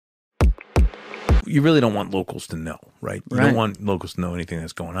you really don't want locals to know, right? You don't want locals to know anything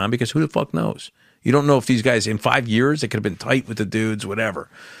that's going on because who the fuck knows? You don't know if these guys in 5 years, they could have been tight with the dudes, whatever.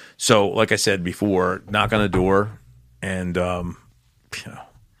 So, like I said before, knock on the door, and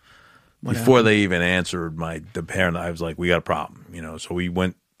before they even answered, the parent, I was like, we got a problem, So we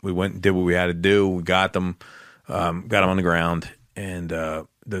went and did what we had to do. We got them on the ground, and the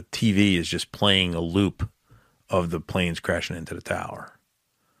TV is just playing a loop of the planes crashing into the tower.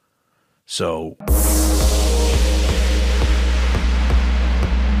 So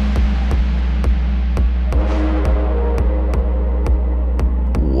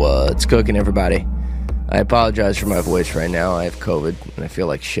what's cooking, everybody? I apologize for my voice right now. I have COVID and I feel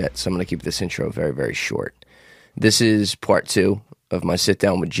like shit, so I'm going to keep this intro very, very short. This is part 2 of my sit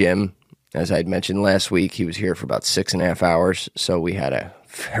down with Jim. As I had mentioned last week, he was here for about 6.5 hours, so we had a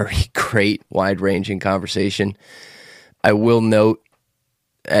very great, wide-ranging conversation. I will note,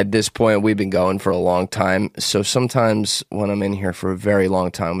 at this point, we've been going for a long time, so sometimes when I'm in here for a very long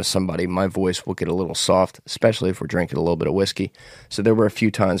time with somebody, my voice will get a little soft, especially if we're drinking a little bit of whiskey. So there were a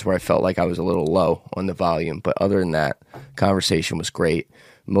few times where I felt like I was a little low on the volume, but other than that, conversation was great.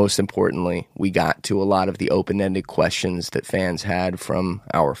 Most importantly, we got to a lot of the open-ended questions that fans had from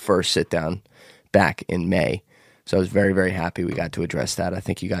our first sit-down back in May. So I was very, very happy we got to address that. I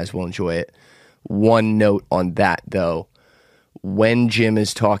think you guys will enjoy it. One note on that, though. When Jim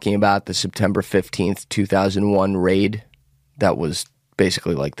is talking about the September 15th, 2001 raid, that was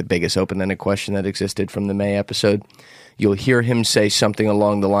basically like the biggest open-ended question that existed from the May episode, you'll hear him say something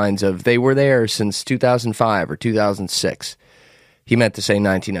along the lines of, they were there since 2005 or 2006. He meant to say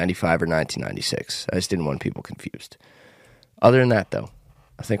 1995 or 1996. I just didn't want people confused. Other than that, though,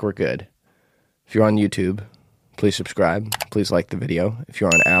 I think we're good. If you're on YouTube, please subscribe. Please like the video. If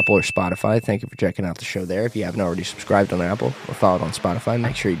you're on Apple or Spotify, thank you for checking out the show there. If you haven't already subscribed on Apple or followed on Spotify,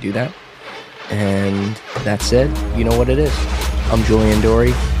 make sure you do that. And that's it. You know what it is. I'm Julian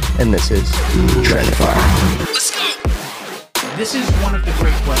Dory, and this is Trend Fire. Let's go! This is one of the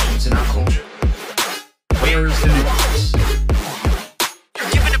great questions in our culture. Where is the nuance? You're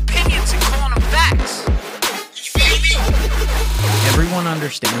giving opinions and calling them facts. You feel me? Everyone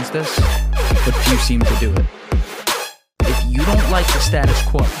understands this, but few seem to do it. If you don't like the status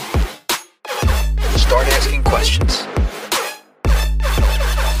quo, start asking questions.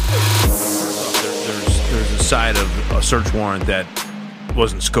 There's a side of a search warrant that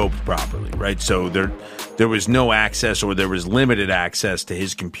wasn't scoped properly, right? So there was no access, or there was limited access to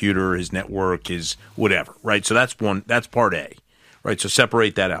his computer, his network, his whatever, right? So that's part A, right? So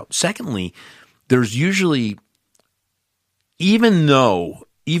separate that out. Secondly, there's usually, even though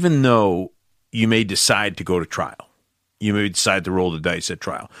you may decide to go to trial, you may decide to roll the dice at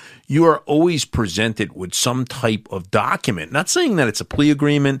trial, you are always presented with some type of document. Not saying that it's a plea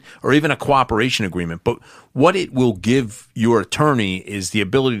agreement or even a cooperation agreement, but what it will give your attorney is the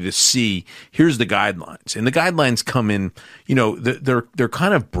ability to see, here's the guidelines. And the guidelines come in, they're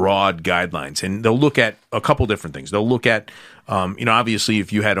kind of broad guidelines, and they'll look at a couple different things. They'll look at, obviously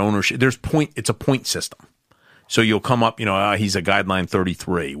if you had ownership, it's a point system. So you'll come up, he's a guideline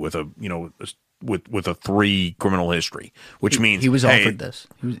 33 with a, with a 3 criminal history, which means he was offered this.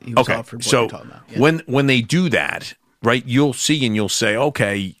 He was offered what so we're talking about. Yeah. when they do that, right, you'll see and you'll say,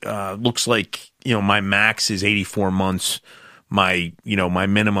 okay, looks like my max is 84 months, my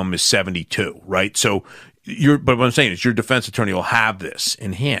minimum is 72, right? So but what I'm saying is your defense attorney will have this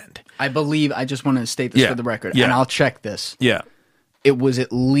in hand. I believe, I just want to state this for the record, and I'll check this. Yeah. It was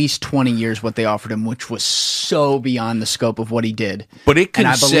at least 20 years what they offered him, which was so beyond the scope of what he did. But it can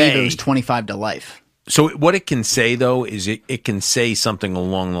and I believe say, it was 25 to life. So what it can say, though, is it can say something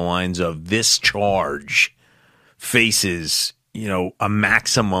along the lines of, this charge faces, a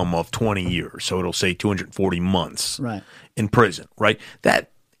maximum of 20 years. So it'll say 240 months in prison, right? That,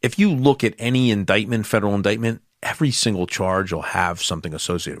 if you look at any indictment, federal indictment, every single charge will have something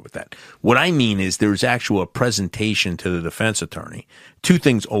associated with that. What I mean is there's actual presentation to the defense attorney. 2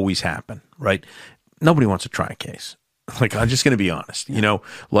 things always happen, right? Nobody wants to try a case. Like, I'm just going to be honest.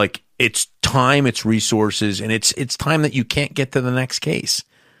 Like, it's time, it's resources, and it's time that you can't get to the next case.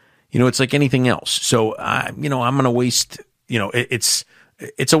 It's like anything else. So, I'm going to waste, it's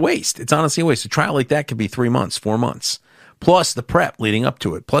a waste. It's honestly a waste. A trial like that could be 3 months, 4 months. Plus the prep leading up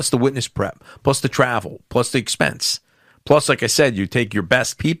to it, plus the witness prep, plus the travel, plus the expense. Plus, like I said, you take your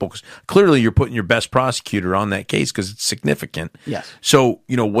best people, because clearly you're putting your best prosecutor on that case because it's significant. Yes. So,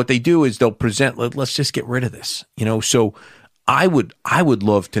 what they do is they'll present, let's just get rid of this. So I would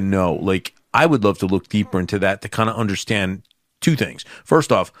love to know, I would love to look deeper into that to kind of understand 2 things.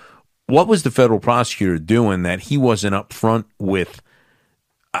 First off, what was the federal prosecutor doing that he wasn't up front with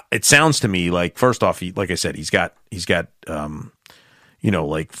it sounds to me like, first off, like I said, he's got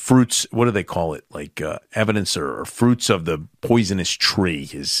like fruits. What do they call it? Like evidence or fruits of the poisonous tree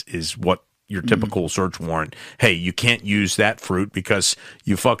is what your typical search warrant. Hey, you can't use that fruit because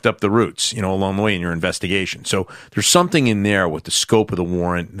you fucked up the roots, along the way in your investigation. So there's something in there with the scope of the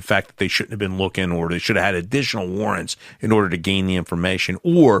warrant and the fact that they shouldn't have been looking, or they should have had additional warrants in order to gain the information,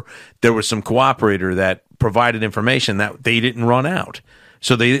 or there was some cooperator that provided information that they didn't run out.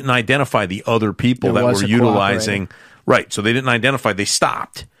 So they didn't identify the other people that were utilizing. Right. So they didn't identify. They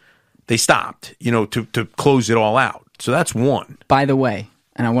stopped, to close it all out. So that's one. By the way,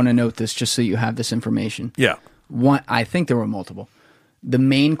 and I want to note this just so you have this information. Yeah. One, I think there were multiple. The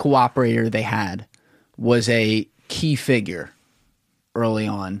main cooperator they had was a key figure early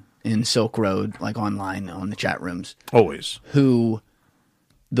on in Silk Road, like online on the chat rooms. Always. Who,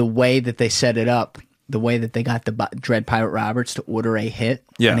 the way that they set it up, the way that they got the Dread Pirate Roberts to order a hit,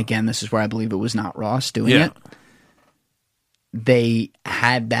 and again, this is where I believe it was not Ross doing it, they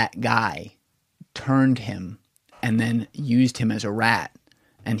had that guy, turned him, and then used him as a rat,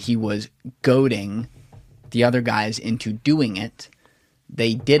 and he was goading the other guys into doing it.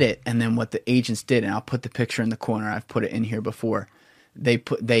 They did it, and then what the agents did, and I'll put the picture in the corner, I've put it in here before, they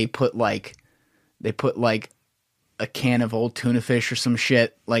put like a can of old tuna fish or some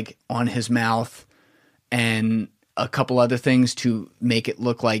shit like on his mouth, and a couple other things to make it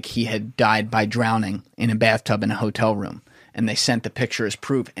look like he had died by drowning in a bathtub in a hotel room. And they sent the picture as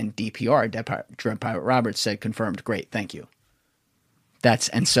proof, and DPR, Dread Pirate Roberts, said, confirmed, great, thank you.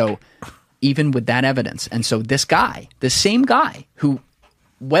 And so even with that evidence, and so this guy, the same guy who,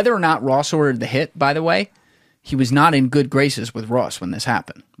 whether or not Ross ordered the hit, by the way, he was not in good graces with Ross when this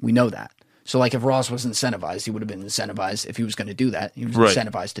happened. We know that. So like if Ross was incentivized, he would have been incentivized if he was going to do that. He was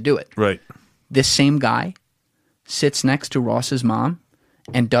incentivized to do it. Right. This same guy sits next to Ross's mom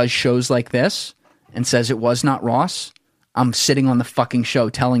and does shows like this and says it was not Ross. I'm sitting on the fucking show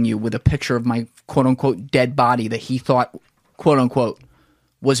telling you with a picture of my quote-unquote dead body that he thought, quote-unquote,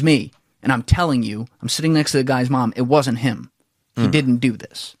 was me. And I'm telling you, I'm sitting next to the guy's mom. It wasn't him. He didn't do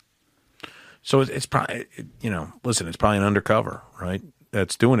this. So it's probably, listen, it's probably an undercover, right,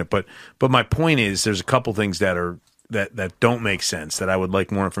 that's doing it. But my point is there's a couple things that don't make sense that I would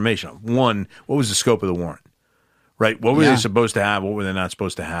like more information on. One, what was the scope of the warrant? Right? What were they supposed to have? What were they not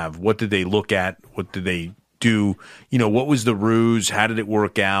supposed to have? What did they look at? What did they do? What was the ruse? How did it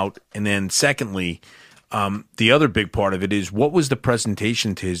work out? And then secondly, the other big part of it is what was the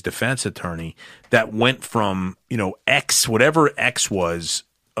presentation to his defense attorney that went from, X, whatever X was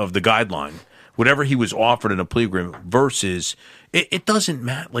of the guideline, whatever he was offered in a plea agreement versus it doesn't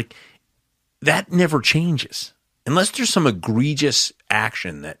matter. Like that never changes unless there's some egregious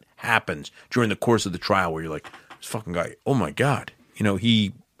action that happens during the course of the trial where you're like, this fucking guy, oh my God,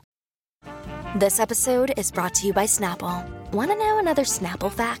 he. This episode is brought to you by Snapple. Want to know another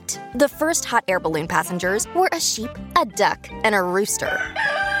Snapple fact? The first hot air balloon passengers were a sheep, a duck, and a rooster.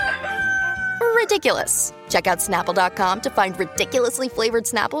 Ridiculous. Check out Snapple.com to find ridiculously flavored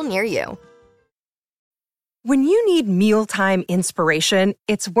Snapple near you. When you need mealtime inspiration,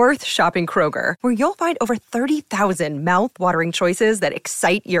 it's worth shopping Kroger, where you'll find over 30,000 mouth-watering choices that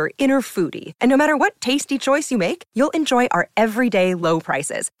excite your inner foodie. And no matter what tasty choice you make, you'll enjoy our everyday low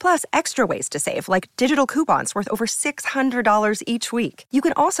prices, plus extra ways to save, like digital coupons worth over $600 each week. You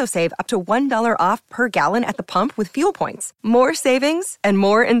can also save up to $1 off per gallon at the pump with fuel points. More savings and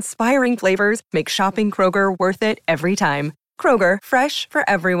more inspiring flavors make shopping Kroger worth it every time. Kroger, fresh for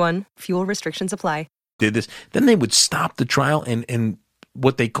everyone. Fuel restrictions apply. Did this, then they would stop the trial and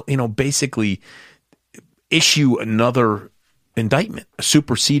what they, basically issue another indictment, a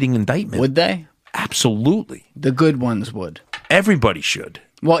superseding indictment. Would they? Absolutely. The good ones would. Everybody should.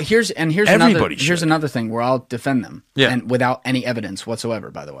 Well, here's Everybody here's another thing where I'll defend them. Yeah. And without any evidence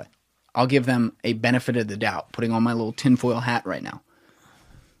whatsoever, by the way. I'll give them a benefit of the doubt, putting on my little tinfoil hat right now.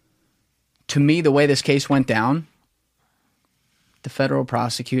 To me, the way this case went down, the federal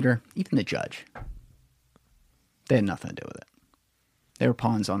prosecutor, even the judge, they had nothing to do with it. They were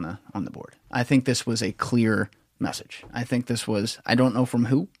pawns on the board. I think this was a clear message. I think this was, I don't know from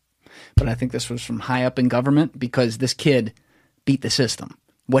who, but I think this was from high up in government because this kid beat the system.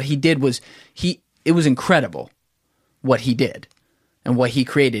 What he did was, it was incredible what he did and what he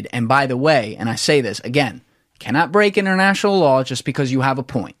created. And by the way, and I say this again, cannot break international law just because you have a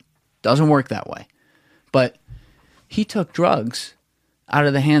point. Doesn't work that way. But he took drugs out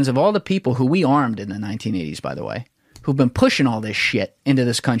of the hands of all the people who we armed in the 1980s, by the way, who've been pushing all this shit into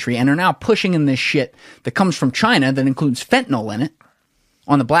this country and are now pushing in this shit that comes from China that includes fentanyl in it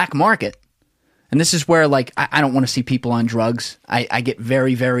on the black market. And this is where, like, I don't want to see people on drugs. I get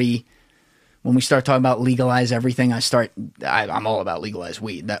very, very, when we start talking about legalize everything, I'm all about legalize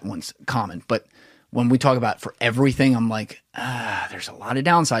weed. That one's common. But when we talk about for everything, I'm like, there's a lot of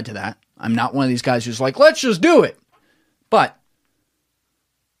downside to that. I'm not one of these guys who's like, let's just do it. But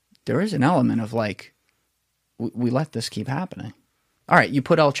there is an element of like, we let this keep happening. All right, you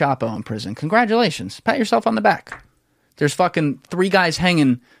put El Chapo in prison. Congratulations. Pat yourself on the back. There's fucking 3 guys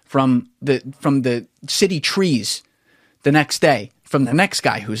hanging from the city trees the next day from the next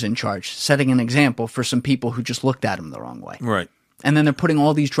guy who's in charge, setting an example for some people who just looked at him the wrong way. Right. And then they're putting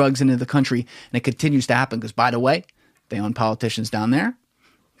all these drugs into the country, and it continues to happen because, by the way, they own politicians down there.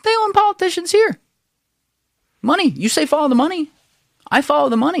 They own politicians here. Money. You say follow the money. I follow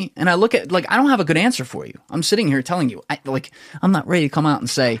the money. And I look at, like, I don't have a good answer for you. I'm sitting here telling you, I'm not ready to come out and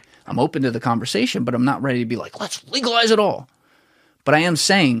say I'm open to the conversation, but I'm not ready to be like, let's legalize it all. But I am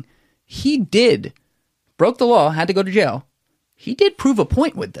saying he broke the law, had to go to jail. He did prove a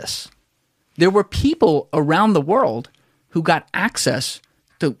point with this. There were people around the world who got access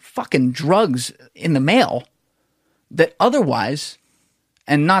to fucking drugs in the mail that otherwise,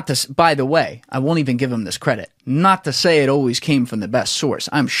 and not to, by the way, I won't even give him this credit, not to say it always came from the best source.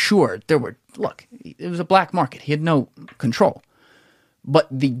 I'm sure it was a black market. He had no control. But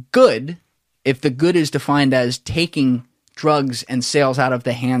the good, if the good is defined as taking drugs and sales out of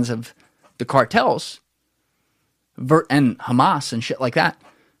the hands of the cartels and Hamas and shit like that,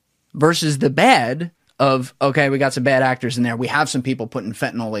 versus the bad of, okay, we got some bad actors in there. We have some people putting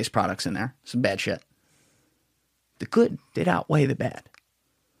fentanyl-laced products in there. Some bad shit. The good did outweigh the bad.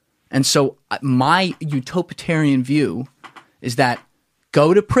 And so my utopian view is that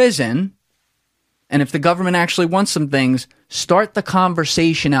go to prison, and if the government actually wants some things, start the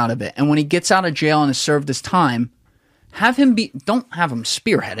conversation out of it. And when he gets out of jail and has served his time, don't have him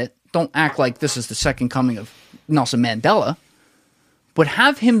spearhead it. Don't act like this is the second coming of Nelson Mandela, but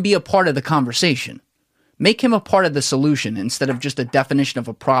have him be a part of the conversation. Make him a part of the solution instead of just a definition of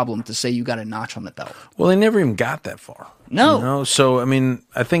a problem to say you got a notch on the belt. Well, they never even got that far. No. You know? So, I mean,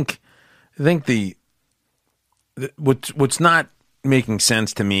 I think what's not making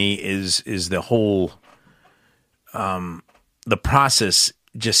sense to me is the whole the process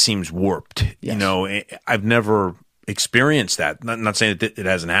just seems warped. Yes. You know, I've never experienced that. I'm not saying that it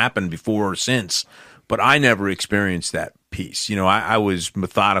hasn't happened before or since, but I never experienced that piece. You know, I was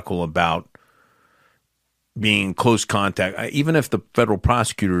methodical about being in close contact. Even if the federal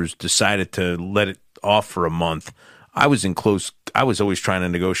prosecutors decided to let it off for a month, I was always trying to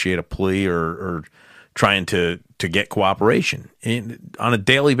negotiate a plea or trying to get cooperation on a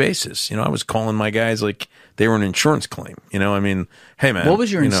daily basis. You know, I was calling my guys like they were an insurance claim. You know, I mean, hey man, what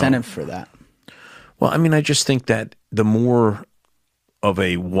was your incentive for that? Well, I mean, I just think that the more of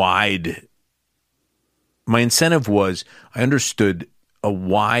my incentive was I understood a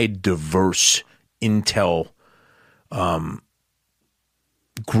wide, diverse intel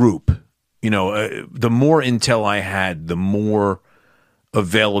group. You know, the more intel I had, the more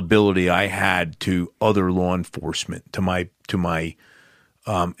availability I had to other law enforcement, to my,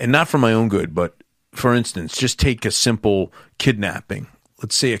 and not for my own good, but for instance, just take a simple kidnapping.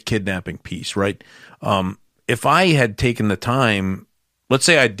 Let's say a kidnapping piece, right? If I had taken the time, let's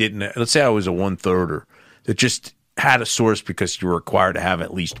say I was a 1/3er that just had a source because you were required to have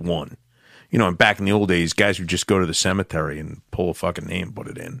at least one. You know, and back in the old days, guys would just go to the cemetery and pull a fucking name, put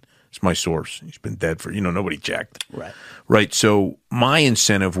it in. It's my source. He's been dead for, nobody checked. Right. Right. So my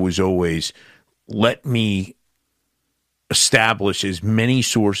incentive was always let me establish as many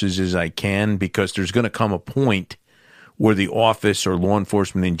sources as I can, because there's going to come a point where the office or law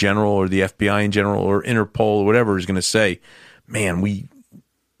enforcement in general or the FBI in general or Interpol or whatever is going to say, man,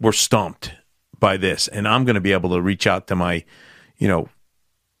 we're stumped by this. And I'm going to be able to reach out to my,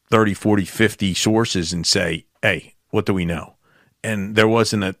 30, 40, 50 sources and say, hey, what do we know? And there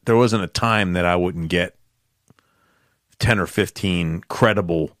wasn't a time that I wouldn't get 10 or 15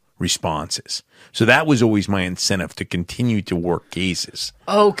 credible responses. So that was always my incentive, to continue to work cases.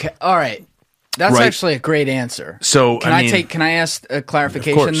 Okay. All right. That's right? Actually a great answer. So can I ask a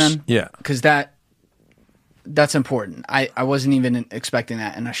clarification then? Yeah. Because that's important. I wasn't even expecting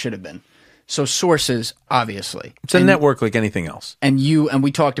that, and I should have been. So sources, obviously. It's a network like anything else. And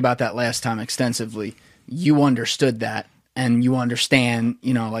we talked about that last time extensively. You understood that, and you understand,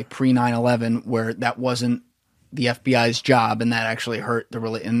 like pre 9/11, where that wasn't the FBI's job, and that actually hurt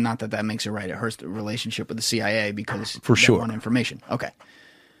and not that makes it right. It hurts the relationship with the CIA because for sure want information. Okay.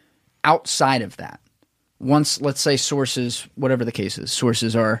 Outside of that, once, let's say sources, whatever the case is,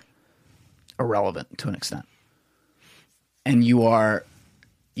 sources are irrelevant to an extent, and you are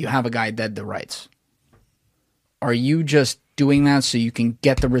you have a guy dead to rights. Are you just doing that so you can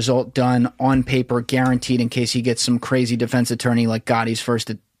get the result done on paper, guaranteed, in case he gets some crazy defense attorney like Gotti's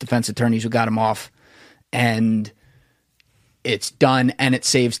first defense attorneys who got him off, and it's done and it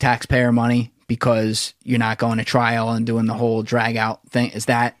saves taxpayer money because you're not going to trial and doing the whole drag out thing? Is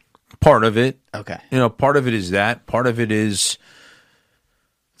that part of it? okay? Part of it is that. Part of it is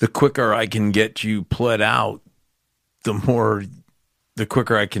the quicker I can get you pled out, the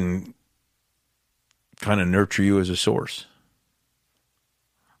quicker I can kind of nurture you as a source.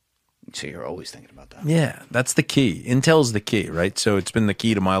 So you're always thinking about that. Yeah, that's the key. Intel's the key, right? So it's been the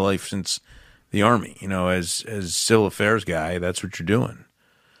key to my life since the Army. As civil affairs guy, that's what you're doing.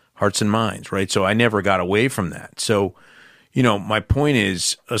 Hearts and minds, right? So I never got away from that. So, my point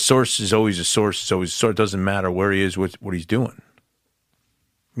is a source is always a source. It's always a source. It doesn't matter where he is, what he's doing.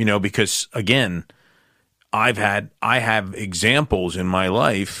 Because again, I have examples in my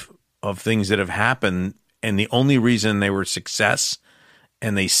life of things that have happened, and the only reason they were success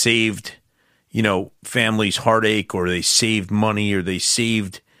and they saved, families' heartache, or they saved money, or they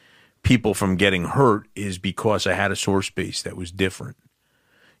saved people from getting hurt is because I had a source base that was different.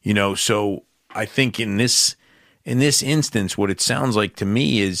 So I think in this instance, what it sounds like to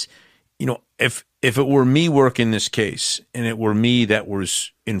me is, if it were me working this case and it were me that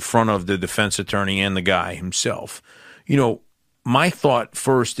was in front of the defense attorney and the guy himself, my thought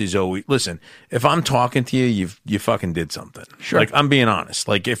first is always, listen, if I'm talking to you, you fucking did something. Sure. Like, I'm being honest.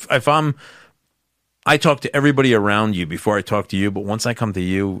 Like, if I talk to everybody around you before I talk to you, but once I come to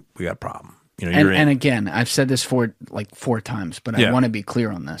you, we got a problem. You're in. And again, I've said this four times, but I want to be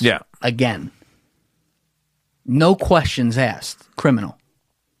clear on this. Yeah. Again, no questions asked. Criminal.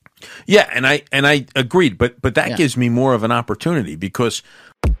 Yeah, and I agreed, but that gives me more of an opportunity because,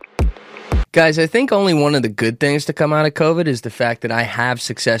 Guys, I think only one of the good things to come out of COVID is the fact that I have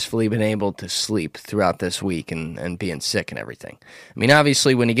successfully been able to sleep throughout this week and being sick and everything. I mean,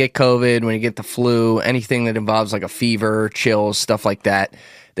 obviously, when you get COVID, when you get the flu, anything that involves like a fever, chills, stuff like that,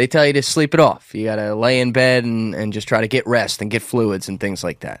 they tell you to sleep it off. You got to lay in bed and just try to get rest and get fluids and things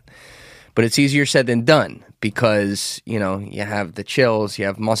like that. But it's easier said than done because, you have the chills, you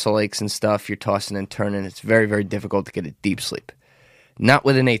have muscle aches and stuff, you're tossing and turning. It's very, very difficult to get a deep sleep. Not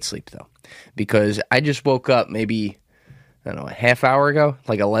with an 8 sleep, though, because I just woke up maybe, a half hour ago,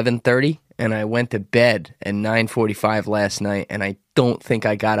 like 11:30, and I went to bed at 9:45 last night, and I don't think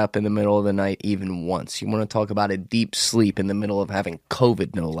I got up in the middle of the night even once. You want to talk about a deep sleep in the middle of having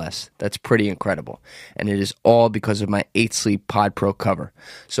COVID, no less. That's pretty incredible. And it is all because of my 8 Sleep Pod Pro cover.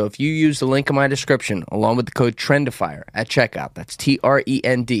 So if you use the link in my description, along with the code TRENDIFIER at checkout, that's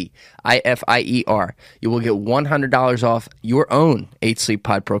TRENDIFIER, you will get $100 off your own 8 Sleep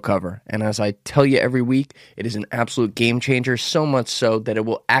Pod Pro cover. And as I tell you every week, it is an absolute game changer, so much so that it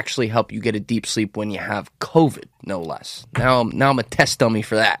will actually help you get a deep sleep when you have COVID, no less. Now I'm a test dummy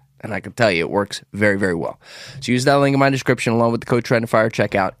for that, and I can tell you it works very, very well. So use that link in my description along with the code TRENDIFIER at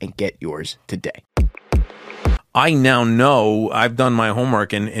checkout and get yours today. I now know I've done my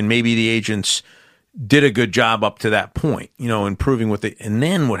homework, and maybe the agents did a good job up to that point, improving what they, and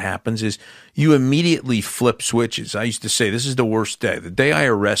then what happens is you immediately flip switches. I used to say, this is the worst day. The day I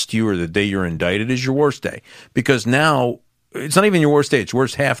arrest you or the day you're indicted is your worst day, because now it's not even your worst day, it's your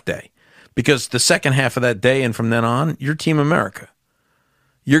worst half day. Because the second half of that day and from then on, you're Team America.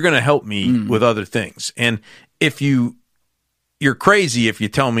 You're going to help me with other things. And if you're crazy if you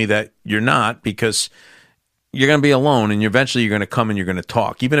tell me that you're not, because you're going to be alone and eventually you're going to come and you're going to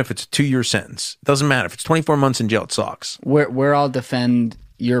talk, even if it's a 2-year sentence. It doesn't matter. If it's 24 months in jail, it sucks. Where I'll defend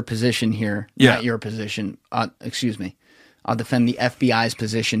your position here, Yeah. not your position. Excuse me. I'll defend the FBI's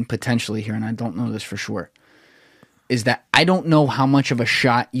position potentially here, and I don't know this for sure, is that I don't know how much of a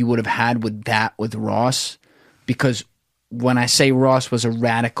shot you would have had with Ross, because when I say Ross was a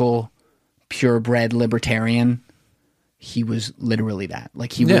radical, purebred libertarian, he was literally that.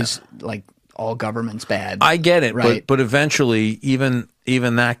 Like, he was like, all government's bad. I get it, right? but eventually, even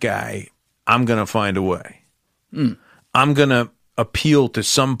that guy, I'm going to find a way. I'm going to appeal to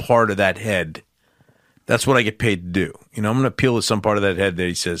some part of that head. That's what I get paid to do. I'm going to appeal to some part of that head that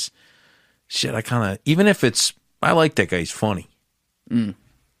he says, shit, even if it's, I like that guy, he's funny. And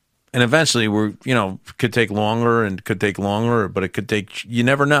eventually could take longer, but it could take, you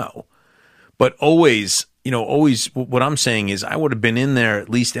never know. But always what I'm saying is I would have been in there at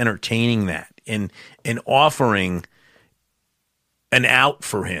least entertaining that and offering an out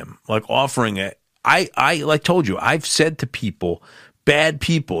for him, like offering it. I like told you, I've said to people, bad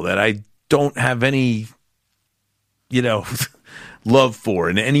people that I don't have any, love for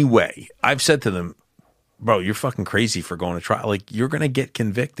in any way. I've said to them, bro, you're fucking crazy for going to trial. Like, you're going to get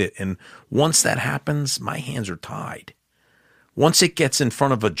convicted. And once that happens, my hands are tied. Once it gets in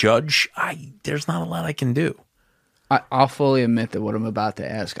front of a judge, there's not a lot I can do. I'll fully admit that what I'm about to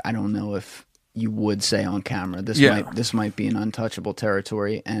ask, I don't know if you would say on camera. This might be an untouchable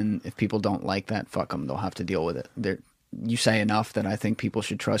territory, and if people don't like that, fuck them. They'll have to deal with it. You say enough that I think people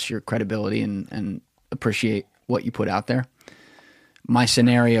should trust your credibility and appreciate what you put out there. My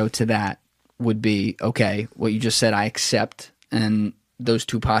scenario to that would be, okay, what you just said I accept, and those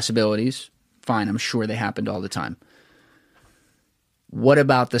two possibilities, fine, I'm sure they happened all the time. What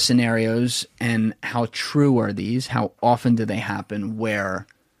about the scenarios, and how true are these? How often do they happen where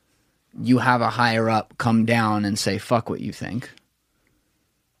you have a higher up come down and say, fuck what you think.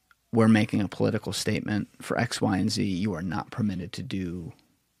 We're making a political statement for X, Y, and Z. You are not permitted to do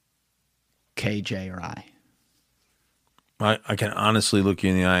K, J, or I. I can honestly look you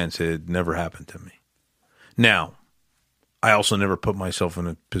in the eye and say it never happened to me. Now, I also never put myself in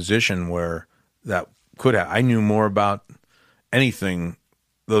a position where that could have. I knew more about anything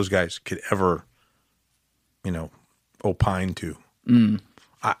those guys could ever, opine to.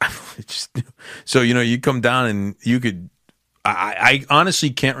 So, you come down and you could, I honestly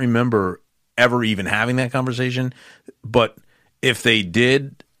can't remember ever even having that conversation, but if they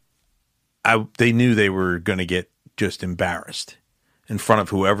did, they knew they were going to get just embarrassed in front of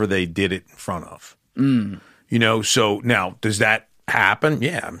whoever they did it in front of. So now, does that happen?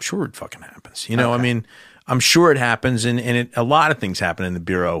 Yeah, I'm sure it fucking happens. Okay. I mean, I'm sure it happens, and a lot of things happen in the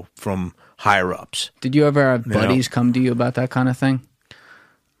Bureau from higher ups. Did you ever have buddies come to you about that kind of thing?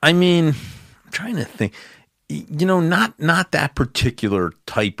 I mean, I'm trying to think. Not that particular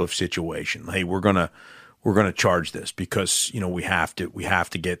type of situation. Hey, we're gonna charge this because we have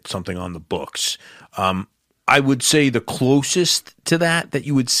to get something on the books. I would say the closest to that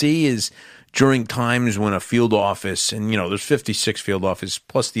you would see is during times when a field office, and there's 56 field offices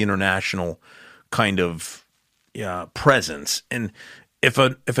plus the international kind of presence, and if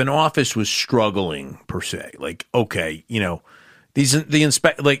an office was struggling per se, like, okay, the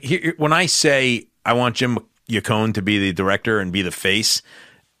inspect, like, here, when I say I want Jim Yacone to be the director and be the face,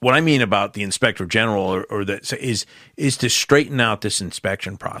 what I mean about the inspector general or that is to straighten out this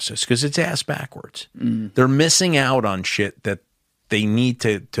inspection process, because it's ass backwards. They're missing out on shit that they need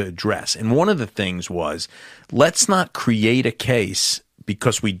to address. And one of the things was, let's not create a case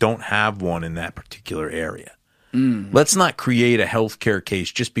because we don't have one in that particular area. Let's not create a healthcare case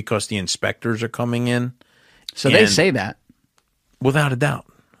just because the inspectors are coming in. So they say that. Without a doubt.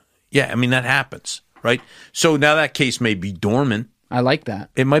 Yeah, I mean, that happens, right? So now that case may be dormant. I like that.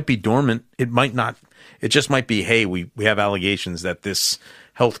 It might be dormant. It might not. It just might be, hey, we have allegations that this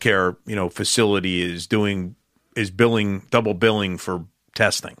healthcare, facility is double billing for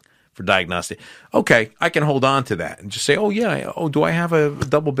testing, for diagnostic. Okay, I can hold on to that and just say, do I have a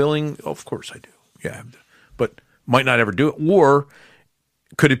double billing? Oh, of course I do. Yeah, but might not ever do it. Or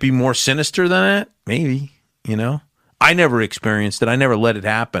could it be more sinister than that? Maybe, I never experienced it. I never let it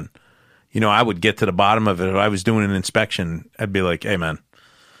happen. I would get to the bottom of it. If I was doing an inspection, I'd be like, hey, man,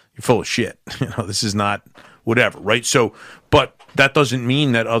 you're full of shit. This is not whatever, right? So, but that doesn't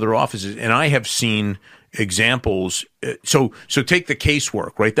mean that other offices, and I have seen examples. So take the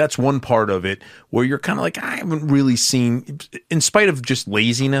casework, right? That's one part of it where you're kind of like, I haven't really seen, in spite of just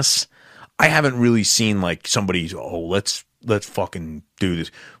laziness, I haven't really seen like somebody's, let's fucking do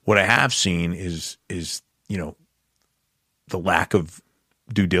this. What I have seen is the lack of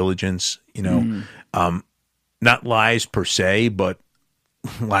due diligence, not lies per se, but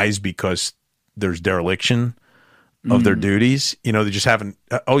lies because there's dereliction of their duties. They just haven't,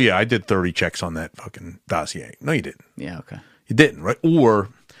 I did 30 checks on that fucking dossier. No, you didn't. Yeah, okay. You didn't, right? Or,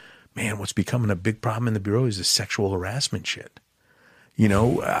 man, what's becoming a big problem in the Bureau is the sexual harassment shit.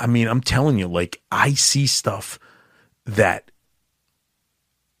 I mean, I'm telling you, like, I see stuff that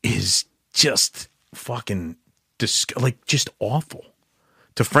is just fucking just awful,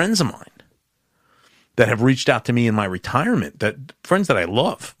 to friends of mine that have reached out to me in my retirement, that friends that I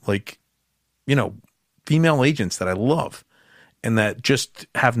love, like, female agents that I love, and that just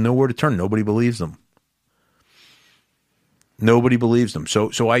have nowhere to turn. Nobody believes them. Nobody believes them.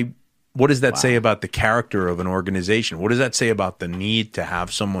 So what does that say about the character of an organization? What does that say about the need to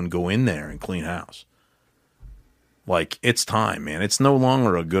have someone go in there and clean house? Like, it's time, man. It's no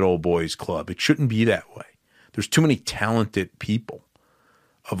longer a good old boys club. It shouldn't be that way. There's too many talented people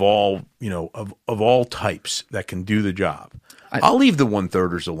of all, of all types that can do the job. I'll leave the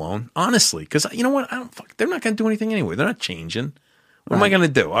 1/3ers alone, honestly, because you know what? They're not going to do anything anyway. They're not changing. What am I going to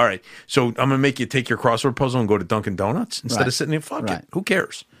do? All right, so I'm going to make you take your crossword puzzle and go to Dunkin' Donuts instead of sitting there. Fuck it. Who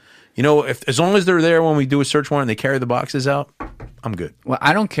cares? You know, if as long as they're there when we do a search warrant and they carry the boxes out, I'm good. Well,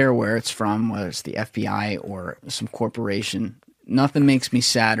 I don't care where it's from, whether it's the FBI or some corporation. Nothing makes me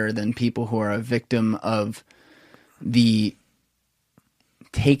sadder than people who are a victim of the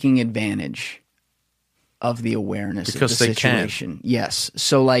taking advantage of the awareness Because of the they can. situation. Yes.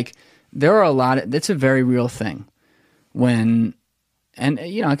 So, like, there are a lot of, that's a very real thing when, and,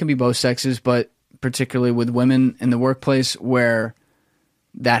 you know, it can be both sexes, but particularly with women in the workplace where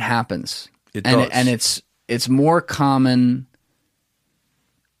that happens. It does. And it's more common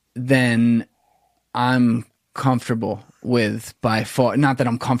than I'm comfortable with by far. Not that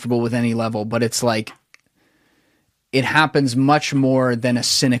I'm comfortable with any level, but it's like it happens much more than a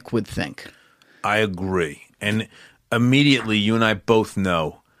cynic would think. I agree. And immediately you and I both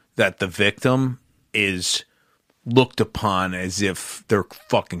know that the victim is looked upon as if they're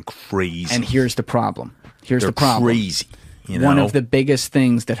fucking crazy. And here's the problem. Here's they're the problem. crazy. You know? One of the biggest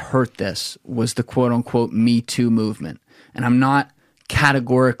things that hurt this was the quote-unquote Me Too movement. And I'm not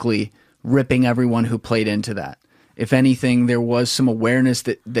categorically ripping everyone who played into that. If anything, there was some awareness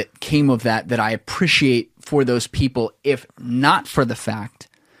that came of that I appreciate for those people, if not for the fact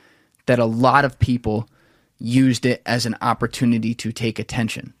that a lot of people used it as an opportunity to take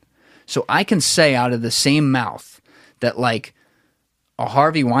attention. So I can say out of the same mouth that, like, a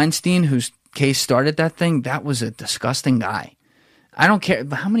Harvey Weinstein whose case started that thing, that was a disgusting guy. I don't care.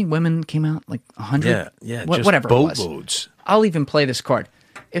 How many women came out? Like 100? Yeah, just whatever it was. boatloads. I'll even play this card.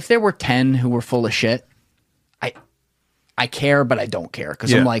 If there were 10 who were full of shit, I care, but I don't care.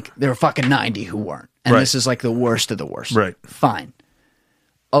 Because I'm like, there were fucking 90 who weren't. And this is like the worst of the worst. Right. Fine.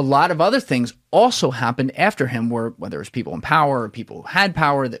 A lot of other things also happened after him, where whether it was people in power or people who had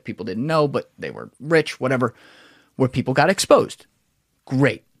power that people didn't know, but they were rich, whatever, where people got exposed.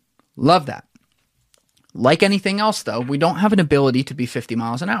 Great. Love that. Like anything else, though, we don't have an ability to be 50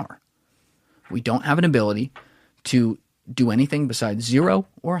 miles an hour. We don't have an ability to do anything besides 0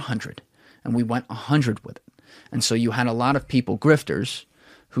 or 100. And we went 100 with it. And so you had a lot of people, grifters,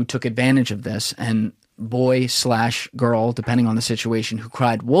 who took advantage of this, and boy/girl, depending on the situation, who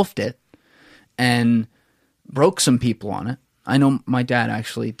cried wolfed it and broke some people on it. I know my dad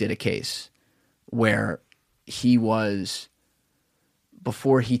actually did a case where he was,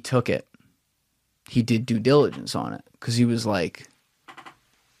 before he took it, he did due diligence on it, because he was like,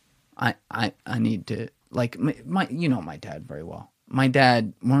 I need to, like, my you know my dad very well. My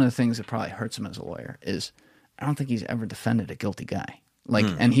dad, one of the things that probably hurts him as a lawyer is I don't think he's ever defended a guilty guy. Like,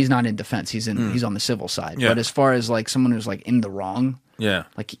 and he's not in defense. He's on the civil side. Yeah. But as far as like someone who's like in the wrong, Yeah.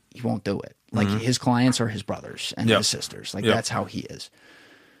 like he won't do it. Like his clients are his brothers and his sisters. Like that's how he is.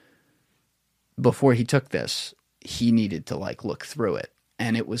 Before he took this, he needed to like look through it.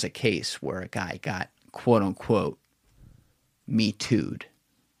 And it was a case where a guy got quote unquote Me Too'd,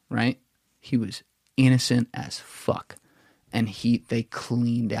 right? He was innocent as fuck. And they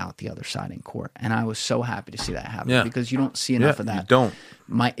cleaned out the other side in court. And I was so happy to see that happen, because you don't see enough of that. You don't.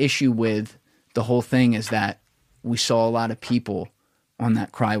 My issue with the whole thing is that we saw a lot of people on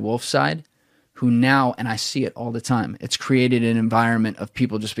that cry wolf side who now, and I see it all the time, it's created an environment of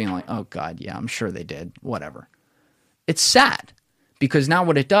people just being like, oh God, yeah, I'm sure they did, whatever. It's sad, because now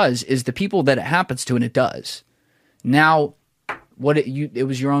what it does is the people that it happens to, and it does, now it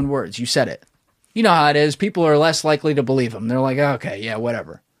was your own words, you said it. You know how it is. People are less likely to believe them. They're like, okay, yeah,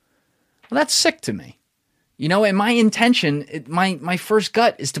 whatever. Well, that's sick to me. You know, and my intention, my first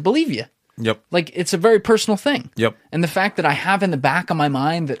gut is to believe you. Yep. Like, it's a very personal thing. Yep. And the fact that I have in the back of my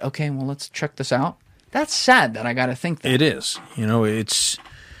mind that, okay, well, let's check this out. That's sad that I got to think that. It is. You know, it's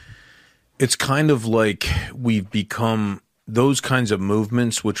kind of like we've become those kinds of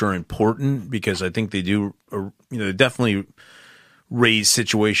movements, which are important because I think they do, they definitely raise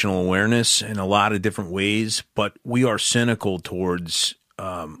situational awareness in a lot of different ways, but we are cynical towards,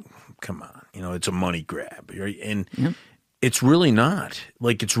 come on, it's a money grab, right? And it's really not.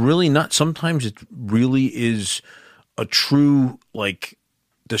 Like, it's really not. Sometimes it really is a true, like,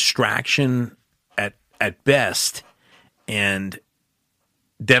 distraction at best and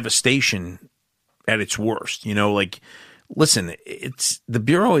devastation at its worst. Like, listen, the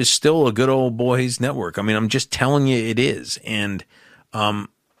Bureau is still a good old boys network. I mean, I'm just telling you it is. And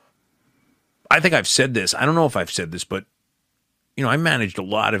I think I've said this. I don't know if I've said this, but, I managed a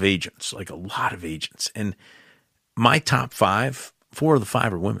lot of agents, like a lot of agents. And my top 5, 4 of the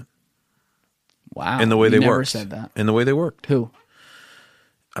 5 are women. Wow. In the way they never worked. said that. In the way they worked. Who?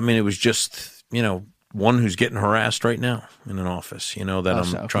 I mean, it was just, one who's getting harassed right now in an office, that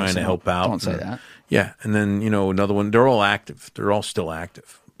I'm trying to help out. Don't say that. Yeah. And then, another one, they're all active. They're all still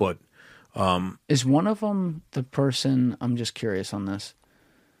active. But is one of them the person, I'm just curious on this,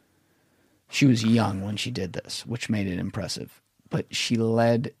 She was young when she did this, which made it impressive. But she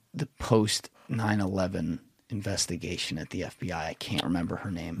led the post 9/11 investigation at the FBI. I can't remember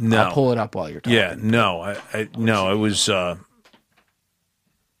her name. No. I'll pull it up while you're talking. Yeah, no, it was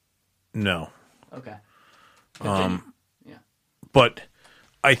no. Okay. But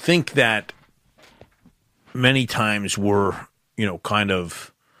I think that many times we're, kind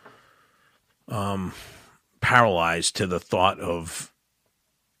of paralyzed to the thought of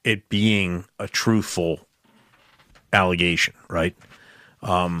it being a truthful allegation, right?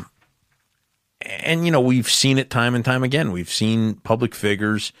 And, we've seen it time and time again. We've seen public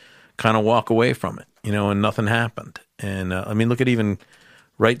figures kind of walk away from it, and nothing happened. And, look at even,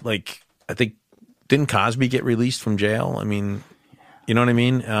 right, like, I think, didn't Cosby get released from jail? I mean, you know what I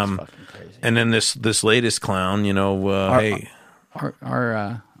mean? Fucking crazy. And then this latest clown, hey.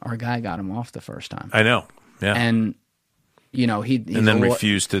 Our guy got him off the first time. I know, yeah. And, he's and then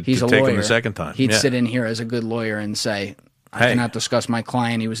refused to take him the second time. He'd sit in here as a good lawyer and say, I cannot discuss my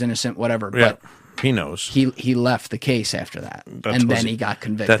client. He was innocent, whatever. Yeah, but he knows. He left the case after that. And then he got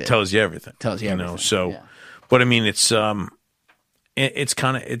convicted. That tells you everything. Tells you everything. So, yeah. But I mean, it's kind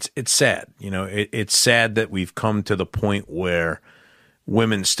of, it's sad. It's sad that we've come to the point where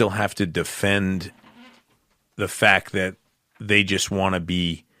women still have to defend the fact that they just want to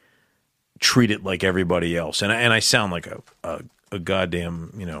be treated like everybody else. And I sound like a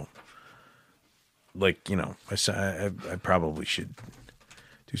goddamn, I probably should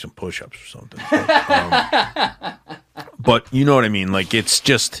do some push-ups or something. But you know what I mean? Like, it's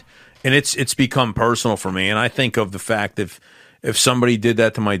just, and it's become personal for me. And I think of the fact that if somebody did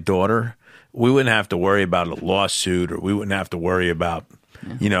that to my daughter, we wouldn't have to worry about a lawsuit, or we wouldn't have to worry about,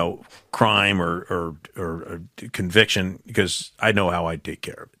 crime or conviction, because I know how I'd take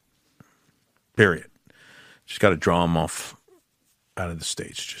care of it. Period. Just got to draw them off out of the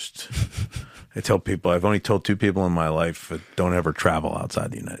States. Just, I tell people, I've only told 2 people in my life that don't ever travel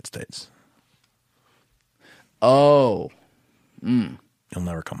outside the United States. Oh. You'll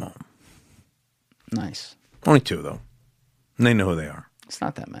never come home. Nice. Only 2, though. And they know who they are. It's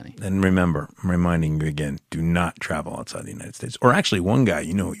not that many. And remember, I'm reminding you again, do not travel outside the United States. Or actually, one guy,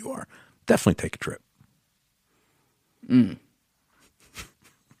 you know who you are. Definitely take a trip.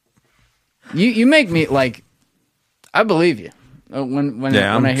 You make me, like, I believe you. When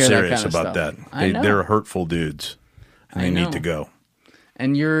I'm I hear serious that kind about of stuff. that. They're hurtful dudes, and they know. need to go.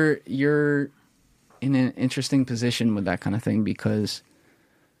 And you're in an interesting position with that kind of thing, because,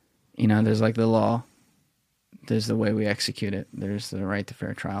 there's like the law, there's the way we execute it, there's the right to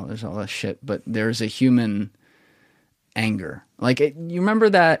fair trial, there's all that shit, but there's a human anger. Like, you remember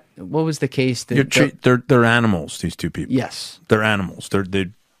that? What was the case? They're animals. These 2 people. Yes, they're animals. They're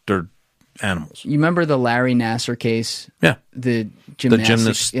animals. You remember the Larry Nassar case? Yeah, the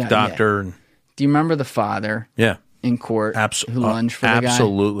gymnast doctor. Yeah. Do you remember the father? Yeah, in court, who lunged for the guy?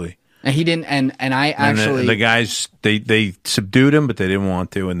 Absolutely. And he didn't. And I actually, the guys they subdued him, but they didn't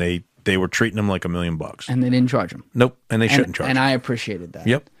want to, and they were treating him like $1 million. And they didn't charge him. Nope, and they shouldn't charge. And him. I appreciated that.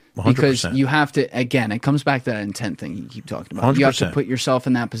 Yep. 100%. Because you have to, again, it comes back to that intent thing you keep talking about. 100%. You have to put yourself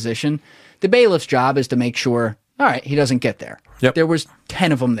in that position. The bailiff's job is to make sure, all right, he doesn't get there. Yep. There was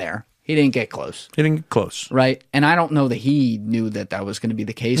 10 of them there. He didn't get close. He didn't get close. Right? And I don't know that he knew that was going to be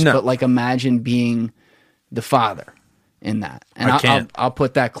the case, No. but like, imagine being the father in that. And I can't. I'll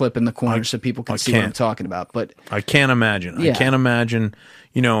put that clip in the corner so people can see what I'm talking about. But I can't imagine. Yeah. I can't imagine,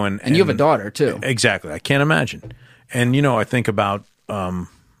 and you have a daughter too. Exactly. I can't imagine. And, I think about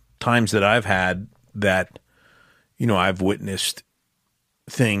times that I've had that, I've witnessed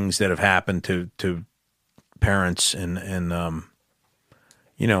things that have happened to parents and I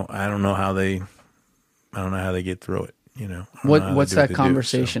don't know how they get through it, What's that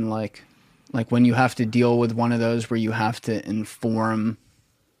conversation like? Like, when you have to deal with one of those where you have to inform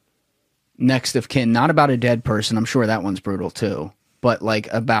next of kin, not about a dead person. I'm sure that one's brutal too, but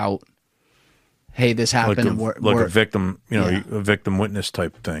like about, hey, this happened. Like a victim, a victim witness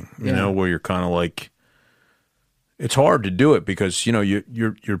type thing, where you're kind of like, it's hard to do it because,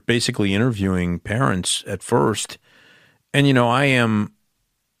 you're basically interviewing parents at first. And,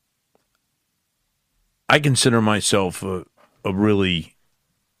 I consider myself a really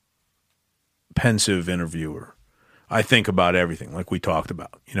pensive interviewer. I think about everything, like we talked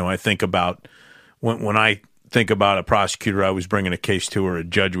about. I think about when I think about a prosecutor I was bringing a case to, or a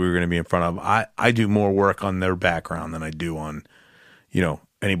judge we were going to be in front of. I do more work on their background than I do on,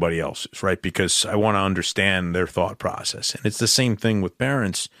 anybody else's, right? Because I want to understand their thought process. And it's the same thing with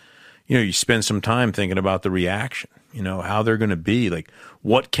parents. You spend some time thinking about the reaction. you know, how they're going to be. Like,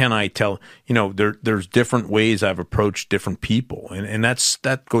 what can I tell? You know, there's different ways I've approached different people. And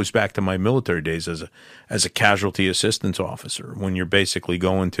that goes back to my military days as a casualty assistance officer, when you're basically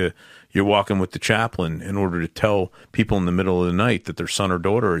you're walking with the chaplain in order to tell people in the middle of the night that their son or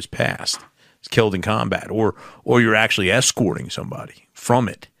daughter is passed, is killed in combat, or you're actually escorting somebody from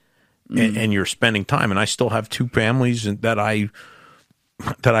it. And you're spending time. And I still have 2 families that I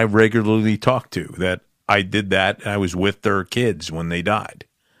regularly talk to, that I did that. I was with their kids when they died.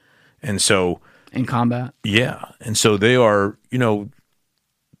 And so In combat? Yeah. And so they are, you know,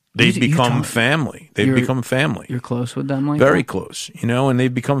 they've become family. They've become family. You're close with them like Very that? close, you know, and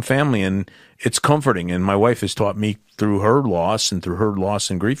they've become family, and it's comforting. And my wife has taught me through her loss and through her loss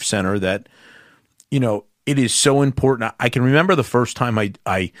and grief center that, you know, it is so important. I can remember the first time I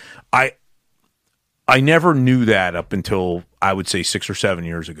never knew that up until I would say 6 or 7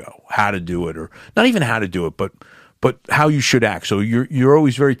 years ago, how to do it, or not even how to do it, but how you should act. So you're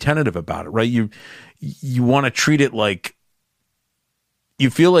always very tentative about it, right? You want to treat it like, you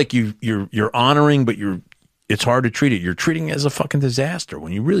feel like you're honoring, but it's hard to treat it. You're treating it as a fucking disaster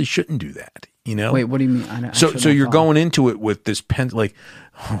when you really shouldn't do that, you know? Wait, what do you mean? So you're going into it with this like,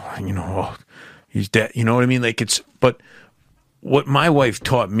 he's dead. You know what I mean? Like but what my wife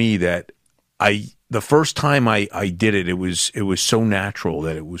taught me, that the first time I did it, it was so natural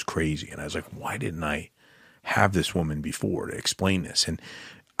that it was crazy. And I was like, why didn't I have this woman before to explain this? And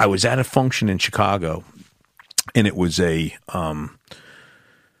I was at a function in Chicago, and it was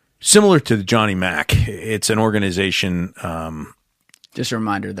similar to the Johnny Mac. It's an organization. Just a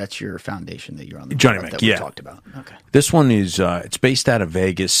reminder, that's your foundation that you're on the Johnny board Mac, that we yeah. talked about. Okay. This one is it's based out of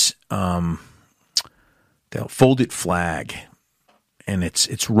Vegas. They'll Folded Flag, and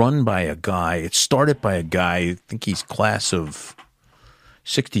it's run by a guy. It's started by a guy. I think he's class of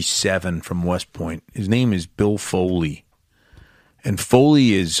 '67 from West Point. His name is Bill Foley, and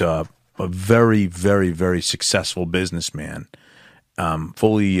Foley is a very, very, very successful businessman.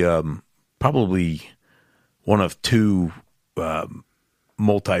 Foley, probably one of 2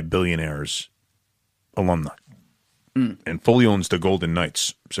 multi-billionaires alumni. And Foley owns the Golden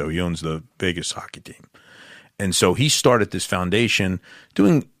Knights, so he owns the Vegas hockey team. And so he started this foundation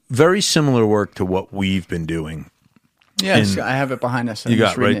doing very similar work to what we've been doing. Yes, And I have it behind us. you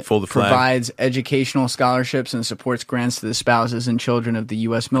got, right? Fold the flag. Provides educational scholarships and supports grants to the spouses and children of the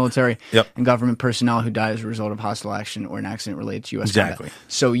U.S. military Yep. and government personnel who died as a result of hostile action or an accident related to U.S. Exactly. combat.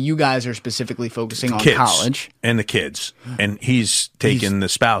 So you guys are specifically focusing on Kids college. and the kids, and he's taken the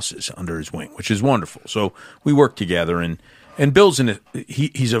spouses under his wing, which is wonderful. So we work together, and Bill's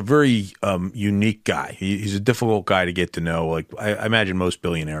he's a very unique guy. He's a difficult guy to get to know, like I imagine most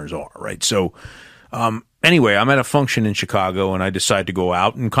billionaires are, right? So anyway, I'm at a function in Chicago, and I decide to go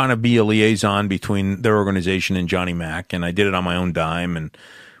out and kind of be a liaison between their organization and Johnny Mac, and I did it on my own dime. And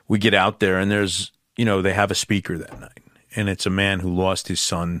we get out there, and there's, you know, they have a speaker that night, and it's a man who lost his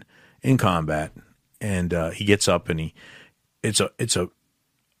son in combat, and he gets up, and it's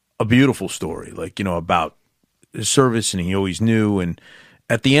a beautiful story, like, you know, about his service, and he always knew. And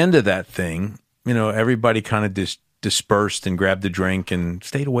at the end of that thing, you know, everybody kind of dispersed and grabbed a drink and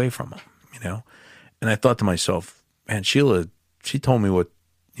stayed away from him, you know. And I thought to myself, man, Sheila, she told me what,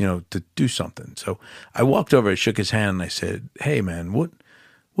 you know, to do something. So I walked over, I shook his hand, and I said, hey, man, what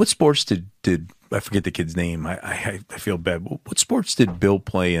sports did I forget the kid's name? I feel bad. What sports did Bill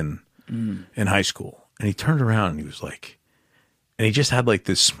play in high school? And he turned around, and he was like, and he just had like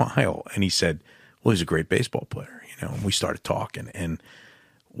this smile, and he said, well, he's a great baseball player, you know. And we started talking, and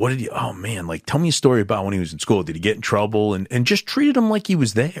what did oh man, like, tell me a story about when he was in school. Did he get in trouble? And just treated him like he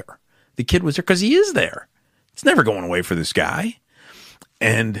was there. The kid was there because he is there. It's never going away for this guy.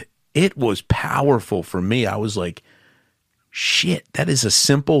 And it was powerful for me. I was like, shit, that is a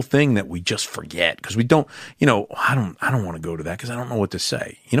simple thing that we just forget because we don't, you know, I don't want to go to that because I don't know what to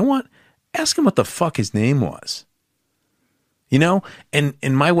say. You know what? Ask him what the fuck his name was. You know? And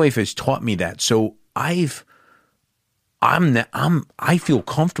my wife has taught me that. So I feel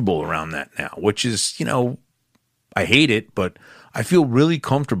comfortable around that now, which is, you know, I hate it, but I feel really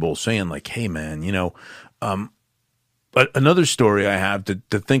comfortable saying like, hey man, you know, but another story I have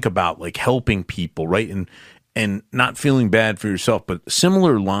to think about, like helping people, right? And not feeling bad for yourself, but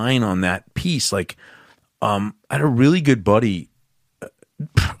similar line on that piece. Like, I had a really good buddy.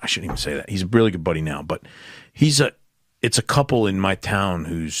 I shouldn't even say that. He's a really good buddy now, but it's a couple in my town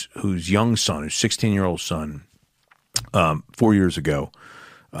whose young son, whose 16-year-old son, 4 years ago,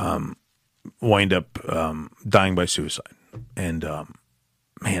 wind up dying by suicide. And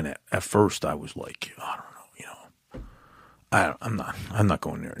man, at first I was like, I don't know, you know, I'm not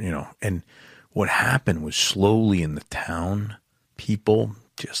going there, you know. And what happened was slowly in the town, people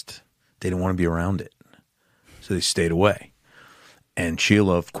just, they didn't want to be around it. So they stayed away. And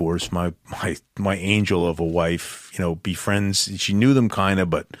Sheila, of course, my angel of a wife, befriends, she knew them kind of,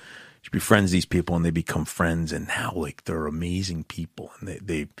 but she befriends these people and they become friends. And now, like, they're amazing people.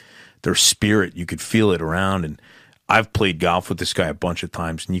 And their spirit, you could feel it around. And I've played golf with this guy a bunch of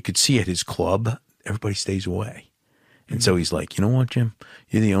times, and you could see at his club, everybody stays away. And so he's like, you know what, Jim?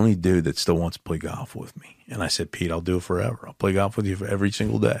 You're the only dude that still wants to play golf with me. And I said, Pete, I'll do it forever. I'll play golf with you for every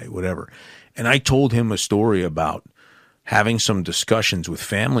single day, whatever. And I told him a story about having some discussions with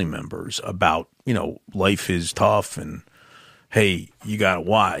family members about, life is tough and, hey, you got to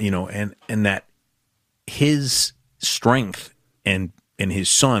watch, and that his strength and his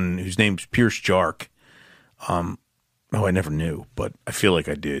son, whose name's Pierce Jark, I never knew, but I feel like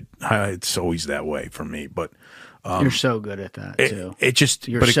I did. It's always that way for me, but you're so good at that too.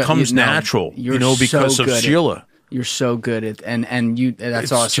 It comes natural, because of Sheila. You're so good at, and you.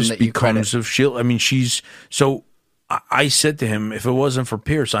 That's awesome that you becomes credit. Of Sheila. I mean, she's so. I said to him, if it wasn't for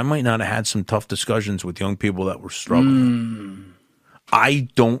Pierce, I might not have had some tough discussions with young people that were struggling. I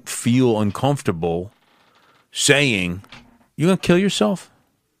don't feel uncomfortable saying, "You gonna kill yourself?"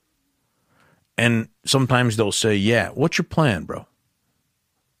 And sometimes they'll say, "Yeah, what's your plan, bro?"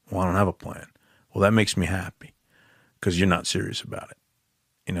 Well, I don't have a plan. Well, that makes me happy because you're not serious about it,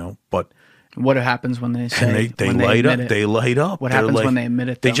 But what happens when they say they light up? They light up. What happens when they admit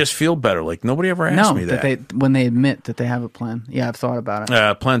it? Though? They just feel better. Like nobody ever asked me that. When they admit that they have a plan. Yeah, I've thought about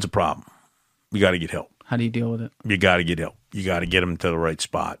it. Plan's a problem. You got to get help. How do you deal with it? You got to get help. You got to get them to the right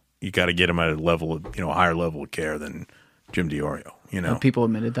spot. You got to get them at a level of, a higher level of care than Jim DiOrio. Have people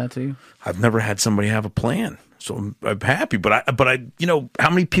admitted that to you? I've never had somebody have a plan, so I'm happy. But I, how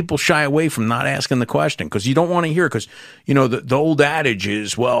many people shy away from not asking the question because you don't want to hear? Because the old adage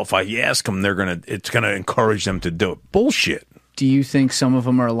is, well, if I ask them, it's gonna encourage them to do it. Bullshit. Do you think some of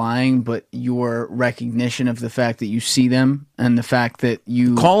them are lying, but your recognition of the fact that you see them and the fact that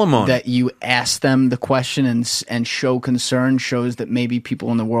you call them on that you ask them the question and show concern shows that maybe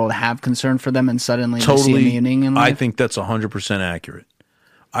people in the world have concern for them and suddenly they see a meaning in life? I think that's 100% accurate.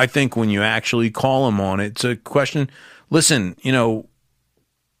 I think when you actually call them on it, it's a question. Listen,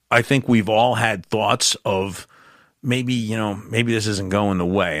 I think we've all had thoughts of maybe this isn't going the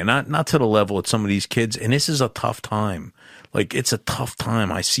way, and not to the level of some of these kids. And this is a tough time. Like, it's a tough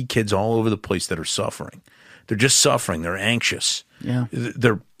time. I see kids all over the place that are suffering. They're just suffering. They're anxious. Yeah.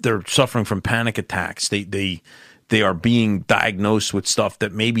 They're suffering from panic attacks. They are being diagnosed with stuff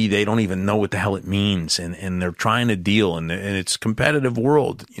that maybe they don't even know what the hell it means, and they're trying to deal. And it's a competitive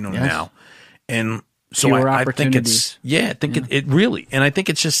world, now. And so I think it really, and I think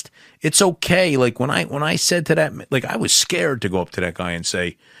it's okay. Like when I said to that, like I was scared to go up to that guy and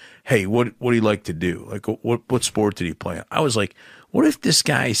say, hey, what do you like to do? Like, what sport did he play? I was like, what if this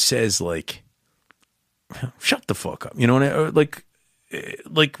guy says, like, shut the fuck up?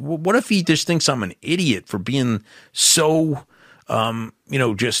 Like, what if he just thinks I'm an idiot for being so,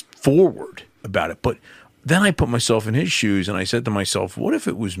 just forward about it? But then I put myself in his shoes and I said to myself, what if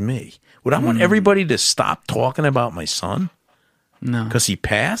it was me? Would I want everybody to stop talking about my son? No. Because he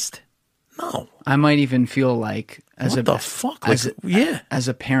passed? No. I might even feel like as a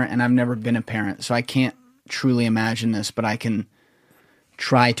parent, and I've never been a parent, so I can't truly imagine this, but I can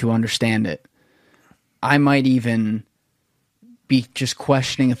try to understand it. I might even be just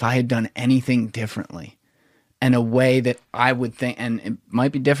questioning if I had done anything differently in a way that I would think, and it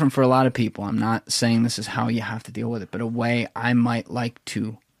might be different for a lot of people. I'm not saying this is how you have to deal with it, but a way I might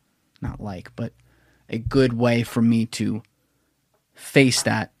but a good way for me to face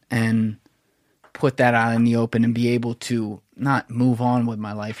that and put that out in the open and be able to not move on with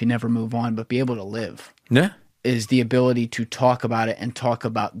my life. You never move on, but be able to live. Yeah. Is the ability to talk about it and talk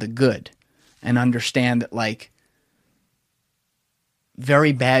about the good and understand that, like,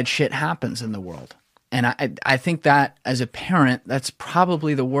 very bad shit happens in the world. And I think that as a parent, that's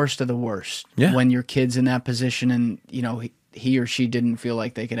probably the worst of the worst. Yeah. When your kid's in that position and, he or she didn't feel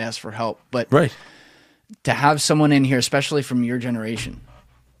like they could ask for help. But right. To have someone in here, especially from your generation,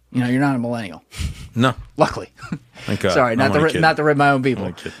 you're not a millennial. No. Luckily. Thank God. Sorry, not to rip my own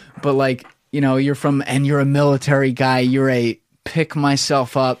people. But like, you're you're a military guy. You're a pick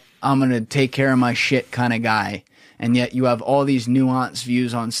myself up, I'm going to take care of my shit kind of guy. And yet you have all these nuanced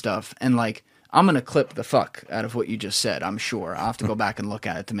views on stuff. And like, I'm going to clip the fuck out of what you just said, I'm sure. I'll have to go back and look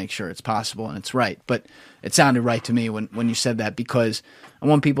at it to make sure it's possible and it's right. But it sounded right to me when you said that, because I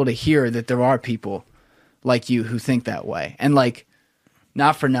want people to hear that there are people like you who think that way. And like,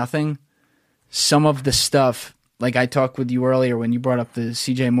 not for nothing, some of the stuff, like I talked with you earlier when you brought up the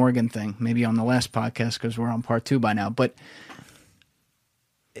CJ Morgan thing, maybe on the last podcast because we're on part 2 by now, but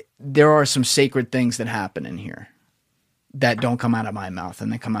there are some sacred things that happen in here that don't come out of my mouth,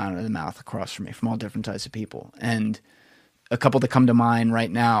 and they come out of the mouth across from me from all different types of people. And a couple that come to mind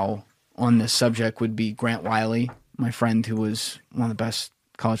right now on this subject would be Grant Wiley, my friend who was one of the best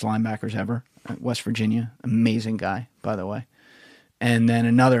college linebackers ever at West Virginia. Amazing guy, by the way. And then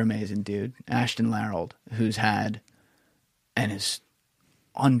another amazing dude, Ashton Larold, who's had, and is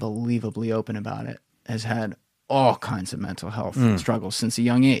unbelievably open about it, has had all kinds of mental health struggles since a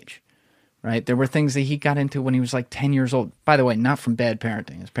young age, right? There were things that he got into when he was like 10 years old. By the way, not from bad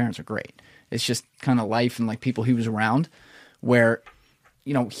parenting. His parents are great. It's just kind of life and like people he was around where,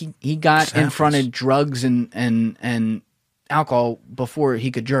 you know, he got in front of drugs and alcohol before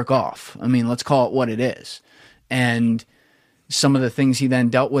he could jerk off. I mean, let's call it what it is. And some of the things he then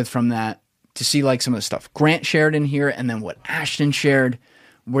dealt with from that, to see like some of the stuff Grant shared in here and then what Ashton shared,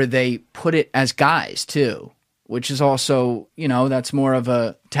 where they put it as guys too, which is also, you know, that's more of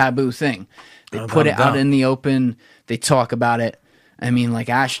a taboo thing. They put it out in the open. They talk about it. I mean, like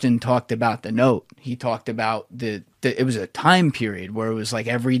Ashton talked about the note. He talked about it was a time period where it was like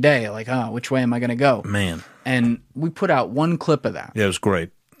every day, like, oh, which way am I going to go? Man. And we put out one clip of that. Yeah, it was great.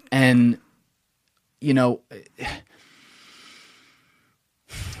 And, you know,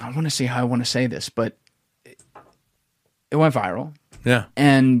 I want to see how I want to say this, but it went viral. Yeah.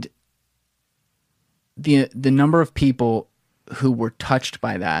 And the number of people who were touched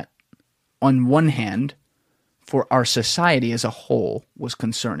by that, on one hand, for our society as a whole, was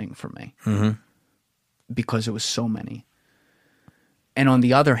concerning for me. Mm-hmm. Because it was so many. And on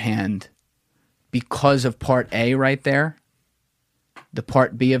the other hand, because of part A right there, the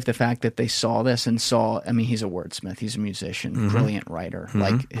part B of the fact that they saw this and saw, I mean, he's a wordsmith, he's a musician, brilliant writer.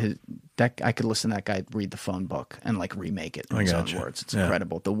 Like I could listen to that guy read the phone book and like remake it in his own words. It's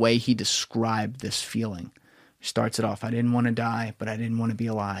incredible. The way he described this feeling. He starts it off, I didn't want to die, but I didn't want to be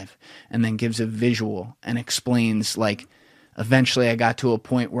alive. And then gives a visual and explains like, eventually I got to a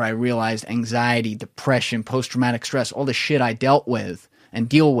point where I realized anxiety, depression, post-traumatic stress, all the shit I dealt with and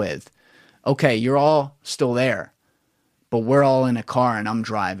deal with. Okay, you're all still there. But we're all in a car and I'm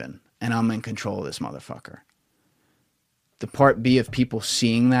driving and I'm in control of this motherfucker. The part B of people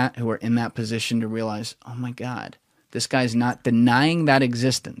seeing that, who are in that position to realize, oh my God, this guy's not denying that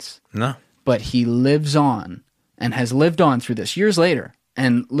existence. No. But he lives on and has lived on through this years later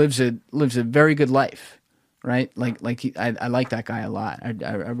and lives a very good life, right? I like that guy a lot.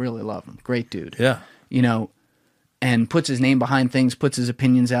 I really love him. Great dude. Yeah. You know, and puts his name behind things, puts his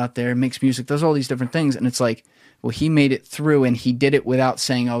opinions out there, makes music, does all these different things. And it's like, well, he made it through and he did it without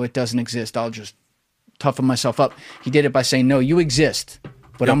saying, oh, it doesn't exist. I'll just toughen myself up. He did it by saying, no, you exist,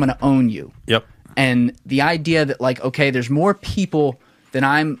 but I'm going to own you. Yep. And the idea that like, okay, there's more people than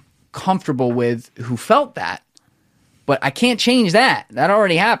I'm comfortable with who felt that, but I can't change that. That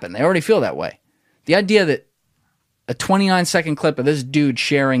already happened. They already feel that way. The idea that a 29-second clip of this dude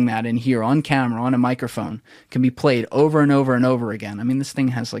sharing that in here on camera, on a microphone, can be played over and over and over again. I mean, this thing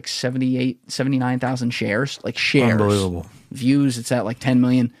has like 79,000 shares. Like shares. Unbelievable. Views, it's at like 10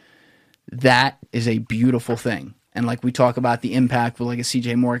 million. That is a beautiful thing. And like we talk about the impact with like a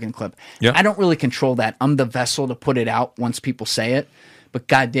CJ Morgan clip. Yep. I don't really control that. I'm the vessel to put it out once people say it. But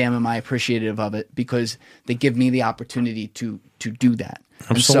goddamn am I appreciative of it because they give me the opportunity to do that.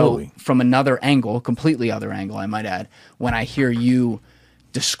 Absolutely. And so from another angle, completely other angle, I might add, when I hear you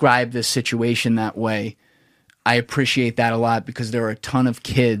describe this situation that way, I appreciate that a lot because there are a ton of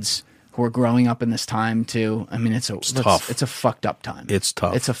kids who are growing up in this time too. I mean, it's tough. It's a fucked up time. It's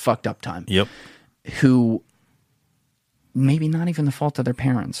tough. It's a fucked up time. Yep. Who maybe not even the fault of their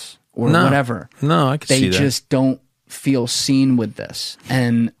parents or whatever. No, I can see that. They just don't feel seen with this.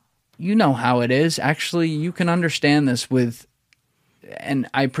 And you know how it is. Actually, you can understand this with, and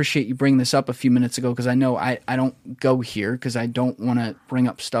I appreciate you bringing this up a few minutes ago because I know I don't go here because I don't want to bring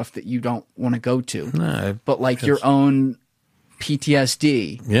up stuff that you don't want to go to. No, but like your own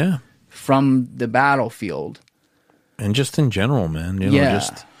PTSD from the battlefield. And just in general, man. You know,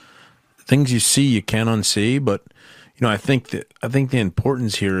 just things you see you can't unsee. But, you know, I think the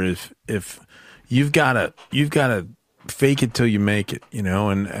importance here is if you've got to fake it till you make it, you know,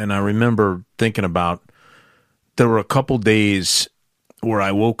 and I remember thinking about, there were a couple days where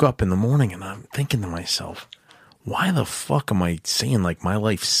I woke up in the morning and I'm thinking to myself, why the fuck am I saying like my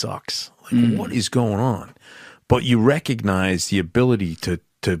life sucks? Like what is going on? But you recognize the ability to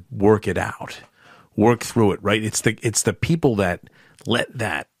work it out, work through it, right? It's the people that let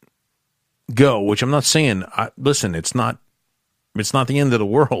that go, which I'm not saying, listen, it's not the end of the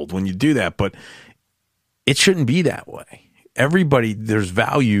world when you do that, but it shouldn't be that way. Everybody, there's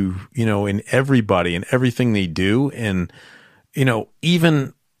value, in everybody and everything they do. And,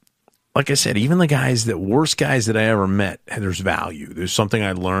 even, like I said, even the worst guys that I ever met, there's value. There's something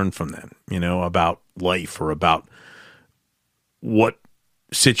I learned from them, about life or about what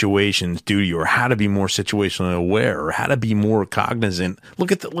situations do to you, or how to be more situationally aware, or how to be more cognizant.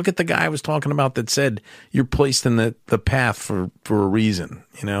 Look at the guy I was talking about that said you're placed in the path for a reason.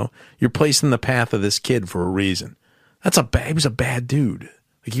 You're placed in the path of this kid for a reason. He was a bad dude.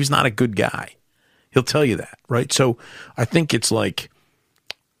 Like, he was not a good guy. He'll tell you that, right? So I think it's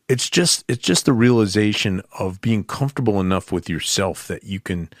just the realization of being comfortable enough with yourself that you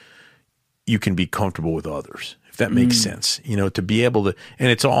can be comfortable with others, if that makes sense. To be able to, and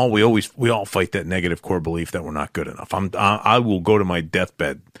it's all we all fight that negative core belief that we're not good enough. I will go to my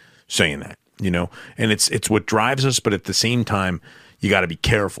deathbed saying that, and it's what drives us. But at the same time, you got to be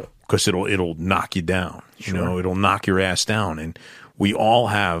careful, because it'll knock you down. Sure. It'll knock your ass down. And we all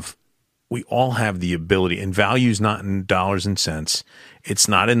have the ability, and value's not in dollars and cents. It's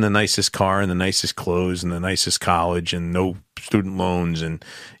not in the nicest car and the nicest clothes and the nicest college and no student loans and,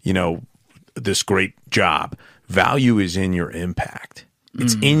 this great job. Value is in your impact.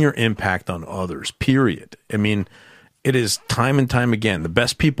 It's in your impact on others, period. I mean, it is time and time again. The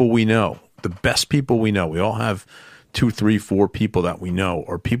best people we know, we all have 2, 3, 4 people that we know,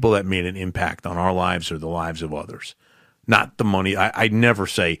 or people that made an impact on our lives or the lives of others. Not the money. I never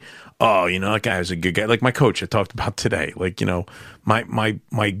say, oh, that guy was a good guy. Like my coach I talked about today. Like,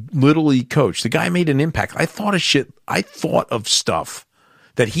 my Little League coach, the guy made an impact. I thought of stuff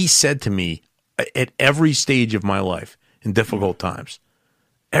that he said to me at every stage of my life in difficult times.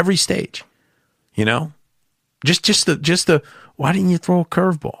 Every stage, just the, why didn't you throw a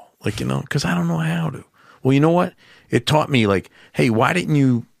curveball? Like, because I don't know how to. Well, you know what? It taught me, like, hey, why didn't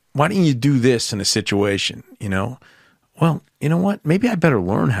you do this in a situation? Well, you know what? Maybe I better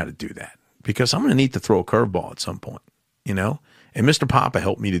learn how to do that, because I'm going to need to throw a curveball at some point, And Mr. Papa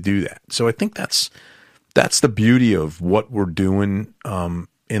helped me to do that. So I think that's the beauty of what we're doing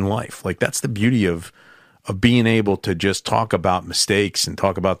in life. Like, that's the beauty of being able to just talk about mistakes and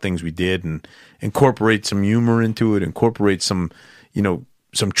talk about things we did and incorporate some humor into it, incorporate some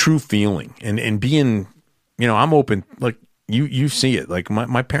true feeling and being, I'm open. Like, you see it. Like,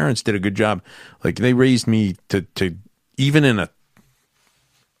 my parents did a good job. Like, they raised me to even in a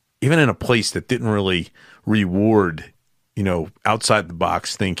place that didn't really reward, outside the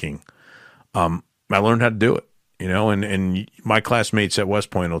box thinking. I learned how to do it, and my classmates at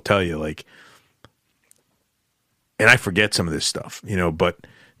West Point will tell you, like, and I forget some of this stuff, but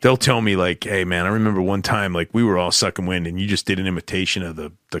they'll tell me, like, hey man, I remember one time, like, we were all sucking wind and you just did an imitation of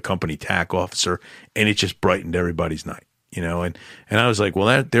the company TAC officer, and it just brightened everybody's night, and I was like,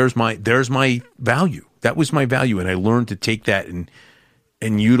 well, there's my value. That was my value. And I learned to take that and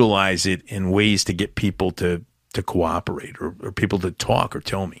utilize it in ways to get people to cooperate or people to talk or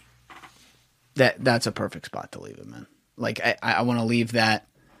tell me. That's a perfect spot to leave it, man. Like, I want to leave that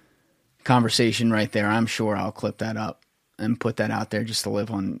conversation right there. I'm sure I'll clip that up and put that out there just to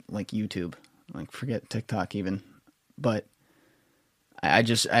live on, like, YouTube. Like, forget TikTok even. But I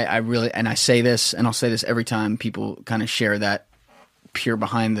really, and I say this, and I'll say this every time people kind of share that peer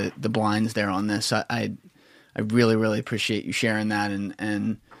behind the blinds there on this. I really, really appreciate you sharing that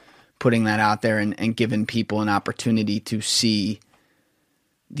and putting that out there and giving people an opportunity to see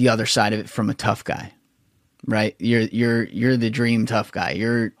the other side of it from a tough guy, right? You're the dream tough guy.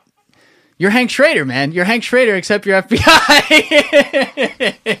 You're Hank Schrader, man. You're Hank Schrader, except you're FBI.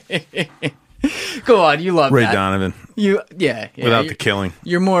 Go on, you love Ray that. Donovan. Yeah. Without the killing.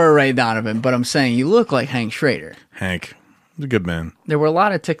 You're more a Ray Donovan, but I'm saying you look like Hank Schrader. Hank. He's a good man. There were a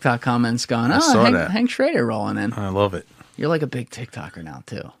lot of TikTok comments going, Hank Schrader rolling in. I love it. You're like a big TikToker now,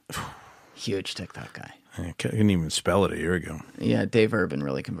 too. Huge TikTok guy. I couldn't even spell it a year ago. Yeah, Dave Urban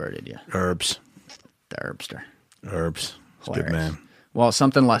really converted you. Herbs. The Herbster. Herbs. He's a good Hilarious. man. Well,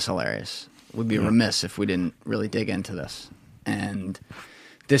 something less hilarious. We'd be remiss if we didn't really dig into this. And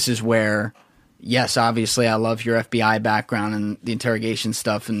this is where, yes, obviously I love your FBI background and the interrogation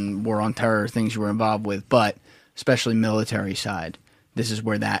stuff and war on terror, things you were involved with, but especially military side, this is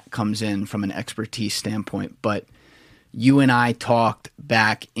where that comes in from an expertise standpoint. But you and I talked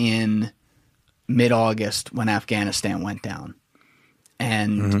back in mid-August when Afghanistan went down.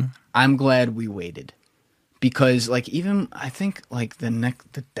 And I'm glad we waited. Because, like, even I think, like, the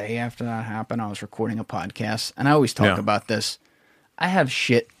day after that happened, I was recording a podcast, and I always talk about this. I have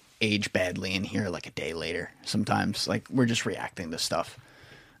shit age badly in here, like, a day later. Sometimes, like, we're just reacting to stuff.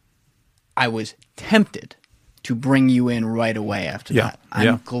 I was tempted to bring you in right away after Yeah, that. I'm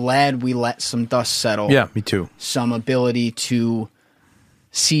yeah. glad we let some dust settle. Yeah, me too. Some ability to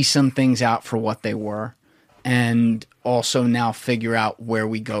see some things out for what they were, and also now figure out where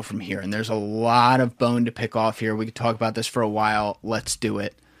we go from here. And there's a lot of bone to pick off here. We could talk about this for a while. Let's do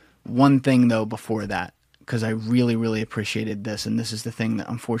it. One thing, though, before that, because I really, really appreciated this, and this is the thing that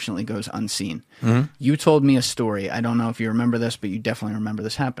unfortunately goes unseen. Mm-hmm. You told me a story. I don't know if you remember this, but you definitely remember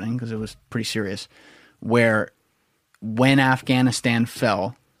this happening because it was pretty serious, where when Afghanistan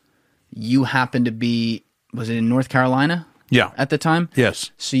fell, you happened to be, was it in North Carolina? Yeah. At the time?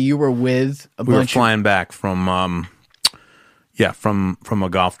 Yes. So you were with a We were bunch of... flying back from a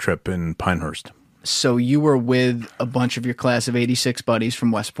golf trip in Pinehurst. So you were with a bunch of your class of 86 buddies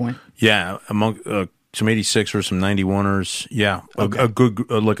from West Point? Yeah, among some 86ers, some 91ers. Yeah, a good,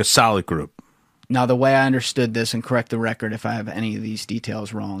 like a solid group. Now, the way I understood this, and correct the record if I have any of these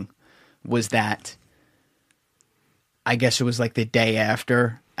details wrong, was that I guess it was like the day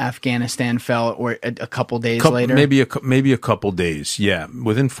after Afghanistan fell, or a couple days later? Maybe a couple days, yeah,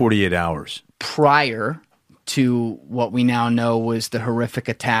 within 48 hours. Prior to what we now know was the horrific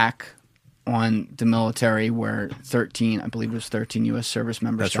attack on the military where 13, I believe it was 13 U.S. service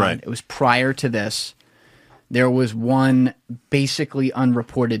members That's died. right. It was prior to this. There was one basically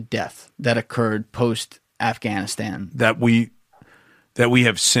unreported death that occurred post-Afghanistan. That we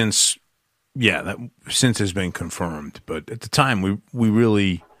have since, that since has been confirmed. But at the time, we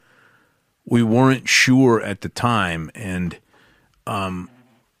weren't sure at the time, and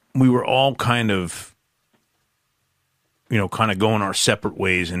we were all kind of going our separate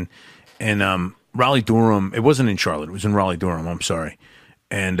ways, and Raleigh-Durham. It wasn't in Charlotte; it was in Raleigh-Durham. I'm sorry,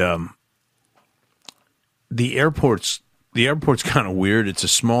 and the airport's kind of weird.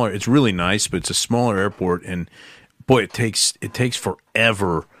 It's really nice, but it's a smaller airport, and boy, it takes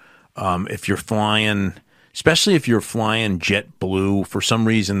forever if you're flying, especially if you're flying JetBlue. For some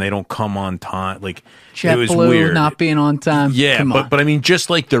reason, they don't come on time. Like it was JetBlue weird. not being on time. Yeah, Come on. but I mean, just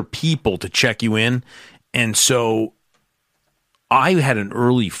like their people to check you in, and so I had an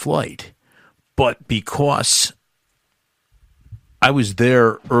early flight, but because I was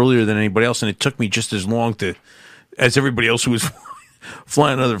there earlier than anybody else, and it took me just as long as everybody else who was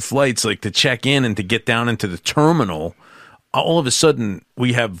flying other flights, like to check in and to get down into the terminal. All of a sudden,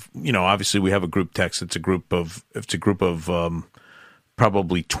 we have, obviously we have a group text. It's a group of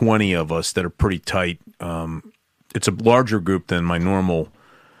probably 20 of us that are pretty tight. It's a larger group than my normal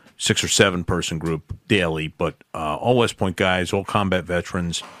 6 or 7 person group daily, but all West Point guys, all combat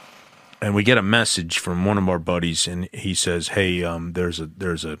veterans. And we get a message from one of our buddies, and he says, "Hey, there's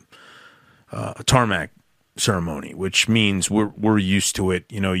a tarmac ceremony," which means we're used to it.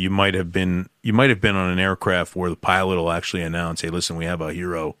 You might have been on an aircraft where the pilot will actually announce, "Hey, listen, we have a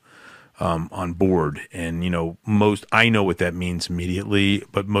hero on board," and I know what that means immediately,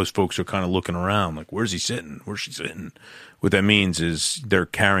 but most folks are kind of looking around, like, "Where's he sitting? Where's she sitting?" What that means is they're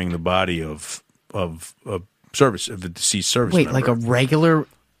carrying the body of the deceased service Wait, member. like a regular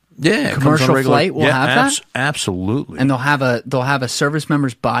it comes on commercial regular- flight will have that? Absolutely. and they'll have a service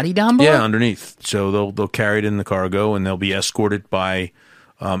member's body down below? Yeah, underneath. So they'll carry it in the cargo, and they'll be escorted by.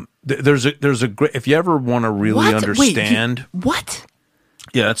 There's a great. If you ever want to really What? understand, Wait, what?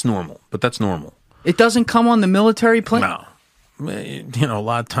 yeah, that's normal. But that's normal. It doesn't come on the military plane? No, a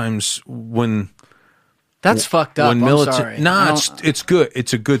lot of times when That's fucked up. I'm military. sorry. I Nah, don't- it's good.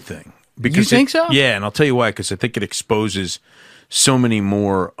 It's a good thing. Because think so? Yeah, and I'll tell you why. Because I think it exposes so many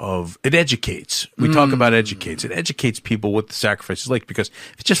more of it. Educates. We talk about educates. It educates people what the sacrifice is like. Because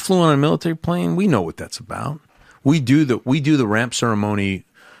if you just flew on a military plane, we know what that's about. We do the ramp ceremony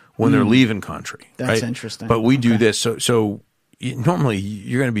when they're leaving country. That's right? interesting. But we do this. So normally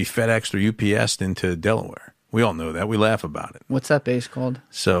you're going to be FedExed or UPS'd into Delaware. We all know that. We laugh about it. What's that base called?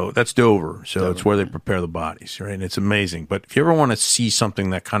 So that's Dover. So it's where they prepare the bodies, right? And it's amazing. But if you ever want to see something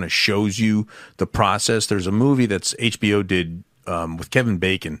that kind of shows you the process, there's a movie that's HBO did with Kevin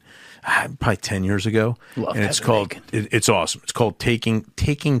Bacon probably 10 years ago. Love and it's Kevin called, Bacon. it's awesome. It's called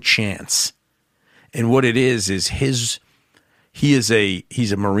Taking Chance. And what it is he's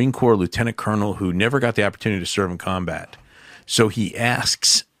a Marine Corps lieutenant colonel who never got the opportunity to serve in combat. So he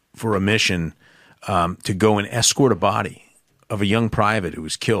asks for a mission to go and escort a body of a young private who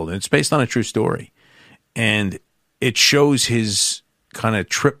was killed. And it's based on a true story. And it shows his kind of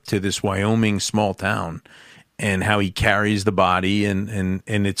trip to this Wyoming small town and how he carries the body, and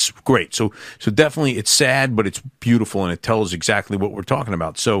it's great. So definitely it's sad, but it's beautiful, and it tells exactly what we're talking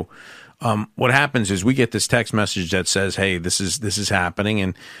about. So what happens is we get this text message that says, "Hey, this is happening,"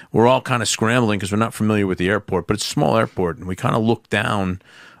 and we're all kind of scrambling because we're not familiar with the airport, but it's a small airport, and we kind of look down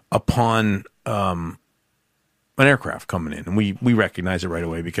upon an aircraft coming in, and we recognize it right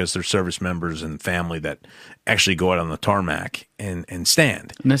away because they're service members and family that actually go out on the tarmac and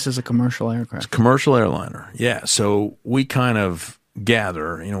stand. And this is a commercial aircraft. It's a commercial airliner, yeah. So we kind of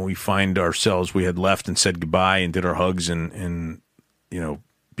gather, we find ourselves, we had left and said goodbye and did our hugs and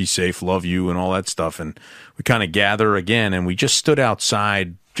be safe, love you, and all that stuff. And we kind of gather again, and we just stood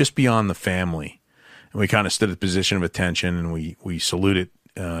outside just beyond the family. And we kind of stood at a position of attention, and we saluted,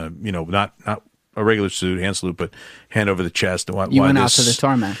 not a regular salute, hand salute, but hand over the chest. You went out to the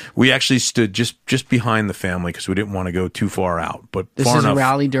tarmac. We actually stood just behind the family because we didn't want to go too far out. But this far is enough,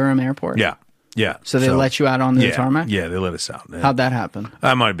 Raleigh-Durham Airport? Yeah. So they let you out on the tarmac? Yeah, they let us out. How'd that happen?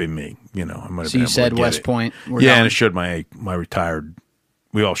 That might have been me. I might have been. So you able said to get West it. Point. And it showed my retired.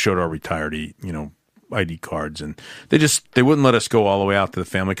 We all showed our retired, ID cards, and they wouldn't let us go all the way out to the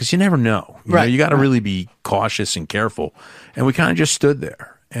family because you never know. You got to really be cautious and careful. And we kind of just stood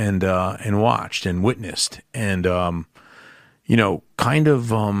there and watched and witnessed and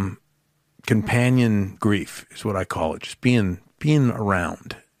companion grief is what I call it. Just being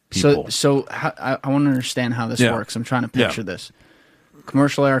around people. So I want to understand how this works. I'm trying to picture this.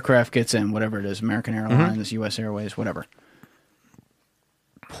 Commercial aircraft gets in, whatever it is, American Airlines, U.S. Airways, whatever.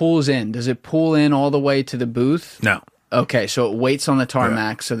 Pulls in. Does it pull in all the way to the booth? No. Okay, so it waits on the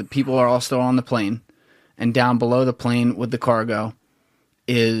tarmac so that people are all still on the plane. And down below the plane with the cargo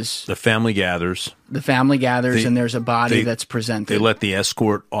is... The family gathers. And there's a body that's presented. They let the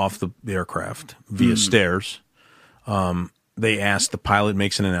escort off the aircraft via stairs. They ask, the pilot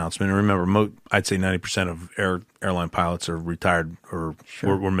makes an announcement. And remember, I'd say 90% of airline pilots are retired or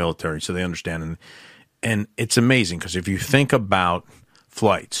were military, so they understand. And it's amazing because if you think about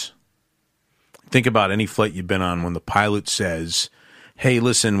flights, think about any flight you've been on when the pilot says, hey,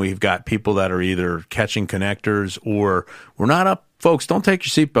 listen, we've got people that are either catching connectors or we're not up. Folks, don't take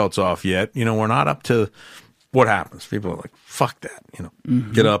your seatbelts off yet. We're not up to what happens. People are like, fuck that.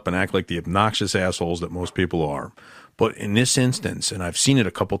 Get up and act like the obnoxious assholes that most people are. But in this instance, and I've seen it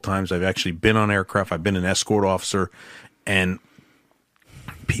a couple times, I've actually been on aircraft, I've been an escort officer, and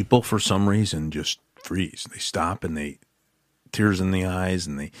people for some reason just freeze. They stop and they tears in the eyes,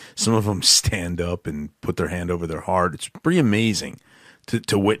 and some of them stand up and put their hand over their heart. It's pretty amazing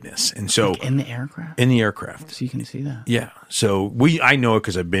to witness. And so in the aircraft? In the aircraft. So you can see that. Yeah. So I know it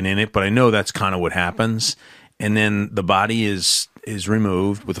because I've been in it, but I know that's kind of what happens. And then the body is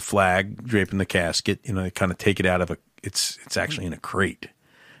removed with a flag draping the casket. They kind of take it out of it's actually in a crate.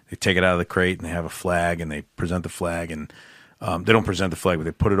 They take it out of the crate and they have a flag and they present the flag, and they don't present the flag, but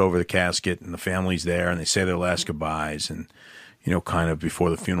they put it over the casket, and the family's there and they say their last goodbyes, and kind of before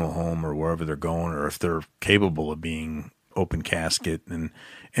the funeral home or wherever they're going, or if they're capable of being open casket. And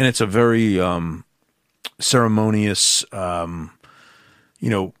it's a very ceremonious,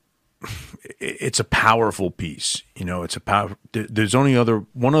 it's a powerful piece. It's there's only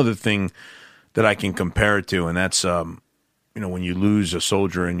one other thing that I can compare it to, and that's, when you lose a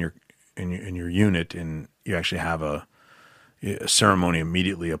soldier in your unit and you actually have a ceremony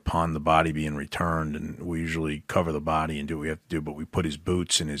immediately upon the body being returned, and we usually cover the body and do what we have to do, but we put his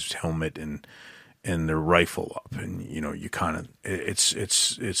boots and his helmet and their rifle up, and you kind of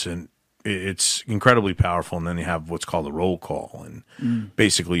it's incredibly powerful. And then you have what's called a roll call, and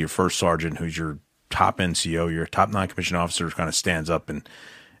basically your first sergeant, who's your top NCO, your top non-commissioned officer, kind of stands up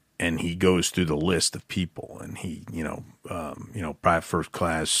and he goes through the list of people, and he private first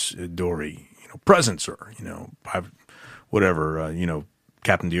class Dory, present sir, private whatever,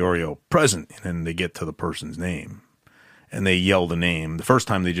 Captain Diorio, present. And then they get to the person's name and they yell the name. The first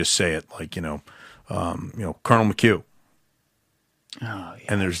time they just say it like, Colonel McHugh. Oh, yeah,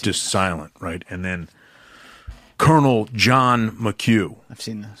 and there's just silent, right? And then Colonel John McHugh. I've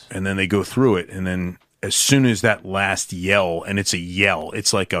seen this. And then they go through it. And then as soon as that last yell, and it's a yell,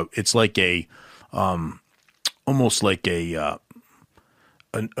 it's like a almost like a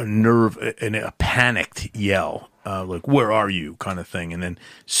nerve, a panicked yell, like, where are you kind of thing. And then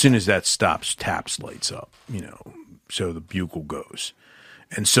as soon as that stops, TAPS lights up, so the bugle goes.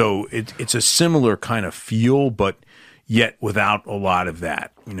 And so it's a similar kind of feel, but yet without a lot of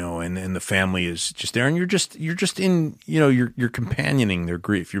that, and the family is just there, and you're just in, you're companioning their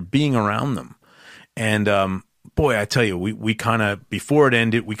grief. You're being around them. And, boy, I tell you, we kind of, before it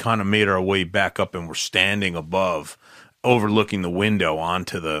ended, we kind of made our way back up, and we're standing above, overlooking the window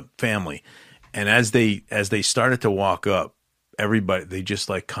onto the family. And as they started to walk up, everybody, they just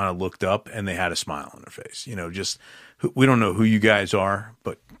like kind of looked up and they had a smile on their face. We don't know who you guys are,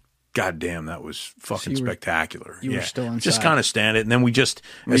 but goddamn, that was fucking spectacular. You were still inside. Just kind of stand it. And then we just,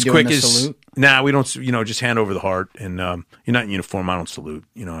 were as you quick doing the as, salute? Nah, we don't, just hand over the heart. And you're not in uniform. I don't salute.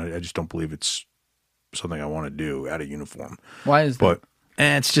 I just don't believe it's something I want to do out of uniform. Why is that? But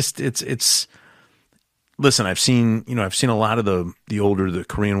it's just it's. Listen, I've seen a lot of the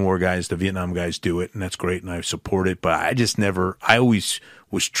Korean War guys, the Vietnam guys do it, and that's great, and I support it. But I always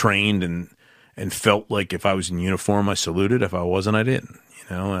was trained and felt like if I was in uniform, I saluted. If I wasn't, I didn't.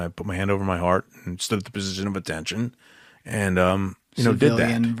 And I put my hand over my heart and stood at the position of attention, and did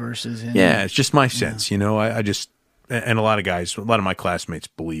Civilian that. versus him. Yeah, it's just my sense. I just, and a lot of my classmates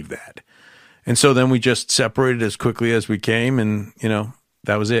believe that, and so then we just separated as quickly as we came, and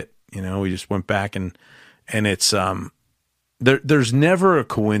that was it. We just went back and it's there's never a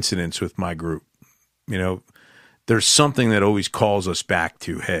coincidence with my group. There's something that always calls us back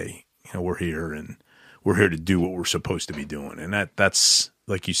to, hey, we're here and we're here to do what we're supposed to be doing. And that's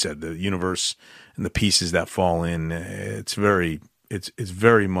like you said, the universe and the pieces that fall in, it's very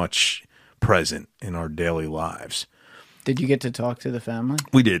much present in our daily lives. Did you get to talk to the family?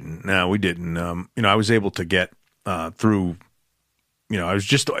 We didn't. No, we didn't. I was able to get through, I was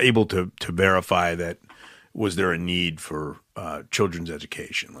just able to verify that was there a need for children's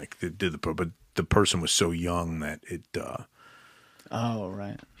education? Like, but the person was so young that it. Oh,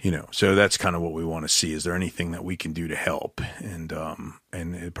 right. So that's kind of what we want to see. Is there anything that we can do to help? And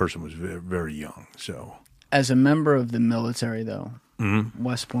the person was very, very young. So, as a member of the military, though,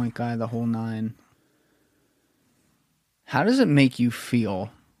 West Point guy, the whole nine. How does it make you feel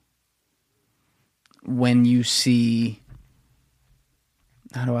when you see?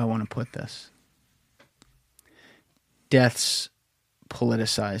 How do I want to put this? Deaths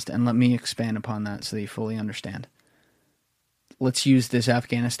politicized, and let me expand upon that so that you fully understand. Let's use this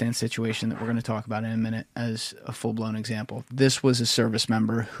Afghanistan situation that we're going to talk about in a minute as a full-blown example. This was a service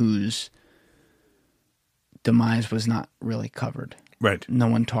member whose demise was not really covered. Right. No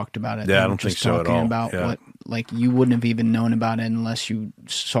one talked about it. Yeah, I don't think so at all. About what, like, you wouldn't have even known about it unless you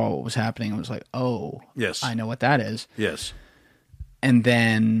saw what was happening. It was like, oh, yes, I know what that is. Yes. And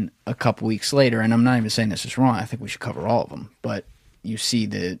then a couple weeks later, and I'm not even saying this is wrong, I think we should cover all of them, but you see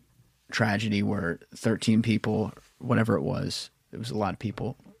the tragedy where 13 people, whatever it was a lot of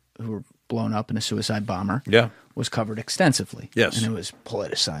people who were blown up in a suicide bomber, was covered extensively. Yes. And it was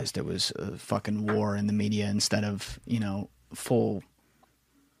politicized. It was a fucking war in the media instead of, full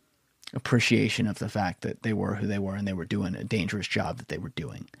appreciation of the fact that they were who they were and they were doing a dangerous job that they were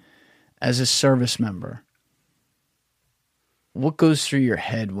doing. As a service member, what goes through your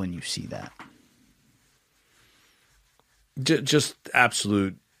head when you see that? Just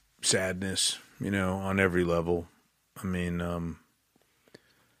absolute sadness, on every level. I mean,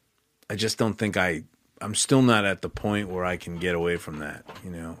 I just don't think I'm still not at the point where I can get away from that.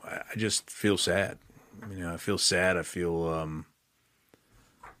 I just feel sad. I feel sad. I feel,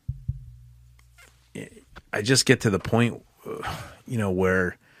 I just get to the point,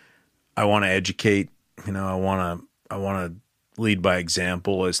 where I want to educate, I want to lead by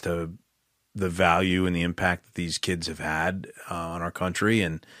example as to the value and the impact that these kids have had on our country,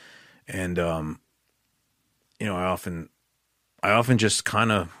 and I often just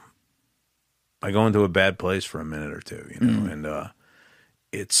kind of I go into a bad place for a minute or two, and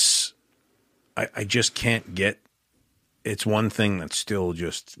I just can't get. It's one thing that still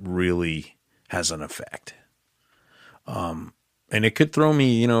just really has an effect, and it could throw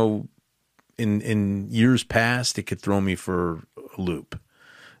me, in years past, it could throw me for a loop.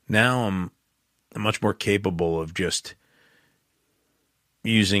 Now I'm much more capable of just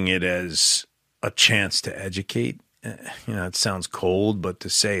using it as a chance to educate. It sounds cold, but to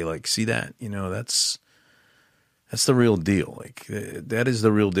say, like, see that, that's the real deal. Like, that is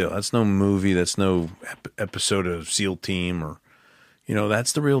the real deal. That's no movie. That's no episode of SEAL Team, or,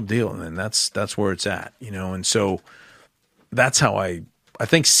 that's the real deal. And that's where it's at, and so that's how I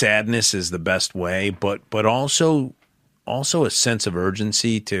think sadness is the best way, but also a sense of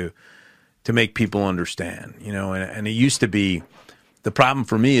urgency to make people understand, and it used to be, the problem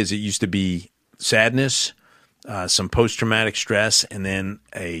for me is it used to be sadness, some post-traumatic stress, and then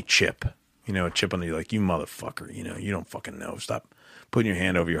a chip, a chip on you, like, you motherfucker, you don't fucking know. Stop putting your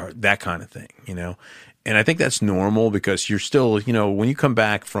hand over your heart, that kind of thing, And I think that's normal because you're still, when you come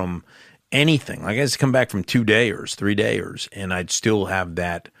back from anything, like I used to come back from 2-dayers, 3-dayers, and I'd still have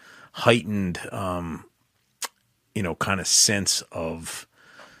that heightened, kind of sense of,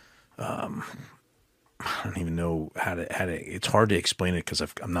 I don't even know how to. It's hard to explain it because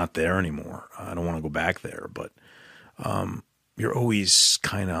I'm not there anymore. I don't want to go back there, but you're always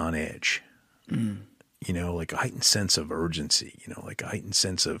kind of on edge. Like a heightened sense of urgency. Like a heightened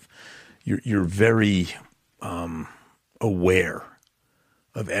sense of you're very aware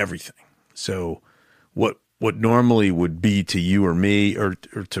of everything. So what normally would be to you or me or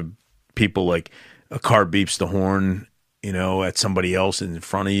to people like a car beeps the horn, at somebody else in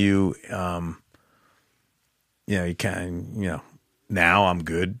front of you, you can, now I'm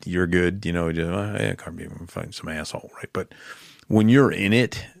good, you're good, car beep, I'm fighting some asshole, right? But when you're in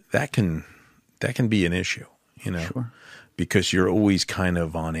it, that can be an issue, Sure. because you're always kind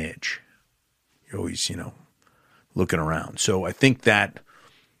of on edge. You're always, looking around. So I think that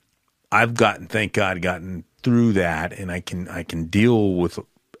I've thank God, gotten through that, and I can deal with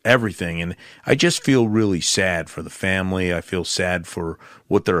everything. And I just feel really sad for the family. I feel sad for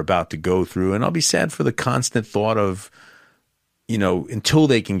what they're about to go through, and I'll be sad for the constant thought of, until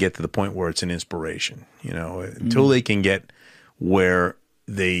they can get to the point where it's an inspiration, until they can get where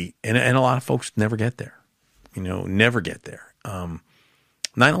they, and a lot of folks never get there, never get there.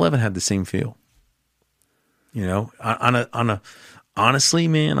 9/11 had the same feel, honestly,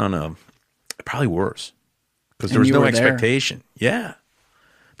 man, probably worse, because there was no expectation. Yeah.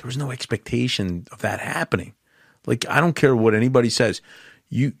 There was no expectation of that happening. Like, I don't care what anybody says.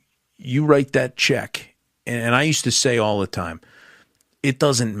 You write that check. And I used to say all the time, it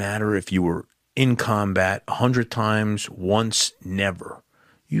doesn't matter if you were in combat 100 times, once, never.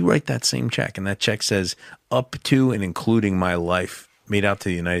 You write that same check, and that check says up to and including my life made out to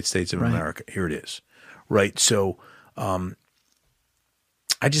the United States of America. Here it is. Right? So I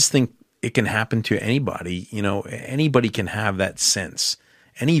just think it can happen to anybody. Anybody can have that sense.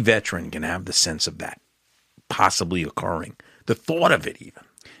 Any veteran can have the sense of that possibly occurring. The thought of it even.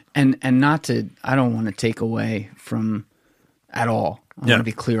 And not to, I don't want to take away from at all. I want to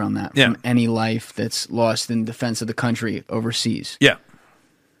be clear on that. From any life that's lost in defense of the country overseas. Yeah.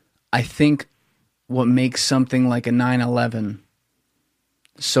 I think what makes something like a 9/11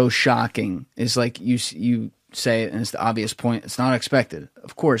 so shocking is, like you say it, and it's the obvious point. It's not expected,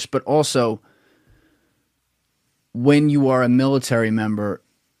 of course, but also when you are a military member,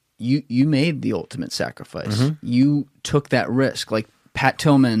 you made the ultimate sacrifice. Mm-hmm. You took that risk. Like Pat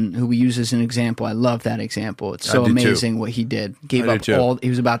Tillman, who we use as an example, I love that example. It's so amazing what he did. Gave up all. He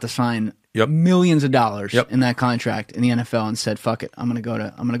was about to sign millions of dollars in that contract in the NFL, and said, "Fuck it, I'm gonna go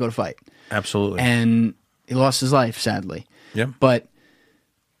to fight." Absolutely. And he lost his life, sadly. Yeah. But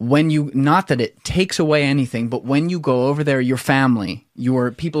when not that it takes away anything, but when you go over there, your family,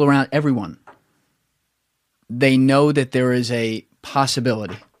 your people around, everyone, they know that there is a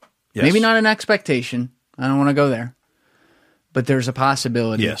possibility. Yes. Maybe not an expectation. I don't want to go there. But there's a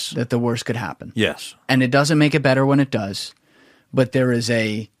possibility that the worst could happen. Yes. And it doesn't make it better when it does. But there is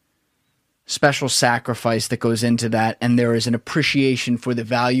a special sacrifice that goes into that. And there is an appreciation for the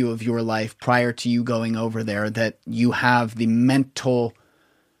value of your life prior to you going over there, that you have the mental,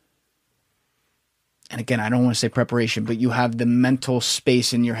 and again, I don't want to say preparation, but you have the mental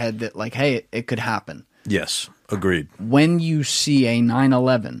space in your head that, like, hey, it could happen. Yes. Agreed. When you see a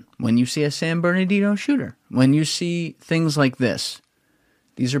 9/11, when you see a San Bernardino shooter, when you see things like this,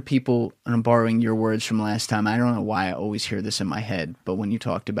 these are people, and I'm borrowing your words from last time. I don't know why I always hear this in my head, but when you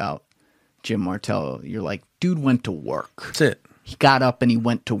talked about Jim Martello, you're like, dude went to work. That's it. He got up and he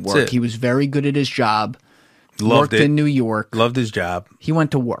went to work. He was very good at his job. Loved worked in New York. Loved his job. He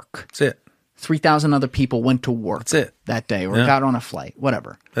went to work. That's it. 3,000 other people went to work. That's it. That day, or got on a flight,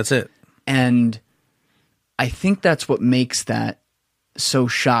 whatever. That's it. And I think that's what makes that so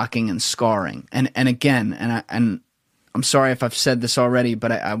shocking and scarring. And again, and I'm sorry if I've said this already,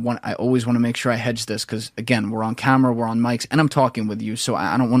 but I always want to make sure I hedge this, because again, we're on camera, we're on mics, and I'm talking with you, so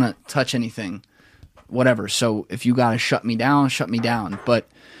I don't want to touch anything, whatever. So if you got to shut me down, shut me down. But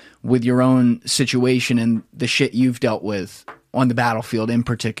with your own situation and the shit you've dealt with on the battlefield, in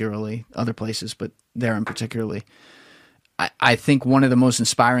particularly, other places, but there in particularly, I think one of the most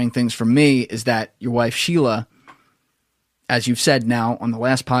inspiring things for me is that your wife, Sheila, as you've said now on the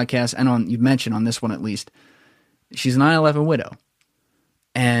last podcast, and you've mentioned on this one at least, she's a 9/11 widow.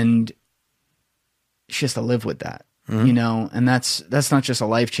 And she has to live with that, and that's not just a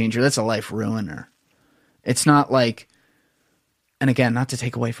life changer, that's a life ruiner. It's not like, and again, not to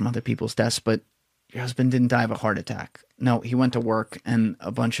take away from other people's deaths, but your husband didn't die of a heart attack. No, he went to work and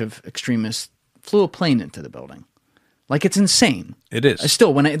a bunch of extremists flew a plane into the building. Like, it's insane. It is.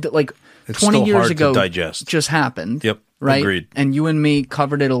 Still, when it's 20 years hard ago, to digest. Just happened. Yep. Right. Agreed. And you and me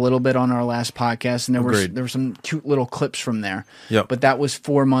covered it a little bit on our last podcast, and Agreed. there were some cute little clips from there. Yep. But that was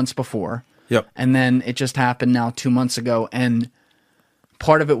 4 months before. Yep. And then it just happened now 2 months ago, and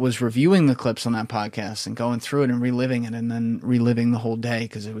part of it was reviewing the clips on that podcast and going through it and reliving it, and then reliving the whole day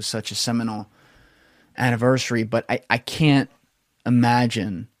because it was such a seminal anniversary. But I can't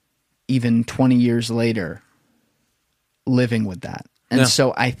imagine even 20 years later living with that. And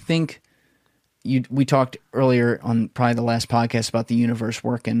so I think we talked earlier on probably the last podcast about the universe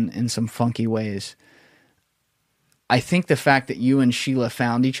working in some funky ways. I think the fact that you and Sheila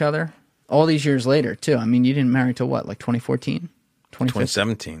found each other all these years later too. I mean, you didn't marry till what, like 2014?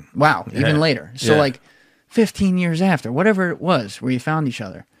 2017. Wow, Yeah. even later. So Yeah. like 15 years after, whatever it was where you found each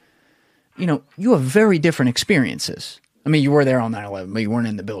other, you know, you have very different experiences. I mean, you were there on 9/11, but you weren't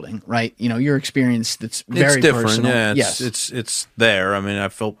in the building, right? You know, your experience that's very it's different. personal. Yeah, yes. it's there. I mean, I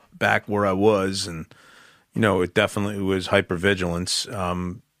felt back where I was, and you know, it definitely was hypervigilance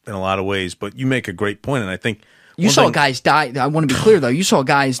in a lot of ways. But you make a great point, and I think You one saw thing- guys die. I want to be clear, though. You saw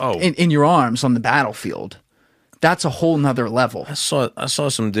guys Oh. in your arms on the battlefield. That's a whole nother level. I saw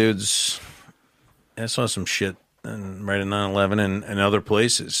some dudes. I saw some shit right at 9/11 and other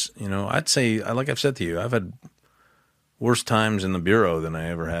places. You know, I'd say, like I've said to you, I've had worse times in the bureau than I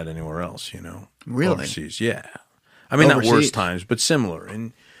ever had anywhere else. You know, Really? overseas. Yeah, I mean, not Overseas? worse times, but similar.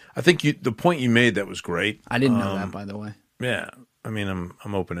 And I think the point you made that was great. I didn't know that, by the way. Yeah, I mean,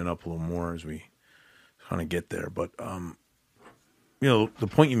 I'm opening up a little more as we kind of get there, but you know, the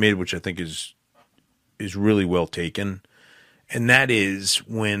point you made, which I think is really well taken, and that is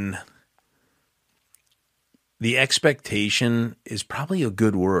when the expectation is probably a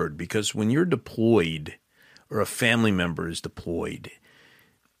good word, because when you're deployed or a family member is deployed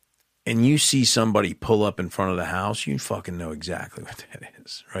and you see somebody pull up in front of the house, you fucking know exactly what that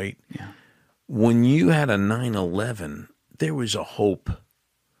is, right? Yeah. When you had a 9/11, there was a hope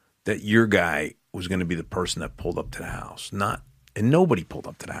that your guy was going to be the person that pulled up to the house. And nobody pulled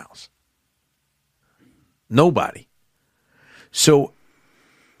up to the house. Nobody. So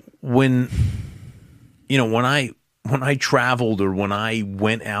when I traveled, or when I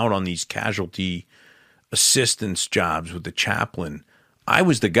went out on these casualty assistance jobs with the chaplain, I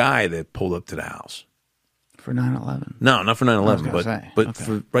was the guy that pulled up to the house. For 9/11. No, not for 9/11, I was gonna say, but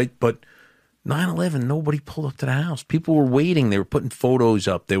okay. but 9/11, nobody pulled up to the house. People were waiting. They were putting photos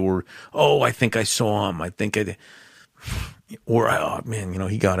up. They were, oh, I think I saw him. I think I did. Or, oh, man, you know,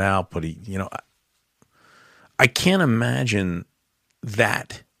 he got out, but he, you know, I can't imagine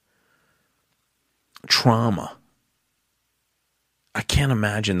that trauma. I can't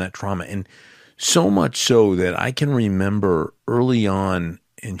imagine that trauma. And so much so that I can remember early on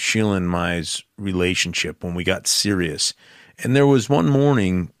in Sheila and my's relationship when we got serious. And there was one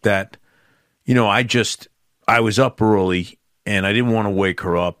morning that, you know, I was up early and I didn't want to wake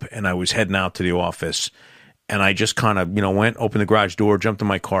her up, and I was heading out to the office, and I just kind of, you know, went, opened the garage door, jumped in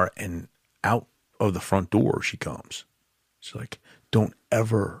my car, and out of the front door she comes. She's like, don't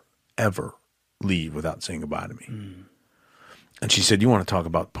ever, ever leave without saying goodbye to me. And she said, you want to talk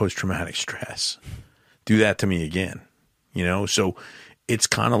about post-traumatic stress? Do that to me again. You know, so it's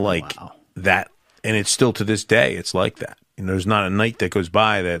kind of like that. And it's still to this day, it's like that. You know, there's not a night that goes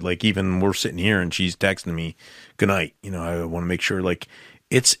by that, like, even we're sitting here and she's texting me, good night. You know, I want to make sure, like,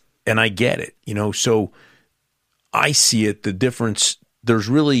 it's, and I get it, you know, so I see it, the difference, there's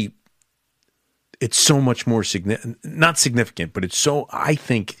really, it's so much more not significant, but it's so, I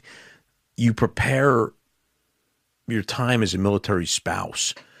think you prepare your time as a military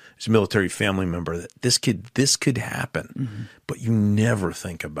spouse, as a military family member, that this could happen, but you never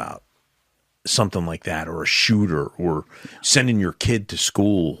think about something like that, or a shooter, or sending your kid to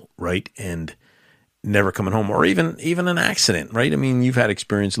school, right, and never coming home, or even an accident, right? I mean, you've had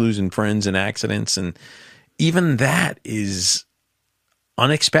experience losing friends in accidents, and even that is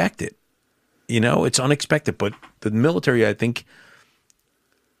unexpected. You know, it's unexpected, but the military, I think,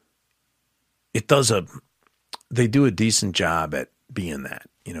 they do a decent job at being that,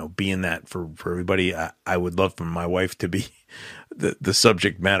 you know, being that for everybody. I would love for my wife to be the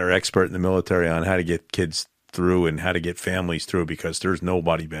subject matter expert in the military on how to get kids through and how to get families through, because there's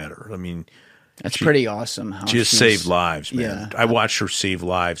nobody better. I mean, That's pretty awesome. How she just she's- saved lives, man. Yeah. I watched her save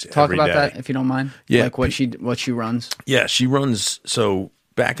lives Talk every about day. that if you don't mind. Yeah. Like what she runs. Yeah, she runs. So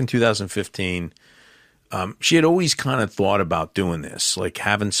back in 2015, she had always kind of thought about doing this, like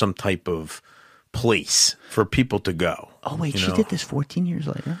having some type of place for people to go. Oh wait, you she know? did this 14 years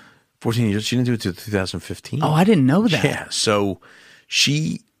later. 14 years. She didn't do it until 2015. Oh, I didn't know that. Yeah. So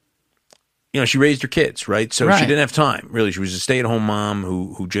she, you know, she raised her kids, right? So Right. she didn't have time, really. She was a stay-at-home mom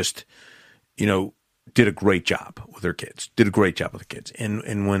who just, you know, did a great job with her kids.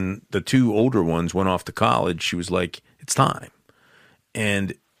 And when the two older ones went off to college, she was like, it's time.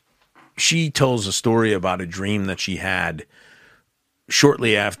 And she tells a story about a dream that she had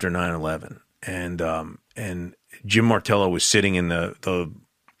shortly after 9/11. And Jim Martello was sitting in the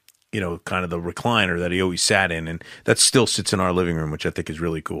you know, kind of the recliner that he always sat in, and that still sits in our living room, which I think is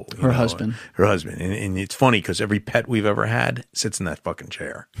really cool. Her husband. And it's funny because every pet we've ever had sits in that fucking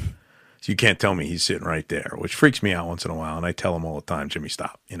chair. So you can't tell me he's sitting right there, which freaks me out once in a while. And I tell him all the time, Jimmy,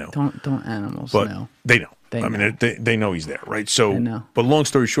 stop. Don't animals but know? They know. They I know. mean, they know he's there, right? So, They know. but long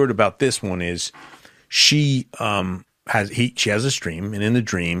story short about this one is, she she has a dream, and in the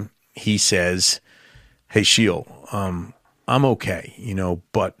dream he says, "Hey, Sheil, I'm okay,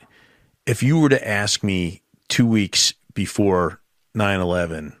 but if you were to ask me 2 weeks before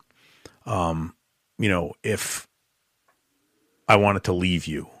 9/11, if I wanted to leave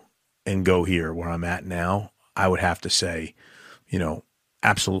you and go here where I'm at now, I would have to say,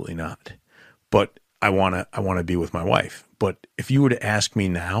 absolutely not. But I want to be with my wife. But if you were to ask me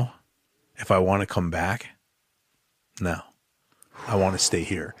now if I want to come back, no, I want to stay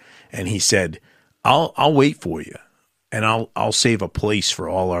here." And he said, I'll wait for you, and I'll save a place for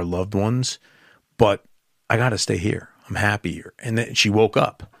all our loved ones, but I got to stay here. I'm happy here. And then she woke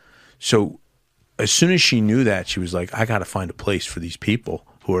up. So as soon as she knew that, she was like, I got to find a place for these people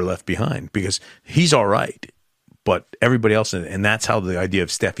who are left behind, because he's all right, but everybody else, and that's how the idea of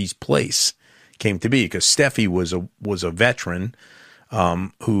Steffi's place came to be, because Steffi was a veteran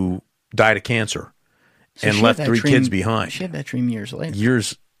who died of cancer and she left had that 3 dream- kids behind. She had that dream years later.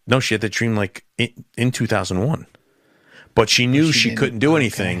 No, she had that dream like in 2001. But she knew she didn't. couldn't do Okay,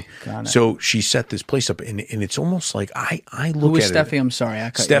 anything. got it. So she set this place up, and it's almost like I look Who was at Steffi? it. I'm sorry, I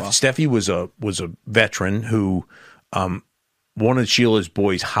cut you off. Steffi was a veteran who one of Sheila's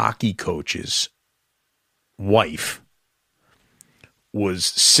boys' hockey coaches' wife was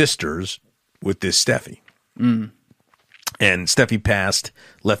sisters with this Steffi. Mm. And Steffi passed,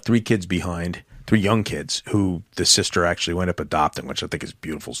 left 3 kids behind, 3 young kids who the sister actually wound up adopting, which I think is a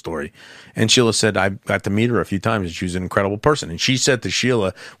beautiful story. And Sheila said, I got to meet her a few times, and she was an incredible person. And she said to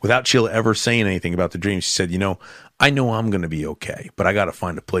Sheila, without Sheila ever saying anything about the dream, she said, I know I'm going to be okay, but I got to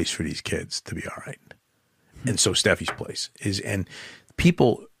find a place for these kids to be all right. And so Steffi's place is, and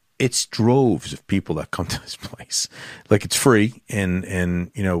people, it's droves of people that come to this place. Like, it's free,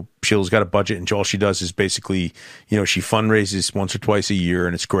 and Sheila's got a budget, and all she does is basically, she fundraises once or twice a year,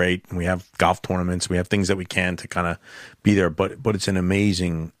 and it's great. And we have golf tournaments, we have things that we can to kind of be there, but it's an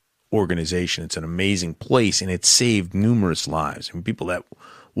amazing organization. It's an amazing place, and it saved numerous lives. I mean, people that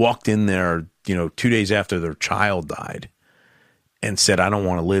walked in there, 2 days after their child died and said, I don't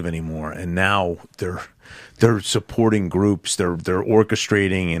want to live anymore. And now they're supporting groups, they're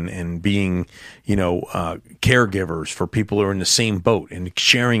orchestrating and being, caregivers for people who are in the same boat and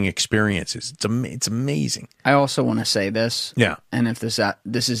sharing experiences. It's amazing. I also want to say this. Yeah. And if this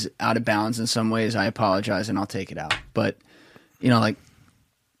is out of bounds in some ways, I apologize and I'll take it out. But, like,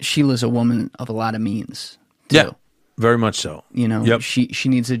 Sheila's a woman of a lot of means, too. Yeah, very much so. Yep. She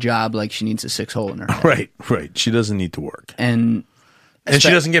needs a job like she needs a 6-hole in her head. Right. She doesn't need to work. And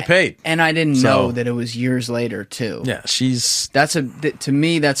she doesn't get paid. And I didn't know that it was years later too. Yeah, to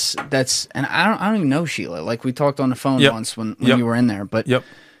me that's and I don't even know Sheila. Like, we talked on the phone once when you were in there, but yeah,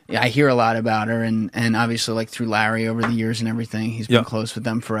 I hear a lot about her, and obviously, like, through Larry over the years and everything, he's been close with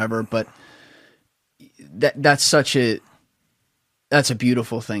them forever. But that's a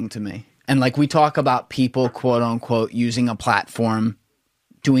beautiful thing to me. And, like, we talk about people, quote unquote, using a platform,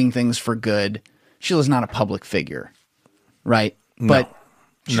 doing things for good. Sheila's not a public figure, right? But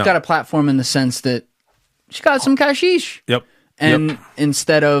she's got a platform in the sense that she got some cashish. Yep. And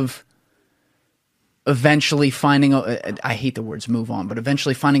instead of eventually finding I hate the words move on, but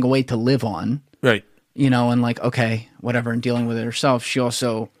eventually finding a way to live on. Right. And like, okay, whatever, and dealing with it herself, she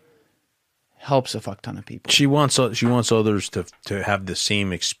also helps a fuck ton of people. She wants others to have the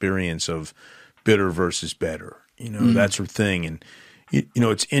same experience of bitter versus better. That's her thing. And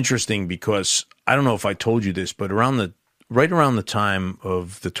it's interesting because I don't know if I told you this, but right around the time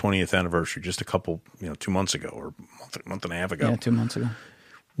of the 20th anniversary, just a couple, 2 months ago or month and a half ago. Yeah, 2 months ago.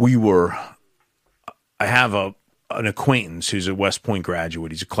 I have an acquaintance who's a West Point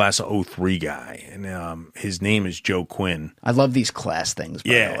graduate. He's a class of 03 guy, and his name is Joe Quinn. I love these class things,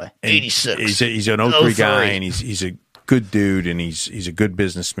 by the way. 86. He's an 03 guy, and he's a good dude, and he's a good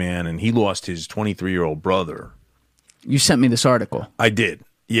businessman, and he lost his 23-year-old brother. You sent me this article. I did.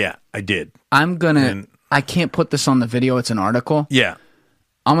 Yeah, I did. I can't put this on the video. It's an article. Yeah.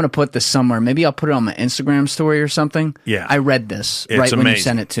 I'm going to put this somewhere. Maybe I'll put it on my Instagram story or something. Yeah. I read this It's right when amazing. you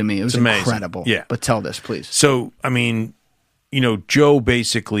sent it to me. It was incredible. Yeah. But tell this, please. So, I mean, Joe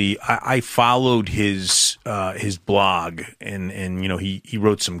basically, I followed his blog, and he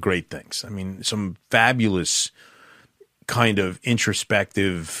wrote some great things. I mean, some fabulous kind of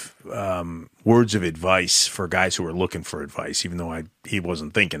introspective words of advice for guys who are looking for advice, even though he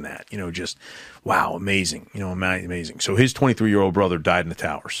wasn't thinking that. Just, wow, amazing. Amazing. So his 23-year-old brother died in the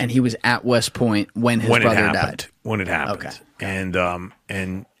towers. And he was at West Point when his brother died. When it happened. Okay.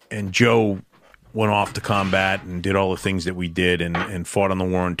 And Joe went off to combat and did all the things that we did and fought on the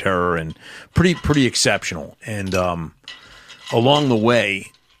war on terror, and pretty exceptional. And along the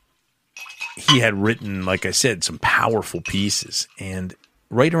way, he had written, like I said, some powerful pieces. And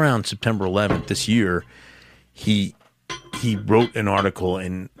right around September 11th this year, he wrote an article,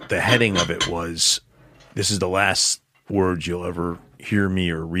 and the heading of it was, "This is the last words you'll ever hear me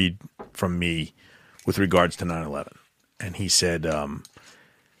or read from me with regards to 9/11." And he said, and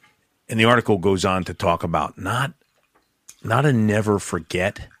the article goes on to talk about not a never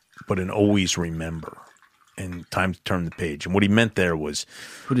forget, but an always remember, and time to turn the page. And what he meant there was,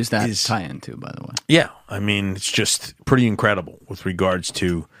 Who does that tie into, by the way? yeah, I mean, it's just pretty incredible with regards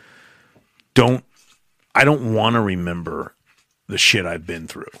to I don't want to remember the shit I've been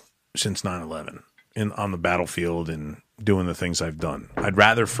through since 9/11 on the battlefield and doing the things I've done. I'd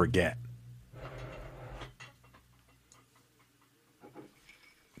rather forget.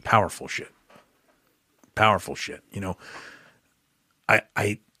 Powerful shit. Powerful shit. You know,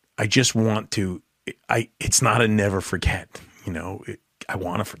 I just want to, it's not a never forget, you know, I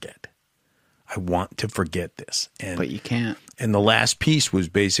want to forget. I want to forget this. But you can't. And the last piece was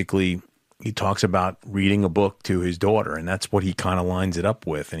basically, he talks about reading a book to his daughter, and that's what he kind of lines it up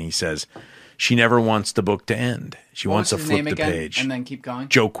with. And he says, she never wants the book to end. She wants to flip the page. And then keep going?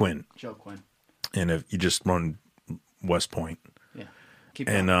 Joe Quinn. Joe Quinn. And if you just run West Point. Yeah. Keep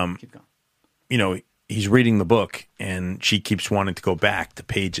going. And, keep going. You know, he's reading the book, and she keeps wanting to go back to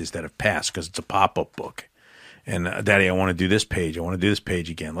pages that have passed because it's a pop-up book. And, Daddy, I want to do this page. I want to do this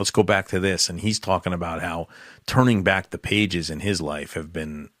page again. Let's go back to this. And he's talking about how turning back the pages in his life have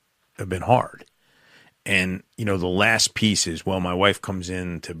been hard. And, you know, the last piece is, well, my wife comes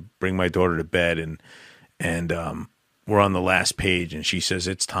in to bring my daughter to bed, and we're on the last page, and she says,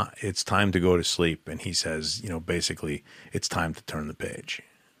 it's time to go to sleep. And he says, you know, basically, it's time to turn the page,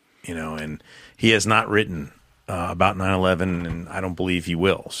 you know. And he has not written about 9/11, and I don't believe he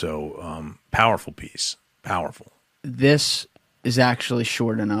will. So powerful piece. Powerful. This is actually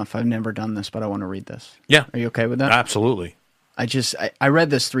short enough. I've never done this, but I want to read this. Yeah. Are you okay with that? Absolutely. I read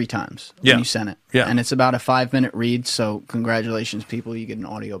this 3 times when you sent it. Yeah. And it's about a 5-minute read, so congratulations, people. You get an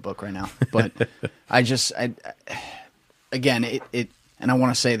audiobook right now. But again, and I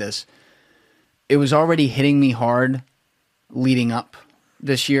want to say this, it was already hitting me hard leading up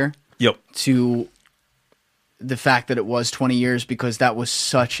this year. Yep. To the fact that it was 20 years, because that was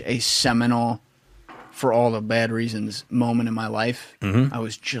such a seminal, for all the bad reasons, moment in my life. Mm-hmm. I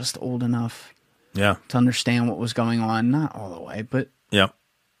was just old enough to understand what was going on, not all the way, but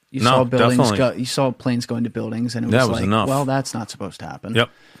you saw buildings you saw planes go into buildings, and it was like, enough. Well, that's not supposed to happen. Yep.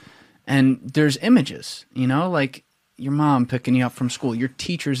 And there's images, you know, like your mom picking you up from school, your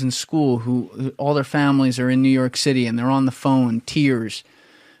teachers in school who all their families are in New York City and they're on the phone, tears.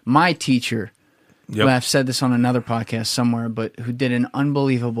 My teacher, who I've said this on another podcast somewhere, but who did an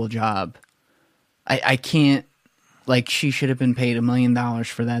unbelievable job. I can't, like, she should have been paid $1 million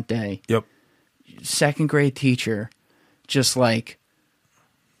for that day. Yep. 2nd grade teacher, just like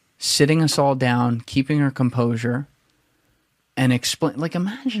sitting us all down, keeping her composure, and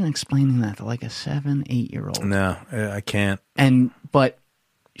imagine explaining that to like a 7-8-year-old. No, I can't. But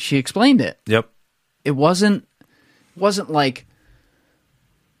she explained it. Yep. It wasn't like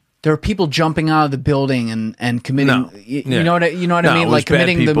there are people jumping out of the building and committing. No. You know what I mean? Like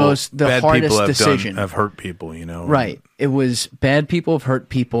committing the hardest decision. Have hurt people, you know. Right. It was bad people have hurt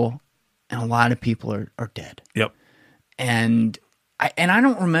people, and a lot of people are dead. Yep. And I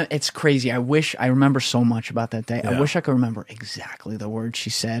don't remember. It's crazy. I remember so much about that day. Yeah. I wish I could remember exactly the words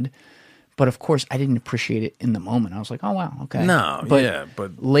she said, but of course I didn't appreciate it in the moment. I was like, oh wow, okay. No,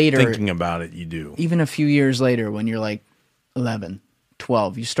 but later, thinking about it, you do. Even a few years later, when you're like 11,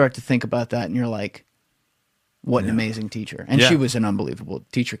 12, you start to think about that, and you're like, what an amazing teacher. And she was an unbelievable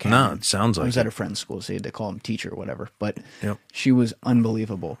teacher. No, it sounds like I was at it. a friend's school, so you had to call him teacher or whatever. But Yep. she was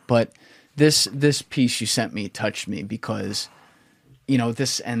unbelievable. But this piece you sent me touched me because, you know,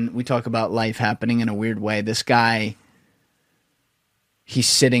 this, and we talk about life happening in a weird way. This guy, he's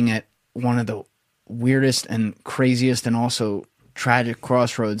sitting at one of the weirdest and craziest and also tragic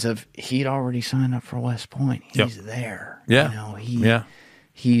crossroads of, he'd already signed up for West Point. He's there. Yeah. You know,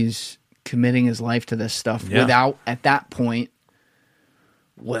 he's committing his life to this stuff without, at that point,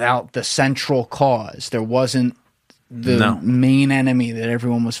 without the central cause. There wasn't the main enemy that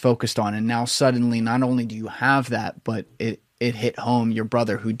everyone was focused on. And now suddenly, not only do you have that, but it hit home. Your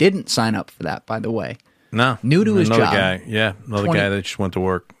brother, who didn't sign up for that, by the way. No. New to his another job. Guy. Yeah. Another guy that just went to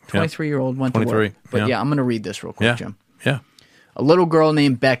work. 23-year-old went to work. But yeah, I'm going to read this real quick, Jim. Yeah. A little girl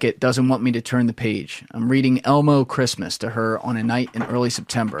named Beckett doesn't want me to turn the page. I'm reading Elmo Christmas to her on a night in early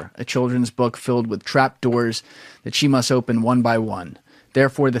September, a children's book filled with trap doors that she must open one by one.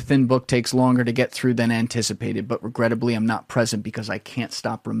 Therefore, the thin book takes longer to get through than anticipated, but regrettably I'm not present because I can't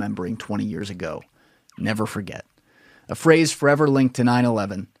stop remembering 20 years ago. Never forget. A phrase forever linked to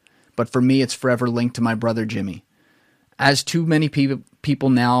 9/11, but for me it's forever linked to my brother Jimmy. As too many people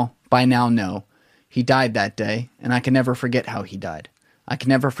by now know, he died that day, and I can never forget how he died. I can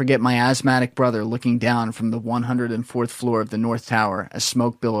never forget my asthmatic brother looking down from the 104th floor of the North Tower as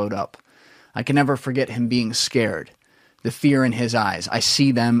smoke billowed up. I can never forget him being scared. The fear in his eyes. I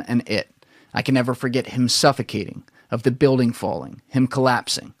see them and it. I can never forget him suffocating, of the building falling, him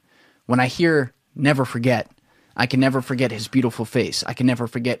collapsing. When I hear never forget, I can never forget his beautiful face. I can never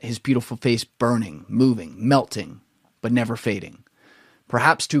forget his beautiful face burning, moving, melting, but never fading.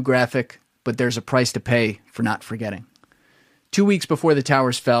 Perhaps too graphic, but there's a price to pay for not forgetting. 2 weeks before the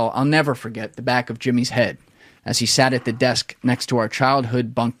towers fell, I'll never forget the back of Jimmy's head as he sat at the desk next to our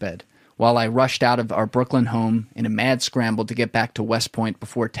childhood bunk bed while I rushed out of our Brooklyn home in a mad scramble to get back to West Point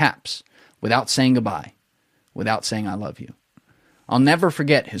before taps, without saying goodbye, without saying I love you. I'll never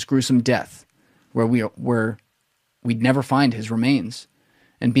forget his gruesome death, where we'd never find his remains,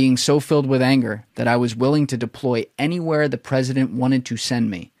 and being so filled with anger that I was willing to deploy anywhere the president wanted to send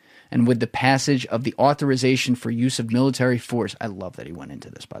me. And with the passage of the authorization for use of military force, I love that he went into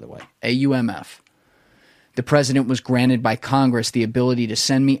this, by the way, AUMF, the president was granted by Congress the ability to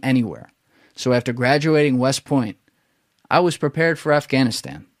send me anywhere. So after graduating West Point, I was prepared for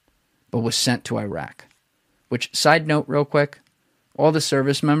Afghanistan, but was sent to Iraq. Which, side note real quick, all the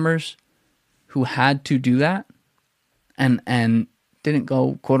service members who had to do that and didn't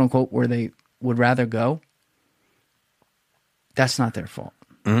go, quote unquote, where they would rather go, that's not their fault.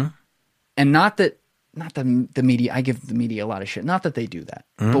 Mm-hmm. And not the media, I give the media a lot of shit. Not that they do that,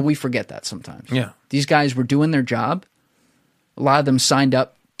 but we forget that sometimes. Yeah. These guys were doing their job. A lot of them signed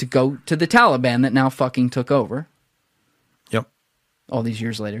up to go to the Taliban that now fucking took over. Yep. All these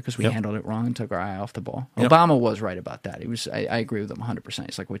years later because we handled it wrong and took our eye off the ball. Yep. Obama was right about that. I agree with him 100%.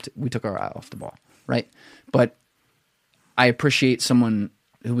 It's like we took our eye off the ball, right? But I appreciate someone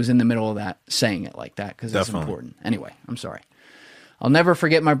who was in the middle of that saying it like that because it's important. Anyway, I'm sorry. I'll never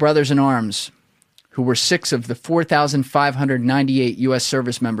forget my brothers in arms, who were 6 of the 4,598 U.S.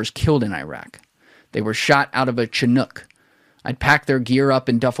 service members killed in Iraq. They were shot out of a Chinook. I'd packed their gear up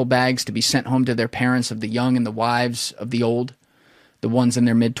in duffel bags to be sent home to their parents of the young and the wives of the old, the ones in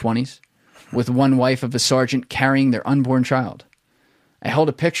their mid-20s, with one wife of a sergeant carrying their unborn child. I held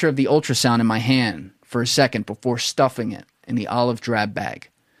a picture of the ultrasound in my hand for a second before stuffing it in the olive drab bag.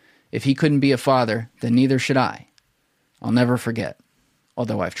 If he couldn't be a father, then neither should I. I'll never forget,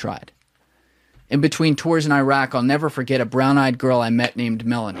 although I've tried. In between tours in Iraq, I'll never forget a brown-eyed girl I met named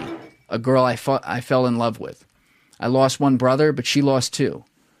Melanie, a girl I fell in love with. I lost one brother, but she lost 2.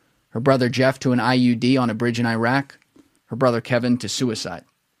 Her brother Jeff to an IUD on a bridge in Iraq, her brother Kevin to suicide.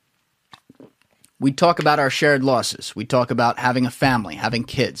 We'd talk about our shared losses. We'd talk about having a family, having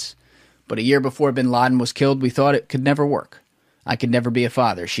kids. But a year before bin Laden was killed, we thought it could never work. I could never be a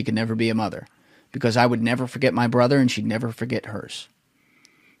father. She could never be a mother. Because I would never forget my brother and she'd never forget hers.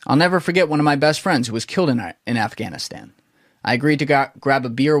 I'll never forget one of my best friends who was killed in Afghanistan. I agreed to grab a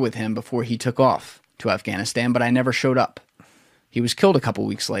beer with him before he took off to Afghanistan, but I never showed up. He was killed a couple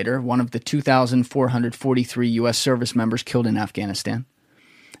weeks later, one of the 2,443 U.S. service members killed in Afghanistan.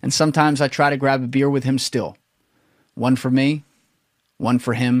 And sometimes I try to grab a beer with him still. One for me, one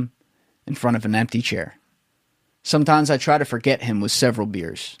for him, in front of an empty chair. Sometimes I try to forget him with several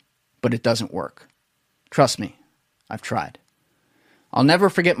beers, but it doesn't work. Trust me, I've tried. I'll never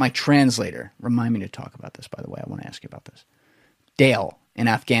forget my translator. Remind me to talk about this, by the way. I want to ask you about this. Dale, in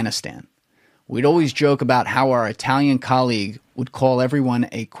Afghanistan. We'd always joke about how our Italian colleague would call everyone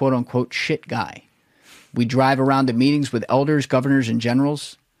a quote-unquote shit guy. We'd drive around to meetings with elders, governors, and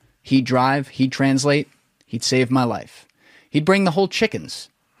generals. He'd drive, he'd translate, he'd save my life. He'd bring the whole chickens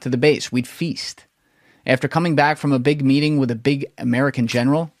to the base. We'd feast. After coming back from a big meeting with a big American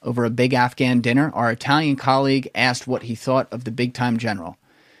general over a big Afghan dinner, our Italian colleague asked what he thought of the big-time general.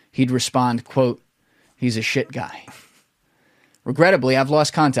 He'd respond, quote, "He's a shit guy." Regrettably, I've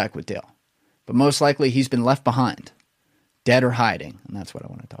lost contact with Dale, but most likely he's been left behind, dead or hiding, and that's what I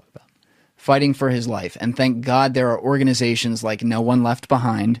want to talk about, fighting for his life. And thank God there are organizations like No One Left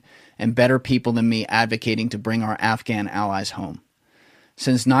Behind and better people than me advocating to bring our Afghan allies home.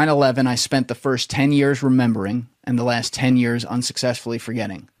 Since 9/11, I spent the first 10 years remembering and the last 10 years unsuccessfully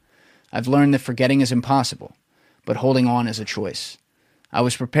forgetting. I've learned that forgetting is impossible, but holding on is a choice. I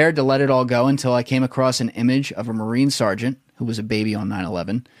was prepared to let it all go until I came across an image of a Marine sergeant who was a baby on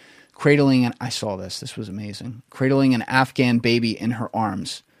 9/11, cradling an, I saw this was amazing, cradling an Afghan baby in her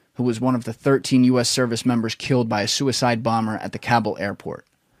arms, who was one of the 13 U.S. service members killed by a suicide bomber at the Kabul airport.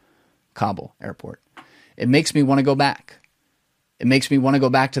 It makes me want to go back. It makes me want to go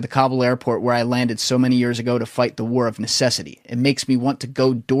back to the Kabul airport where I landed so many years ago to fight the war of necessity. It makes me want to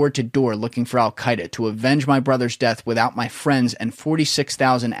go door to door looking for Al-Qaeda to avenge my brother's death without my friends and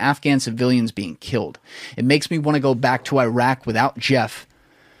 46,000 Afghan civilians being killed. It makes me want to go back to Iraq without Jeff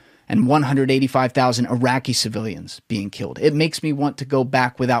and 185,000 Iraqi civilians being killed. It makes me want to go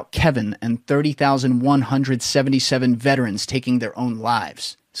back without Kevin and 30,177 veterans taking their own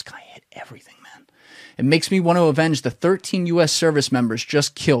lives. This guy hit everything, man. It makes me want to avenge the 13 U.S. service members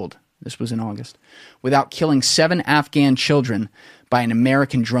just killed, this was in August, without killing 7 Afghan children by an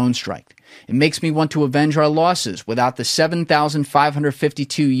American drone strike. It makes me want to avenge our losses without the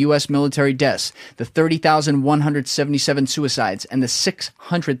 7,552 U.S. military deaths, the 30,177 suicides, and the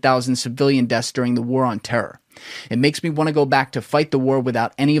 600,000 civilian deaths during the war on terror. It makes me want to go back to fight the war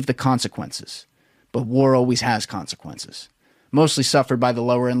without any of the consequences. But war always has consequences, mostly suffered by the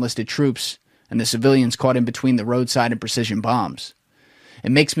lower enlisted troops and the civilians caught in between the roadside and precision bombs.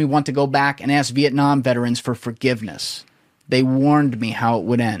 It makes me want to go back and ask Vietnam veterans for forgiveness. They warned me how it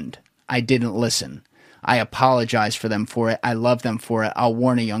would end. I didn't listen. I apologize for them for it. I love them for it. I'll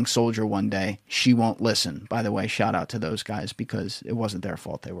warn a young soldier one day. She won't listen. By the way, shout out to those guys because it wasn't their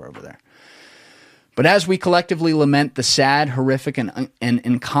fault they were over there. But as we collectively lament the sad, horrific, and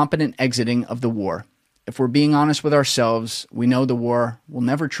incompetent exiting of the war, if we're being honest with ourselves, we know the war will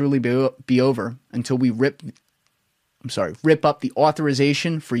never truly be over until we rip up the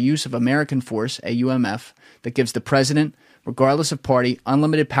authorization for use of American force, AUMF, that gives the president, regardless of party,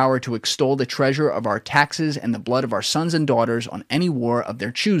 unlimited power to extol the treasure of our taxes and the blood of our sons and daughters on any war of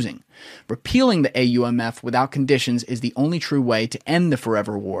their choosing. Repealing the AUMF without conditions is the only true way to end the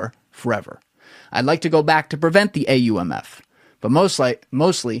forever war forever. I'd like to go back to prevent the AUMF, but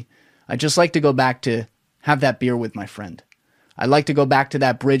mostly, I'd just like to go back to have that beer with my friend. I'd like to go back to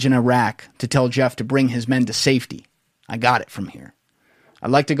that bridge in Iraq to tell Jeff to bring his men to safety. I got it from here.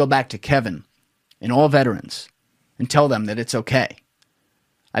 I'd like to go back to Kevin and all veterans and tell them that it's okay.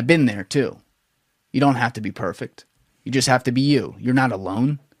 I've been there too. You don't have to be perfect. You just have to be you. You're not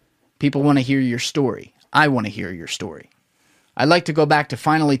alone. People want to hear your story. I want to hear your story. I'd like to go back to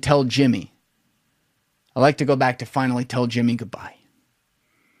finally tell Jimmy. I'd like to go back to finally tell Jimmy goodbye.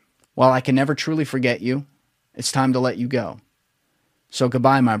 While I can never truly forget you, it's time to let you go. So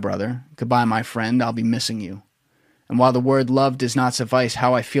goodbye, my brother. Goodbye, my friend. I'll be missing you. And while the word love does not suffice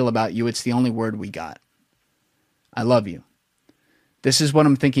how I feel about you, it's the only word we got. I love you. This is what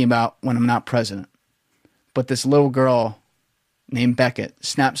I'm thinking about when I'm not present. But this little girl named Beckett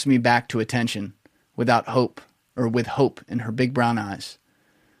snaps me back to attention without hope, or with hope in her big brown eyes.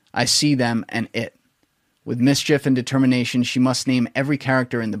 I see them and it. With mischief and determination, she must name every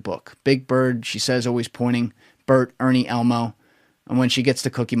character in the book. Big Bird, she says, always pointing. Bert, Ernie, Elmo. And when she gets to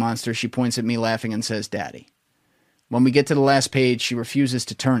Cookie Monster, she points at me laughing and says, Daddy. When we get to the last page, she refuses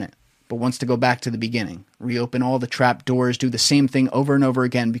to turn it, but wants to go back to the beginning, reopen all the trap doors, do the same thing over and over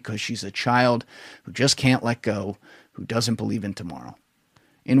again because she's a child who just can't let go, who doesn't believe in tomorrow.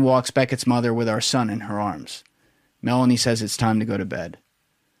 In walks Beckett's mother with our son in her arms. Melanie says it's time to go to bed.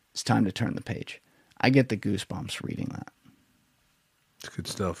 It's time to turn the page. I get the goosebumps reading that. It's good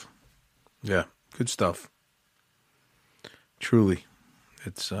stuff. Yeah, good stuff. Truly.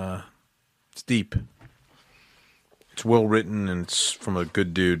 It's deep. It's well written and it's from a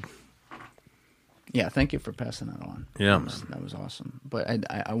good dude. Yeah, thank you for passing that on. Yeah, that was awesome. But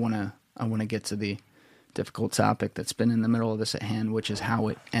I wanna get to the difficult topic that's been in the middle of this at hand, which is how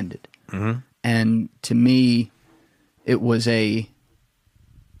it ended. Mm-hmm. And to me, it was a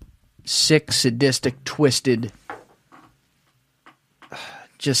sick, sadistic, twisted,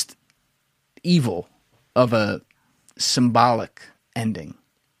 just evil of a symbolic ending.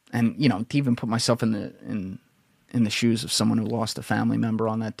 And to even put myself in the shoes of someone who lost a family member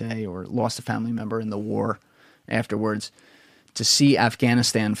on that day or lost a family member in the war afterwards, to see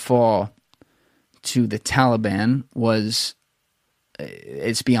Afghanistan fall to the Taliban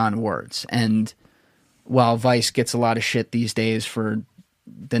it's beyond words. And while Vice gets a lot of shit these days for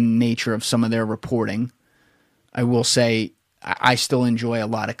the nature of some of their reporting, I will say I still enjoy a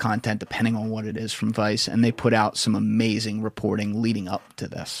lot of content depending on what it is from Vice, and they put out some amazing reporting leading up to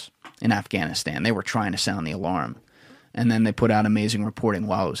this in Afghanistan. They were trying to sound the alarm, and then they put out amazing reporting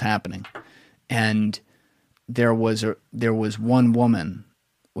while it was happening. And there was one woman,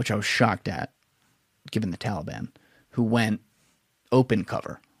 which I was shocked at, given the Taliban, who went open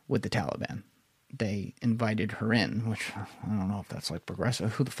cover with the Taliban. they invited her in, which I don't know if that's like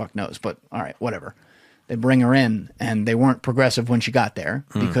progressive. Who the fuck knows? But all right, whatever. They bring her in, and they weren't progressive when she got there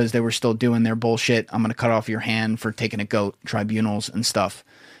because they were still doing their bullshit. I'm going to cut off your hand for taking a goat tribunals and stuff,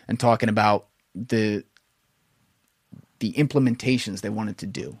 and talking about the implementations they wanted to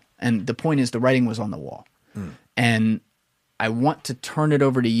do. And the point is, the writing was on the wall. And I want to turn it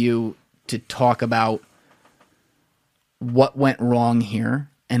over to you to talk about what went wrong here,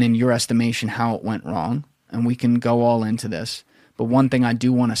 and in your estimation, how it went wrong. And we can go all into this. But one thing I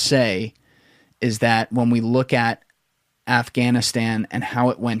do want to say is that when we look at Afghanistan and how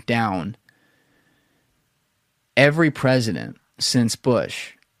it went down, every president since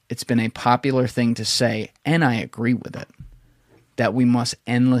Bush, it's been a popular thing to say, and I agree with it, that we must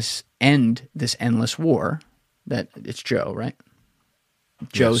end this endless war that it's Joe, right?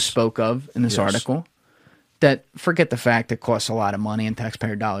 Joe Yes. spoke of in this Yes. article. That forget the fact it costs a lot of money and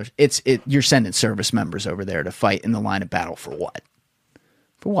taxpayer dollars. You're sending service members over there to fight in the line of battle for what?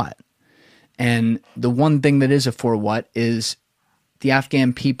 For what? And the one thing that is a for what is the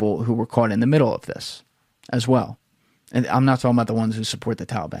Afghan people who were caught in the middle of this as well. And I'm not talking about the ones who support the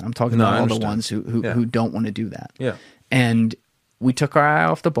Taliban. I'm talking No, about I all the understand. ones who don't want to do that. Yeah. And we took our eye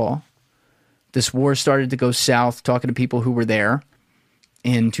off the ball. This war started to go south, talking to people who were there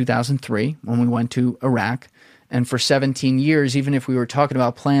in 2003 when we went to Iraq. And for 17 years, even if we were talking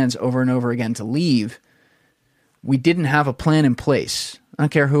about plans over and over again to leave, we didn't have a plan in place. I don't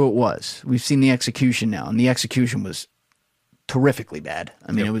care who it was. We've seen the execution now, and the execution was terrifically bad.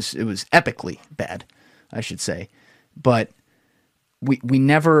 I mean, it was epically bad, I should say. But we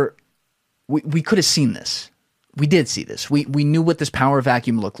never we could have seen this. We did see this. We knew what this power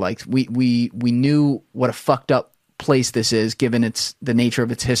vacuum looked like. We knew what a fucked up place this is, given the nature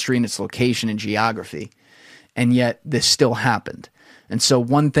of its history and its location and geography. And yet this still happened. And so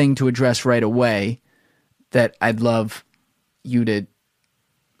one thing to address right away that I'd love you to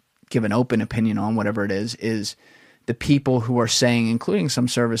give an open opinion on, whatever it is the people who are saying, including some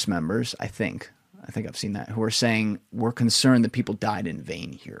service members, I think I've seen that, who are saying we're concerned that people died in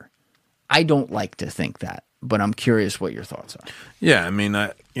vain here. I don't like to think that, but I'm curious what your thoughts are. Yeah, I mean,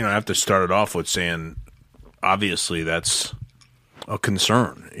 I have to start it off with saying, obviously, that's a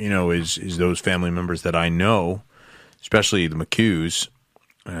concern. Is those family members that I know, especially the McHughes,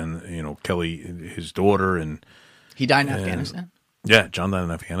 and Kelly, his daughter, and He died in Afghanistan? yeah, John died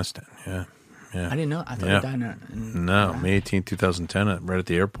in Afghanistan. Yeah. I didn't know. I thought Yeah. he died in No, May 18, 2010, right at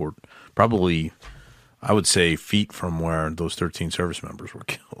the airport. Probably, I would say, feet from where those 13 service members were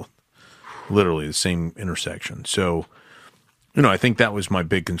killed. Literally the same intersection. So, I think that was my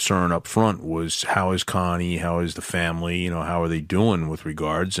big concern up front was how is Connie, how is the family, how are they doing with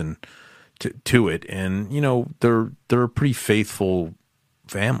regards and to it. And, they're a pretty faithful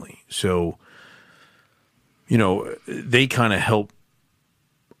family. So, they kind of help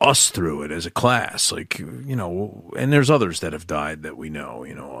us through it as a class, and there's others that have died that we know,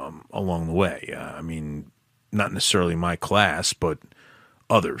 along the way. I mean, not necessarily my class, but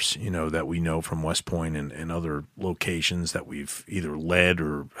others, that we know from West Point and other locations that we've either led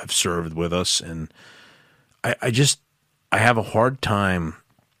or have served with us. And I have a hard time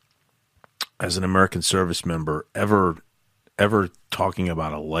as an American service member ever talking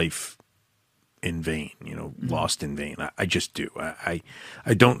about a life in vain, lost in vain. I just do. I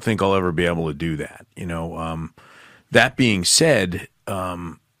don't think I'll ever be able to do that. That being said,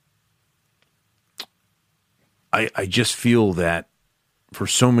 I just feel that for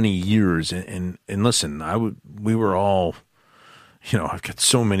so many years, and listen, we were all, I've got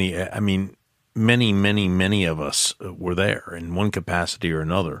so many. I mean, many of us were there in one capacity or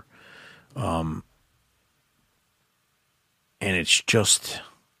another, and it's just.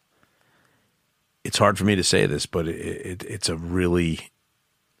 It's hard for me to say this, but it's a really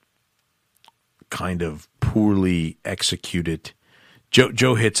kind of poorly executed.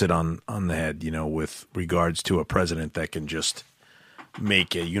 Joe hits it on the head, with regards to a president that can just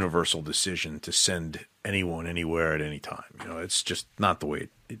make a universal decision to send anyone anywhere at any time. It's just not the way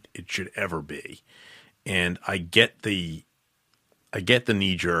it should ever be. And I get the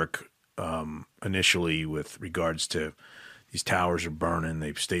knee jerk initially with regards to. These towers are burning.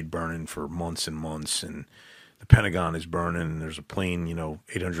 They've stayed burning for months and months, and the Pentagon is burning. And there's a plane,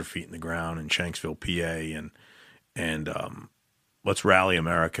 800 feet in the ground in Shanksville, PA, and let's rally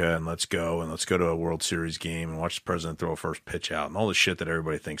America and let's go to a World Series game and watch the president throw a first pitch out and all the shit that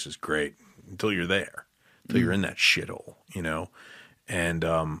everybody thinks is great until you're there, until you're in that shithole, and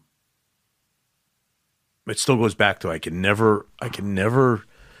it still goes back to I can never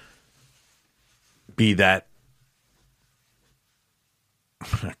be that.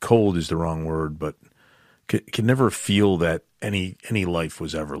 cold is the wrong word, but could never feel that any life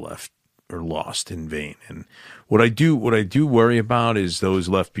was ever left or lost in vain. And what I do worry about is those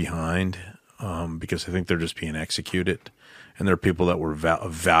left behind, because I think they're just being executed, and there are people that were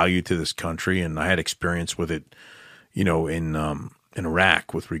of value to this country. And I had experience with it, in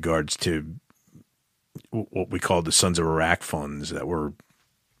Iraq with regards to what we called the Sons of Iraq funds that were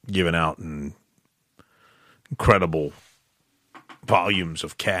given out in incredible volumes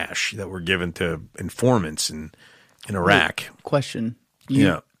of cash that were given to informants in Iraq. Question.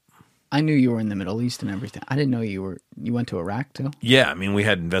 Yeah. I knew you were in the Middle East and everything. I didn't know you went to Iraq too? Yeah, I mean, we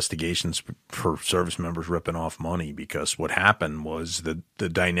had investigations for service members ripping off money, because what happened was the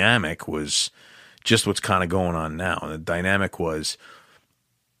dynamic was just what's kind of going on now. And the dynamic was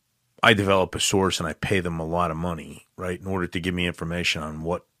I develop a source and I pay them a lot of money, right, in order to give me information on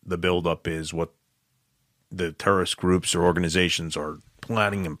what the buildup is, what the terrorist groups or organizations are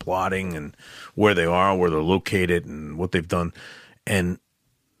planning and plotting, and where they are, where they're located, and what they've done. And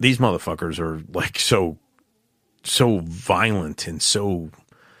these motherfuckers are like so violent and so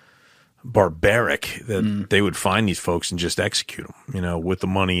barbaric that they would find these folks and just execute them, with the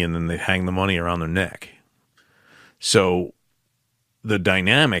money, and then they hang the money around their neck. So the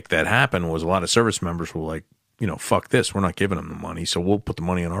dynamic that happened was a lot of service members were like, fuck this, we're not giving them the money, so we'll put the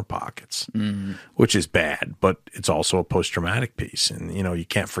money in our pockets, which is bad, but it's also a post-traumatic piece. And, you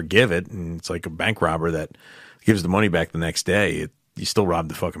can't forgive it. And it's like a bank robber that gives the money back the next day. You still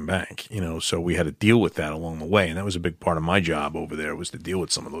robbed the fucking bank, so we had to deal with that along the way. And that was a big part of my job over there, was to deal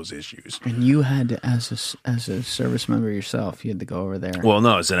with some of those issues. And you had to, as a service member yourself, you had to go over there. Well,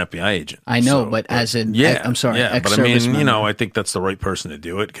 no, as an FBI agent. I know, but as an, yeah, I'm sorry, yeah, but I ex-service mean, member. I think that's the right person to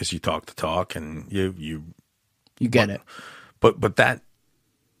do it, because you talk the talk and you get it. But that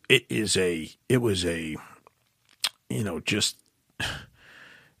it was just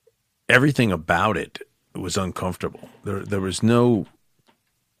everything about it was uncomfortable. There was never,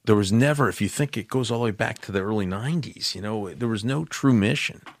 if you think it goes all the way back to the early 90s, there was no true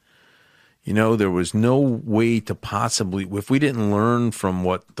mission. There was no way to possibly, if we didn't learn from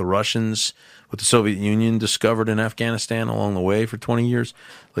what the Russians, what the Soviet Union discovered in Afghanistan along the way for 20 years,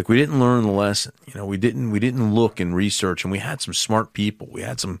 like we didn't learn the lesson. We didn't look and research, and we had some smart people. We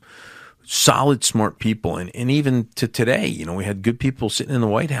had some solid, smart people. And even to today, we had good people sitting in the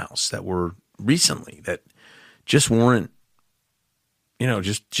White House that were recently that just weren't,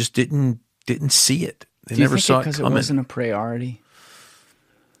 just didn't see it. They never saw it coming. Because it wasn't a priority?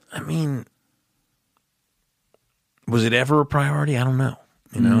 I mean, was it ever a priority? I don't know.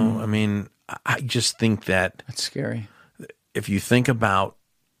 I mean, I just think that that's scary. If you think about,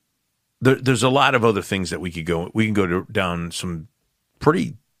 there's a lot of other things that we can go down some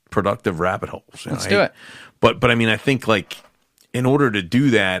pretty productive rabbit holes. Let's do it. But I mean, I think like in order to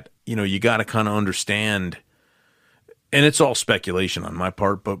do that, you got to kind of understand, and it's all speculation on my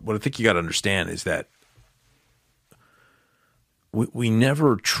part, but what I think you got to understand is that we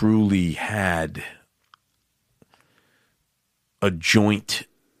never truly had a joint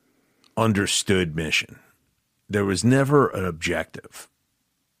understood mission. There was never an objective.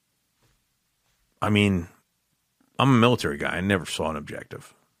 I mean, I'm a military guy. I never saw an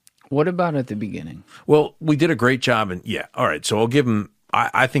objective. What about at the beginning? Well, we did a great job. And yeah, all right. So I'll give them,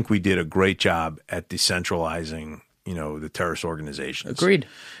 I think we did a great job at decentralizing, the terrorist organizations. Agreed.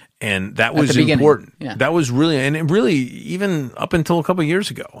 And that was important. Yeah. That was really, and it really, even up until a couple of years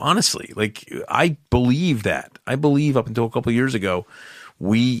ago, honestly, like I believe that. I believe up until a couple of years ago,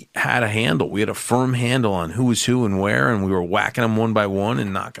 we had a handle. We had a firm handle on who was who and where, and we were whacking them one by one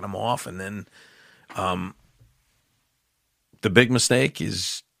and knocking them off. And then the big mistake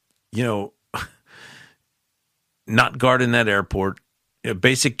is, not guarding that airport,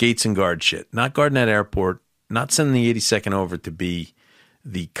 basic gates and guard shit, not guarding that airport, not sending the 82nd over to be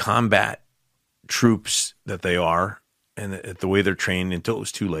the combat troops that they are and the way they're trained until it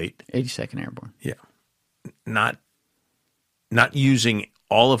was too late. 82nd Airborne. Yeah. Not using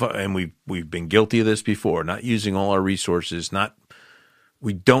all of our, and we've been guilty of this before, not using all our resources,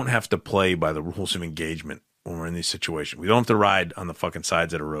 we don't have to play by the rules of engagement when we're in these situations. We don't have to ride on the fucking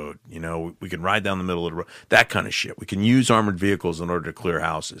sides of the road. We can ride down the middle of the road, that kind of shit. We can use armored vehicles in order to clear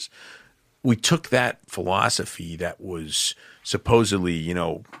houses. We took that philosophy that was supposedly,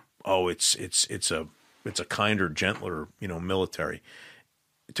 it's a kinder, gentler, military,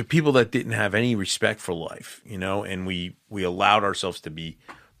 to people that didn't have any respect for life, and we allowed ourselves to be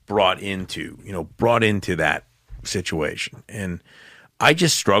brought into that situation. And I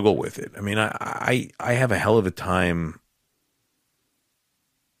just struggle with it. I mean, I have a hell of a time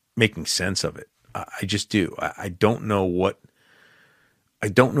making sense of it. I just do. I don't know what I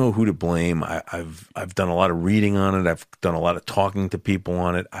don't know who to blame. I've done a lot of reading on it. I've done a lot of talking to people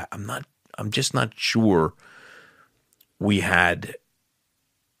on it. I'm just not sure we had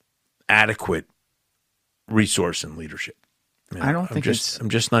adequate resource and leadership. I don't think I'm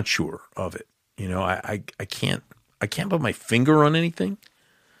just not sure of it. I can't put my finger on anything.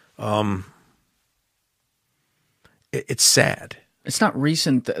 It's sad. It's not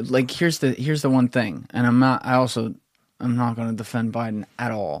recent. Like here's the one thing, and I'm not going to defend Biden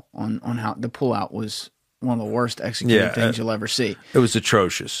at all on how the pullout was one of the worst executed things you'll ever see. It was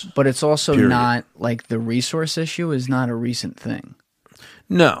atrocious. But it's also Period. not like the resource issue is not a recent thing.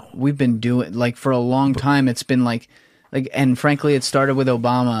 No, We've been doing like for a long time. It's been like, and frankly, it started with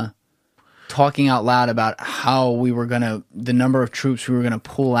Obama talking out loud about how the number of troops we were gonna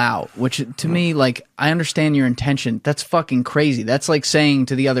pull out. Which to me, like, I understand your intention. That's fucking crazy. That's like saying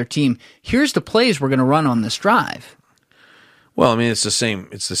to the other team, "Here's the plays we're gonna run on this drive." well, I mean, it's the same.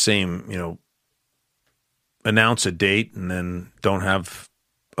 Announce a date and then don't have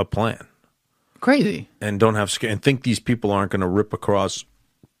a plan, Crazy. and don't have and think these people aren't going to rip across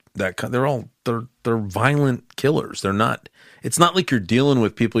that. They're violent killers. They're not. It's not like you're dealing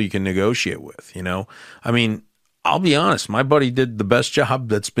with people you can negotiate with. I mean, I'll be honest. My buddy did the best job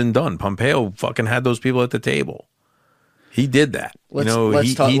that's been done. Pompeo fucking had those people at the table. He did that. He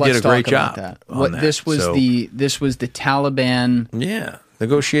did a great job. On that. This was the Taliban. Yeah,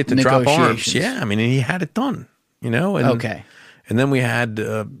 negotiate to drop arms. Yeah, I mean, and he had it done. And, Okay. And then we had,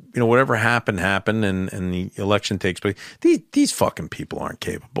 whatever happened, and the election takes place. These fucking people aren't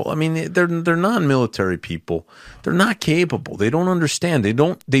capable. I mean, they're non-military people. They're not capable. They don't understand.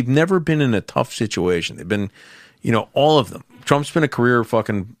 They've never been in a tough situation. They've been, all of them. Trump's been a career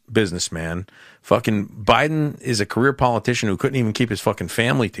fucking businessman. Fucking Biden is a career politician who couldn't even keep his fucking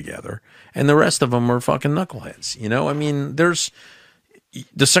family together. And the rest of them are fucking knuckleheads. I mean, there's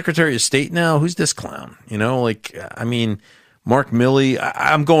the Secretary of State now. Who's this clown? Mark Milley.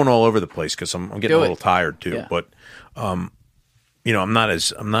 I'm going all over the place because I'm getting a little tired too. Yeah. But I'm not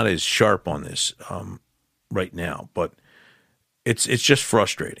as sharp on this right now. But it's just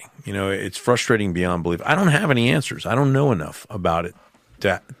frustrating. It's frustrating beyond belief. I don't have any answers. I don't know enough about it.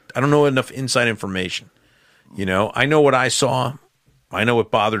 I don't know enough inside information. I know what I saw. I know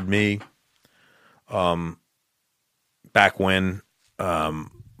what bothered me. Back when.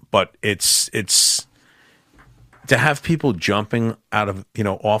 But it's to have people jumping out of,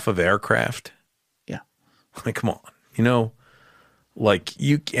 off of aircraft. Yeah. Like, come on, like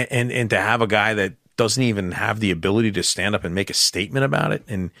you, and to have a guy that doesn't even have the ability to stand up and make a statement about it.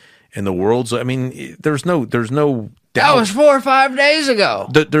 And the world's, I mean, there's no doubt. That was 4 or 5 days ago.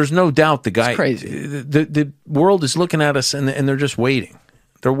 There's no doubt the guy, it's crazy. The world is looking at us and they're just waiting.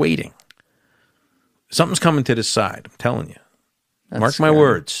 They're waiting. Something's coming to this side. I'm telling you. Mark my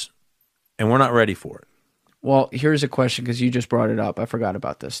words. And we're not ready for it. Well, here's a question because you just brought it up. I forgot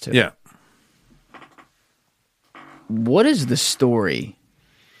about this too. Yeah. What is the story,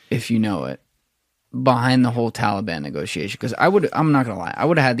 if you know it, behind the whole Taliban negotiation? Because I'm not going to lie, I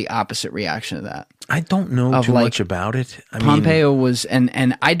would have had the opposite reaction to that. I don't know too much about it. Pompeo was,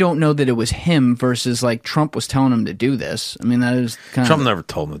 and I don't know that it was him versus like Trump was telling him to do this. I mean, that is kind Trump never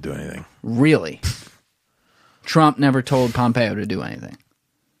told him to do anything. Really? Trump never told Pompeo to do anything.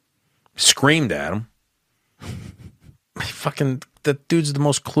 Screamed at him. That dude's the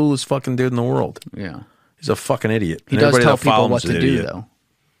most clueless fucking dude in the world. Yeah. He's a fucking idiot. He does tell people what to do, though.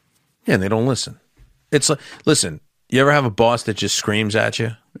 Yeah, and they don't listen. It's like, listen, you ever have a boss that just screams at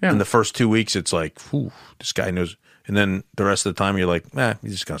you? Yeah. In the first 2 weeks, it's like, whew, this guy knows. And then the rest of the time, you're like,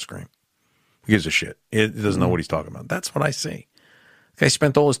 he's just going to scream. Who gives a shit? He doesn't know what he's talking about. That's what I see. The guy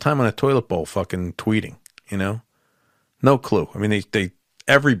spent all his time on a toilet bowl fucking tweeting, No clue. I mean,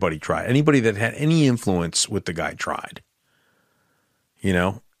 everybody tried. Anybody that had any influence with the guy tried.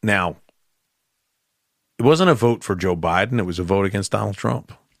 Now, it wasn't a vote for Joe Biden. It was a vote against Donald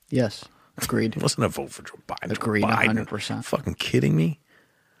Trump. Yes. Agreed. It wasn't a vote for Joe Biden. Agreed, Joe Biden. 100%. Fucking kidding me?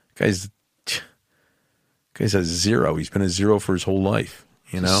 Guy's a zero. He's been a zero for his whole life.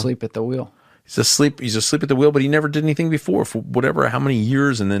 Asleep at the wheel. He's asleep at the wheel, but he never did anything before for how many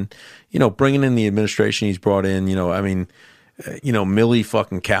years. And then, bringing in the administration he's brought in, Milley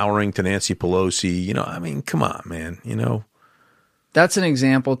fucking cowering to Nancy Pelosi, come on, man, That's an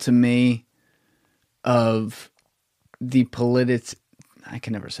example to me of the I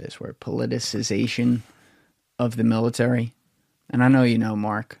can never say this word, politicization of the military. And I know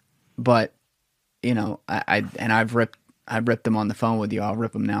Mark, but I've ripped them on the phone with you. I'll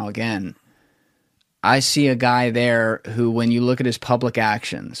rip them now again. I see a guy there who, when you look at his public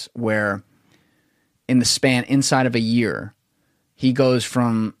actions, where in the span inside of a year, he goes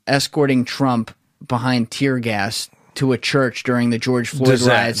from escorting Trump behind tear gas to a church during the George Floyd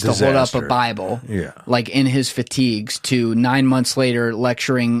riots to hold up a Bible, like in his fatigues, to 9 months later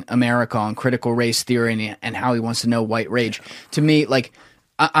lecturing America on critical race theory and how he wants to know white rage. To me, like,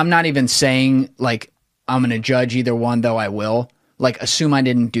 I'm not even saying, like, I'm going to judge either one, though I will. Like, assume I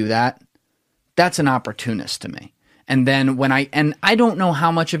didn't do that. That's an opportunist to me. And then I don't know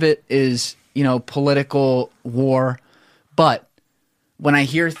how much of it is, you know, political war, but when I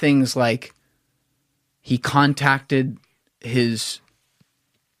hear things like, he contacted his,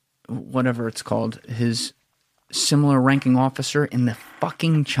 whatever it's called, his similar ranking officer in the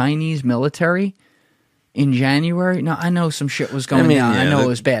fucking Chinese military in January. No, I know some shit was going down. I know it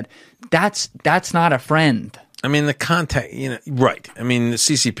was bad. That's not a friend. I mean, the contact, you know, right. I mean, the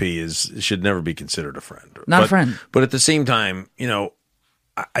CCP should never be considered a friend. Not a friend. But at the same time, you know,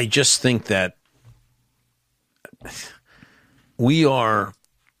 I just think that we are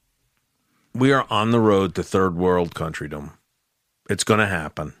on the road to third world countrydom. It's going to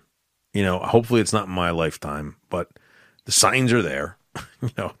happen. You know, hopefully it's not in my lifetime, but the signs are there. You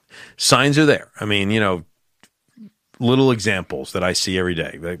know, signs are there. I mean, you know, little examples that I see every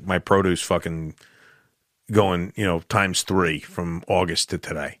day. Like my produce fucking going, you know, times 3 from August to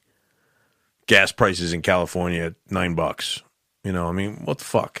today. Gas prices in California at $9. You know, I mean, what the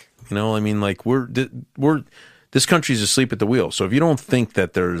fuck? You know, I mean, like this country's asleep at the wheel. So if you don't think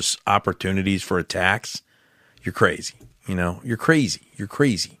that there's opportunities for attacks, you're crazy. You know, you're crazy. You're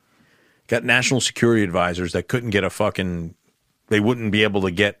crazy. Got national security advisors that couldn't get they wouldn't be able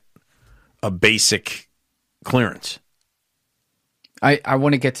to get a basic clearance. I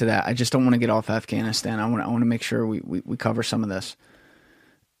want to get to that. I just don't want to get off Afghanistan. I want to make sure we cover some of this.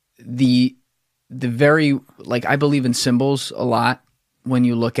 The very, like, I believe in symbols a lot when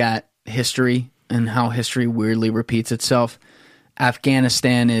you look at history and how history weirdly repeats itself.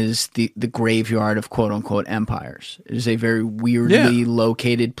 Afghanistan is the graveyard of quote-unquote empires. It is a very weirdly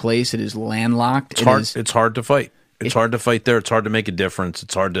located place. It is landlocked. It's hard to fight. It's hard to fight there. It's hard to make a difference.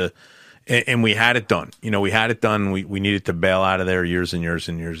 It's hard to... And we had it done. You know, we had it done. We needed to bail out of there years and years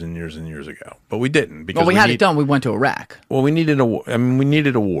and years and years and years ago. But we didn't. Because we had it done. We went to Iraq. Well, we needed a war. I mean, we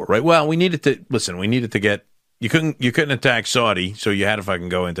needed a war, right? Well, we needed to... Listen, we needed to get... You couldn't attack Saudi, so you had to fucking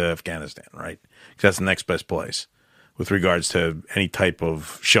go into Afghanistan, right? Because that's the next best place with regards to any type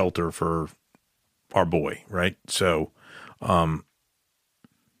of shelter for our boy, right? So, I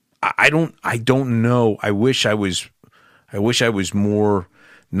don't know. I wish I was more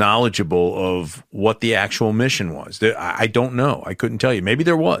knowledgeable of what the actual mission was. I don't know. I couldn't tell you. Maybe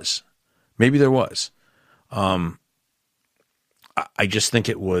there was. I just think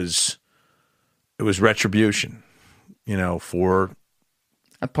it was retribution, you know, for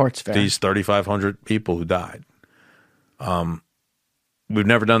that part's fair. These 3,500 people who died. We've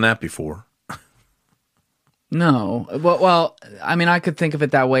never done that before. No. Well, I mean, I could think of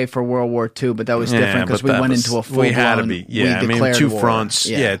it that way for World War II, but that was different because we went into a full-blown... We had to be. Yeah, I mean, two fronts.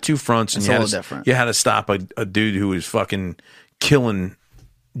 Yeah, two fronts. And you had to stop a dude who was fucking killing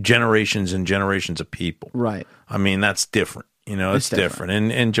generations and generations of people. Right. I mean, that's different. You know, it's different.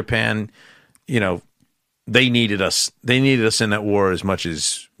 And Japan, you know, they needed us. They needed us in that war as much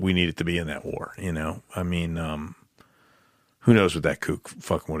as we needed to be in that war, you know. I mean, who knows what that kook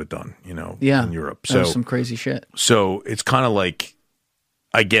fucking would have done, you know, in Europe. So some crazy shit. So it's kind of like,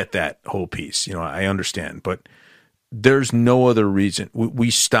 I get that whole piece, you know, I understand, but there's no other reason.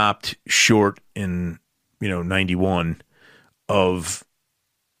 We stopped short in, you know, 91 of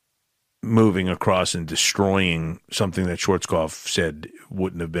moving across and destroying something that Schwarzkopf said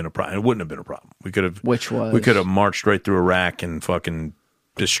wouldn't have been a problem. It wouldn't have been a problem. We could have, we could have marched right through Iraq and fucking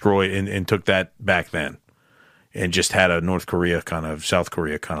destroyed and took that back then. And just had a North Korea kind of, South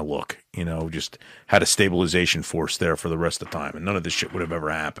Korea kind of look, you know, just had a stabilization force there for the rest of the time. And none of this shit would have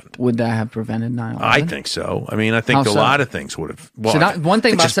ever happened. Would that have prevented 9/11? I think so. I mean, I think a lot of things would have. Well, one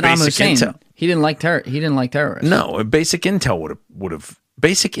thing about Saddam Hussein, he didn't like terrorists. No, basic intel would have,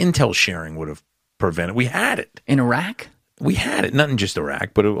 basic intel sharing would have prevented. We had it. In Iraq? We had it. Not in just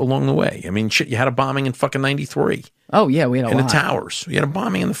Iraq, but along the way. I mean, shit, you had a bombing in fucking 93. Oh, yeah, we had a lot. In the towers. We had a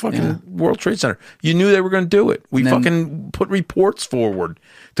bombing in the fucking World Trade Center. You knew they were going to do it. We fucking put reports forward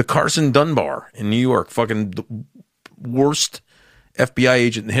to Carson Dunbar in New York, fucking the worst FBI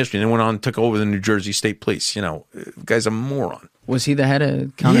agent in history. And then went on and took over the New Jersey State Police. You know, the guy's a moron. Was he the head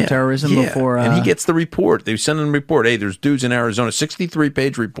of counterterrorism before? And he gets the report. They send him a report. Hey, there's dudes in Arizona,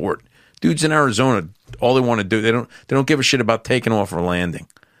 63-page report. Dudes in Arizona, all they want to do, they don't give a shit about taking off or landing.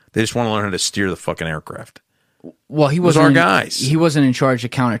 They just want to learn how to steer the fucking aircraft. Well, he was wasn't our guys. He wasn't in charge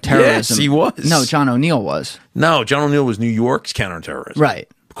of counterterrorism. Yes, he was. No, John O'Neill was. No, John O'Neill was New York's counterterrorism. Right.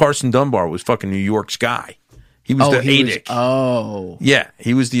 Carson Dunbar was fucking New York's guy. He was the ADIC. Yeah,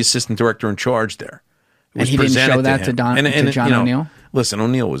 he was the assistant director in charge there. And he didn't show that to John O'Neill? Listen,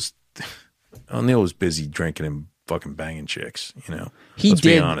 O'Neill was busy drinking and fucking banging chicks, you know. Let's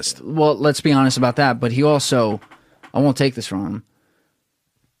be honest. Well, let's be honest about that. But he also, I won't take this from him.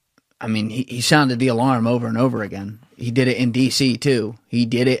 I mean, he sounded the alarm over and over again. He did it in D.C. too. He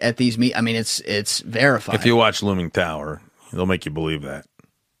did it at these meetings. I mean, it's verified. If you watch Looming Tower, they'll make you believe that.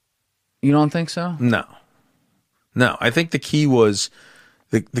 You don't think so? No. I think the key was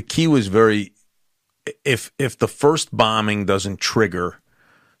very. If the first bombing doesn't trigger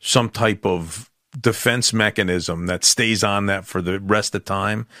some type of defense mechanism that stays on that for the rest of the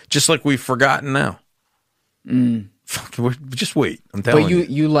time, just like we've forgotten now. Just wait. I'm telling you. But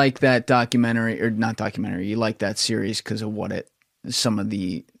you like that documentary, or not documentary, you like that series because of some of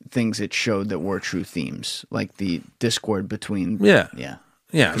the things it showed that were true themes, like the discord between. Yeah. I mean,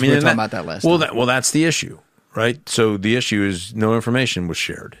 we were talking about that last time. Well, that's the issue, right? So the issue is no information was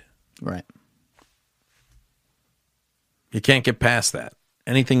shared. Right. You can't get past that.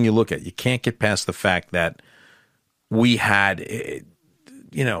 Anything you look at, you can't get past the fact that we had, a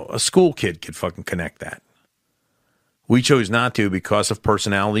school kid could fucking connect that. We chose not to because of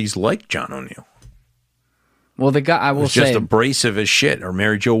personalities like John O'Neill. Well, the guy, I will say, just abrasive as shit, or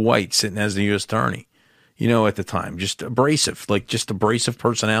Mary Jo White sitting as the U.S. attorney, at the time, just abrasive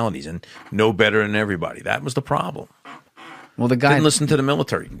personalities and no better than everybody. That was the problem. Well, the guy didn't listen to the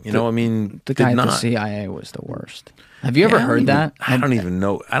military. The guy at the CIA was the worst. Have you ever heard that? I don't even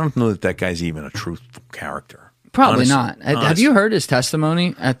know. I don't know that guy's even a truthful character. Probably not. Have you heard his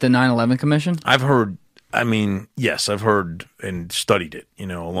testimony at the 9/11 Commission? I've heard. I mean, yes, I've heard and studied it.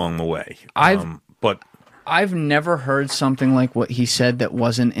 Along the way. But I've never heard something like what he said that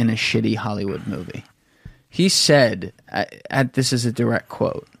wasn't in a shitty Hollywood movie. He said, this is a direct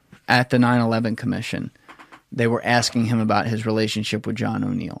quote, at the 9/11 Commission, they were asking him about his relationship with John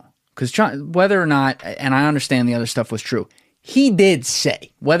O'Neill. Because whether or not, and I understand the other stuff was true, he did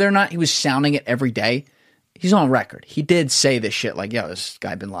say, whether or not he was sounding it every day, he's on record. He did say this shit like, yo, this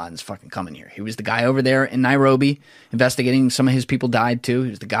guy Bin Laden's fucking coming here. He was the guy over there in Nairobi investigating. Some of his people died too. He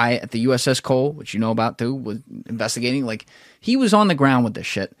was the guy at the USS Cole, which you know about too, was investigating. Like, he was on the ground with this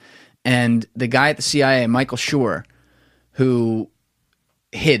shit. And the guy at the CIA, Michael Schur, who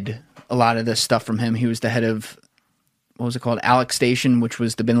hid a lot of this stuff from him, he was the head of, what was it called? Alex Station, which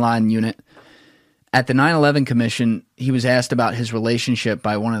was the Bin Laden unit. At the 9/11 Commission, he was asked about his relationship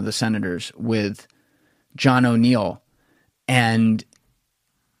by one of the senators with John O'Neill. And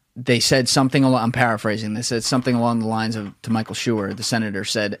they said something, I'm paraphrasing, they said something along the lines of, to Michael Schur, the senator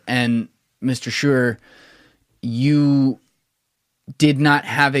said, and Mr. Schur, you did not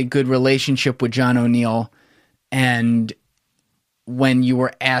have a good relationship with John O'Neill, and when you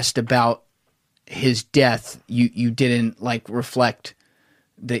were asked about his death, you didn't reflect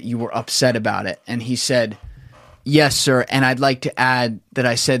that you were upset about it. And he said, yes, sir. And I'd like to add that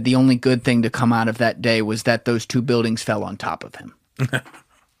I said the only good thing to come out of that day was that those two buildings fell on top of him.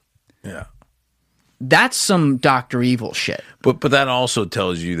 Yeah. That's some Dr. Evil shit. But that also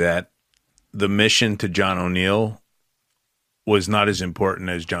tells you that the mission to John O'Neill was not as important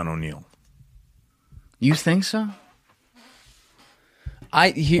as John O'Neill. You think so?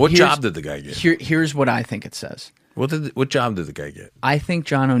 What job did the guy get? Here's what I think it says. What job did the guy get? I think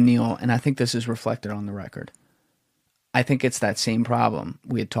John O'Neill, and I think this is reflected on the record, I think it's that same problem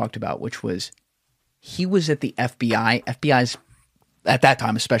we had talked about, which was he was at the FBI. FBI's, at that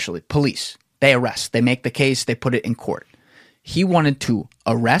time especially, police. They arrest. They make the case. They put it in court. He wanted to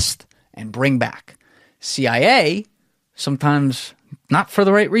arrest and bring back. CIA, sometimes not for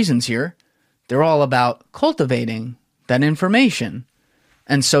the right reasons here, they're all about cultivating that information.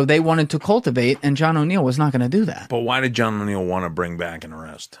 And so they wanted to cultivate, and John O'Neill was not going to do that. But why did John O'Neill want to bring back and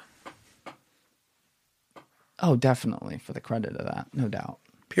arrest? Oh, definitely, for the credit of that, no doubt.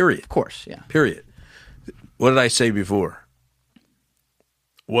 Period. Of course, yeah. Period. What did I say before?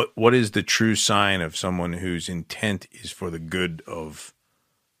 What is the true sign of someone whose intent is for the good of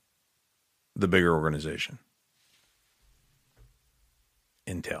the bigger organization?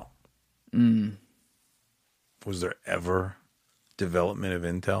 Intel. Was there ever development of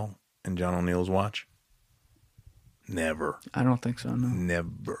intel in John O'Neill's watch? Never. I don't think so, no.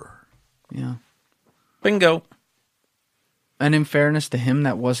 Never. Yeah. Bingo. And in fairness to him,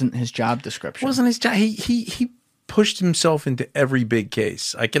 that wasn't his job description. Wasn't his job. He pushed himself into every big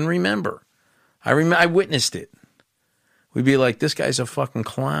case. I can remember. I witnessed it. We'd be like, this guy's a fucking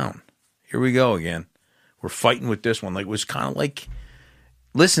clown. Here we go again. We're fighting with this one. Like, it was kind of like,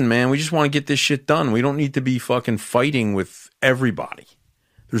 listen, man, we just want to get this shit done. We don't need to be fucking fighting with everybody.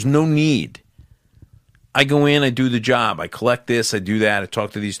 There's no need. I go in, I do the job. I collect this, I do that. I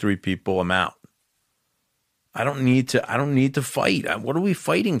talk to these 3 people. I'm out. I don't need to fight. What are we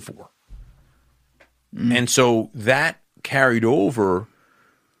fighting for? And so that carried over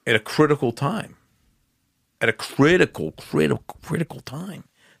at a critical time. At a critical time.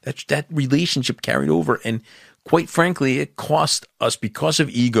 That relationship carried over. And quite frankly, it cost us, because of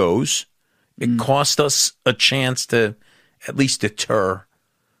egos, it cost us a chance to at least deter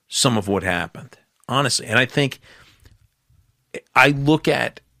some of what happened. Honestly. And I think I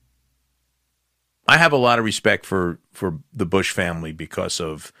have a lot of respect for the Bush family because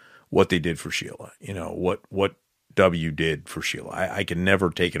of what they did for Sheila. You know, what W did for Sheila. I can never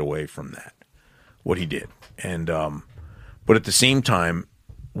take it away from that, what he did. And but at the same time,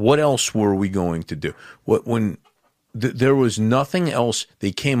 what else were we going to do? There was nothing else.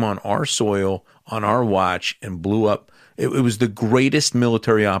 They came on our soil, on our watch, and blew up. It was the greatest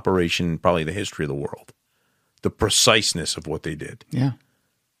military operation in probably the history of the world. The preciseness of what they did. Yeah.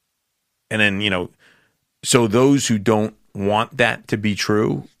 And then, you know, so those who don't want that to be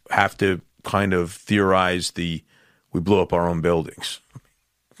true have to kind of theorize we blew up our own buildings.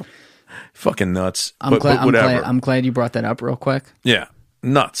 Fucking nuts. But whatever. I'm glad you brought that up real quick. Yeah.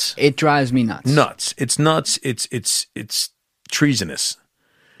 Nuts. It drives me nuts. Nuts. It's nuts. It's treasonous.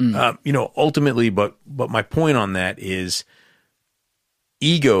 You know, ultimately, but my point on that is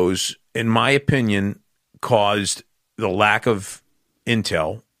egos, in my opinion, caused the lack of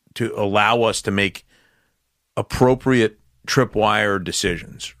intel to allow us to make appropriate tripwire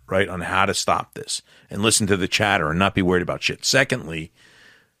decisions, right, on how to stop this and listen to the chatter and not be worried about shit. Secondly,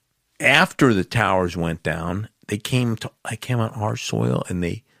 after the towers went down, they came on our soil and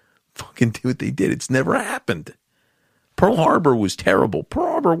they fucking did what they did. It's never happened. Pearl Harbor was terrible.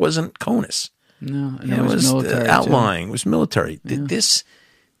 Pearl Harbor wasn't CONUS. No, and it was military outlying. too. It was military. Yeah.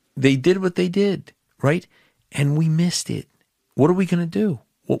 They did what they did, right? And we missed it. What are we going to do?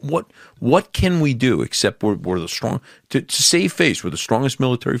 What can we do except we're the strong to save face? We're the strongest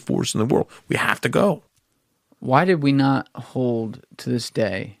military force in the world. We have to go. Why did we not hold to this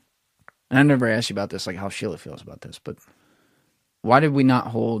day? And I never asked you about this, like how Sheila feels about this, but why did we not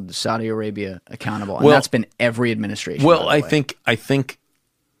hold Saudi Arabia accountable? And that's been every administration. Well, I think.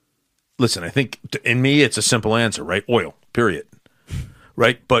 Listen, I think in me it's a simple answer, right? Oil, period,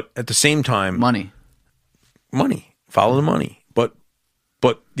 right? But at the same time, money, follow the money.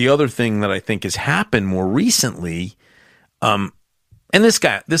 But the other thing that I think has happened more recently, and this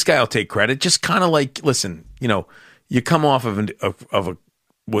guy will take credit. Just kind of like, listen, you know, you come off of a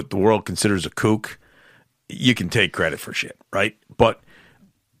what the world considers a kook, you can take credit for shit, right? But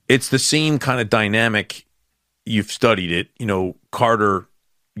it's the same kind of dynamic. You've studied it, you know, Carter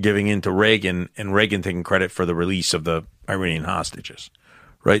giving in to Reagan and Reagan taking credit for the release of the Iranian hostages,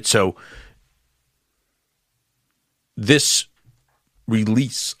 right? So this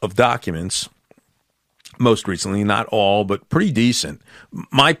release of documents, most recently, not all, but pretty decent.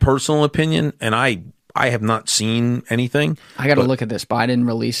 My personal opinion, and I have not seen anything. I got to look at this. Biden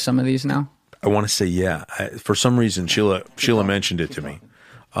released some of these now? I want to say, yeah. For some reason, Sheila mentioned it to me.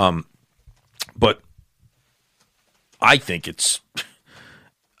 But I think it's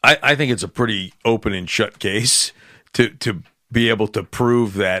a pretty open and shut case to be able to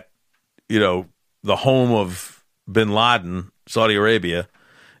prove that, you know, the home of bin Laden, Saudi Arabia,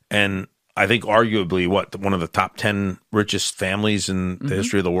 and I think arguably one of the top 10 richest families in the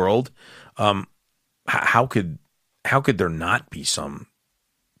history of the world. How could there not be some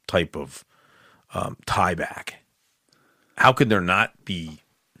type of tie back? How could there not be,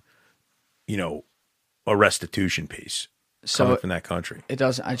 you know, a restitution piece coming from that country? It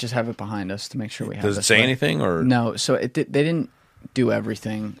does. I just have it behind us to make sure we have. Does it say anything or no? So they didn't do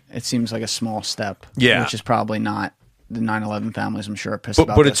everything. It seems like a small step. Yeah, which is probably not. The 9/11 families, I'm sure, are pissed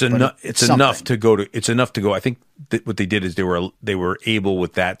about but this. It's enough to go to. It's enough to go. I think that what they did is they were able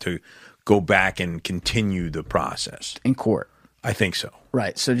with that to go back and continue the process in court. I think so.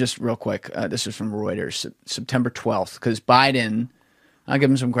 Right. So just real quick, this is from Reuters, September 12th, because Biden, I'll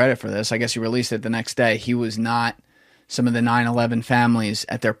give him some credit for this. I guess he released it the next day. He was not some of the 9/11 families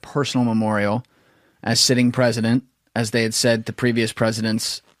at their personal memorial as sitting president, as they had said to previous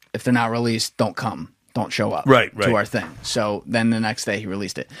presidents, if they're not released, don't come. don't show up Right. to our thing. So then the next day he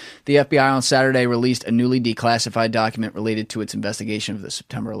released it. The FBI on Saturday released a newly declassified document related to its investigation of the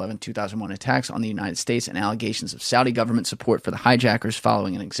September 11, 2001 attacks on the United States and allegations of Saudi government support for the hijackers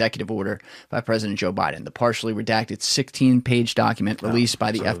following an executive order by President Joe Biden. The partially redacted 16-page document released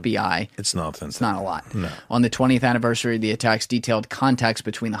by the FBI. It's nothing. It's not a lot. No. On the 20th anniversary of the attacks, detailed contacts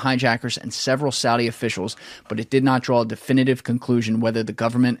between the hijackers and several Saudi officials, but it did not draw a definitive conclusion whether the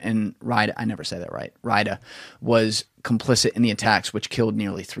government and Rida was complicit in the attacks, which killed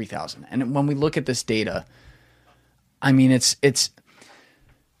nearly 3,000. And when we look at this data, I mean, it's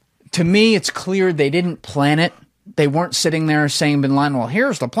to me, it's clear they didn't plan it. They weren't sitting there saying, Bin Laden, well,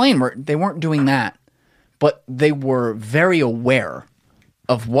 here's the plane. They weren't doing that. But they were very aware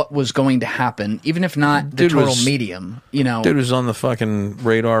of what was going to happen, even if not the total medium. You know, Dude was on the fucking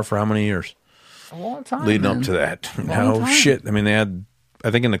radar for how many years? A long time. Leading man. up to that. Long time. Shit. I mean, they had,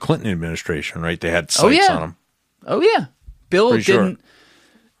 I think in the Clinton administration, right? They had sights on him. Oh, yeah. Bill Pretty didn't. sure.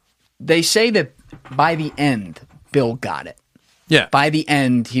 They say that by the end, Bill got it. Yeah. By the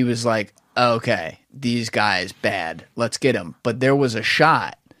end, he was like, okay, these guys bad. Let's get them. But there was a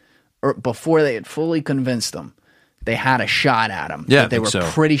shot, or before they had fully convinced them, they had a shot at him. Yeah, That they I were think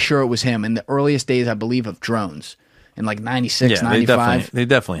so. pretty sure it was him. In the earliest days, I believe, of drones, in like 96, 95. They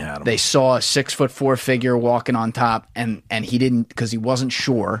definitely had him. They saw a 6'4" figure walking on top, and he didn't, because he wasn't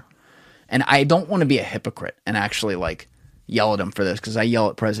sure. And I don't want to be a hypocrite and actually like yell at him for this, because I yell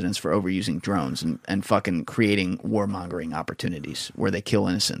at presidents for overusing drones and fucking creating warmongering opportunities where they kill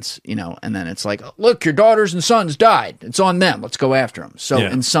innocents, you know. And then it's like, look, your daughters and sons died. It's on them. Let's go after them. So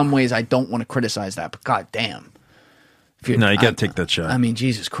Yeah. in some ways, I don't want to criticize that, but god damn. No, you got to take that shot. I mean,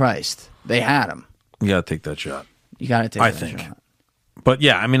 Jesus Christ, they had him. You got to take that shot. You got to take. I that think. shot. But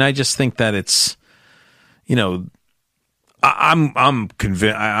yeah, I mean, I just think that it's, you know, I'm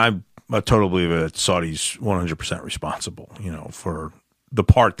convinced. I totally believe that Saudi's 100% responsible, you know, for the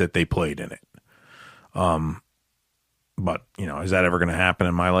part that they played in it. But you know, is that ever going to happen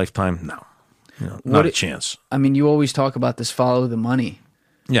in my lifetime? No, you know, not a chance. I mean, you always talk about this follow the money.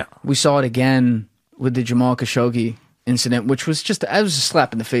 Yeah, We saw it again with the Jamal Khashoggi incident, which was just I was a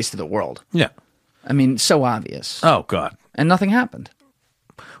slap in the face to the world. yeah. I mean, so obvious, Oh God. and nothing happened.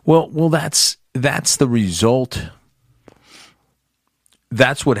 Well, that's the result.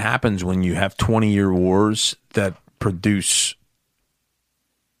 That's what happens when you have 20-year wars that produce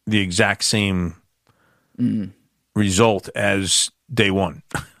the exact same result as day one,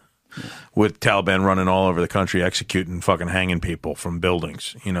 with Taliban running all over the country, executing, fucking hanging people from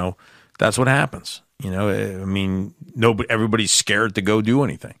buildings. You know, that's what happens. You know, I mean, everybody's scared to go do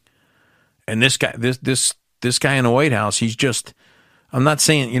anything. And this guy, this guy in the White House, he's just. I'm not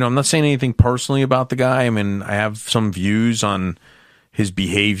saying anything personally about the guy. I mean, I have some views on his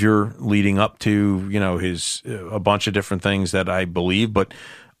behavior leading up to, you know, his a bunch of different things that I believe, but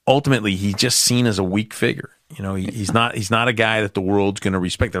ultimately he's just seen as a weak figure. You know, he's not a guy that the world's going to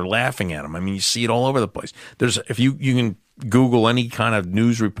respect. They're laughing at him. I mean, you see it all over the place. If you can Google any kind of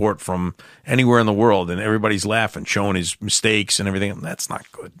news report from anywhere in the world and everybody's laughing, showing his mistakes and everything. That's not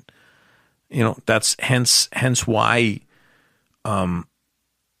good. You know, that's hence why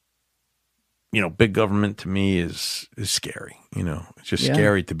you know, big government to me is scary. You know, it's just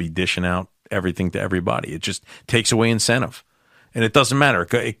scary to be dishing out everything to everybody. It just takes away incentive, and it doesn't matter.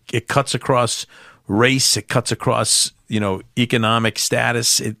 It cuts across race. It cuts across, you know, economic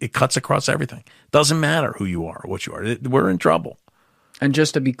status. It cuts across everything. Doesn't matter who you are or what you are. We're in trouble. And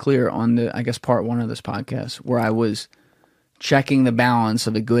just to be clear on the, I guess, part one of this podcast, where I was checking the balance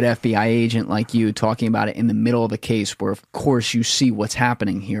of a good FBI agent like you, talking about it in the middle of a case where, of course, you see what's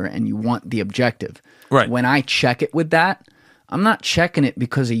happening here and you want the objective. Right. When I check it with that, I'm not checking it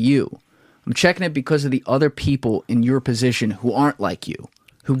because of you. I'm checking it because of the other people in your position who aren't like you,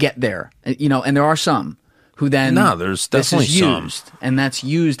 who get there. You know, and there are some who then there's definitely this is some. used, and that's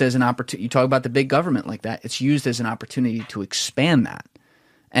used as an opportunity. You talk about the big government like that. It's used as an opportunity to expand that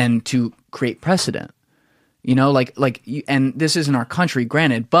and to create precedent. You know, and this isn't our country,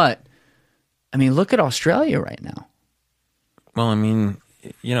 granted, but I mean, look at Australia right now. Well, I mean,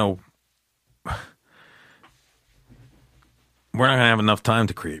 you know, we're not going to have enough time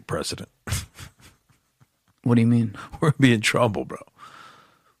to create precedent. What do you mean? We're going to be in trouble, bro.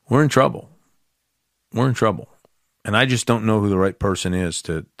 We're in trouble. We're in trouble. And I just don't know who the right person is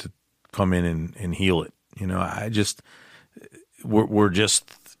to come in and heal it. You know, we're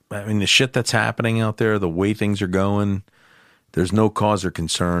just, I mean, the shit that's happening out there, the way things are going, there's no cause or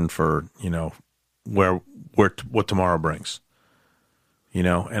concern for, you know, what tomorrow brings. You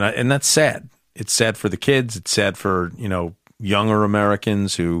know, and that's sad. It's sad for the kids. It's sad for, you know, younger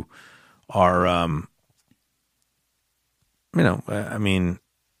Americans who are I mean,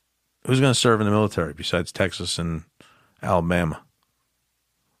 who's going to serve in the military besides Texas and Alabama?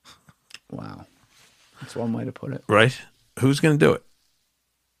 Wow. That's one way to put it. Right? Who's going to do it?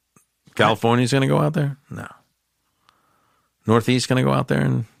 California's going to go out there? No. Northeast going to go out there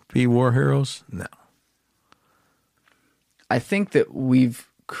and be war heroes? No. I think that we've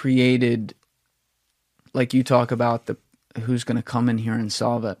created, like you talk about who's going to come in here and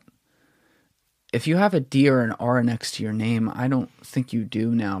solve it. If you have a D or an R next to your name, I don't think you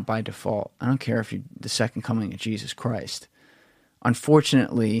do now by default. I don't care if you're the second coming of Jesus Christ.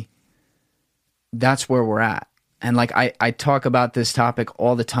 Unfortunately, that's where we're at. And like I talk about this topic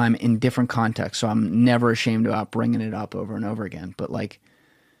all the time in different contexts, so I'm never ashamed about bringing it up over and over again. But like,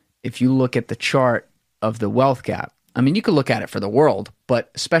 if you look at the chart of the wealth gap, I mean, you could look at it for the world, but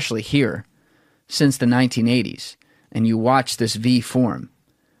especially here, since the 1980s, and you watch this V form,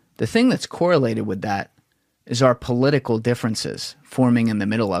 the thing that's correlated with that is our political differences forming in the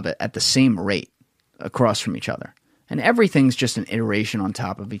middle of it at the same rate across from each other. And everything's just an iteration on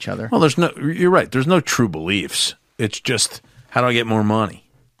top of each other. Well, you're right. There's no true beliefs. It's just, how do I get more money?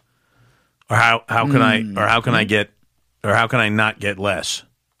 Or how can I not get less?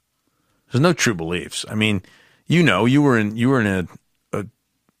 There's no true beliefs. I mean, you were in a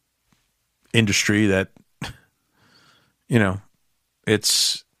industry that,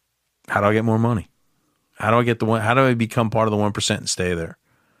 it's, how do I get more money? How do I become part of the 1% and stay there?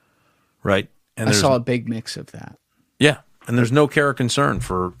 Right? And I saw a big mix of that. Yeah, and there's no care or concern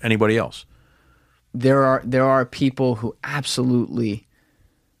for anybody else. There are people who absolutely,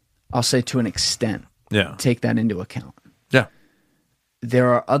 I'll say to an extent, take that into account. Yeah.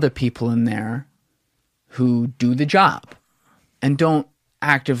 There are other people in there who do the job and don't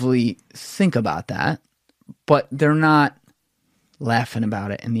actively think about that, but they're not laughing about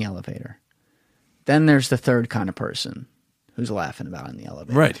it in the elevator. Then there's the third kind of person who's laughing about it in the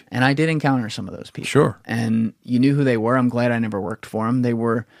elevator. Right. And I did encounter some of those people. Sure. And you knew who they were. I'm glad I never worked for them. They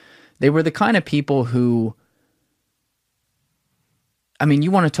were the kind of people who, I mean,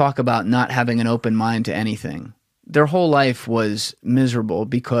 you want to talk about not having an open mind to anything. Their whole life was miserable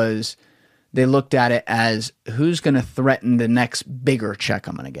because they looked at it as, who's going to threaten the next bigger check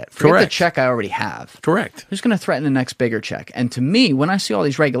I'm going to get? Forget Correct. the check I already have. Correct. Who's going to threaten the next bigger check? And to me, when I see all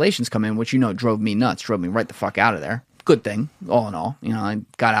these regulations come in, which drove me nuts, drove me right the fuck out of there. Good thing, all in all. I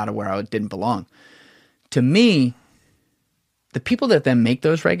got out of where I didn't belong. To me, the people that then make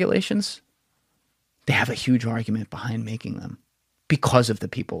those regulations, they have a huge argument behind making them because of the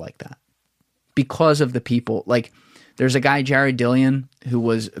people like that. Because of the people, like, there's a guy, Jared Dillian, who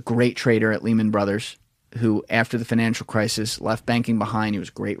was a great trader at Lehman Brothers, who after the financial crisis left banking behind. He was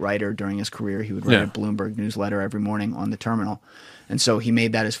a great writer during his career. He would write a Bloomberg newsletter every morning on the terminal. And so he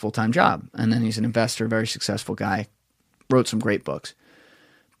made that his full-time job. And then he's an investor, very successful guy, wrote some great books.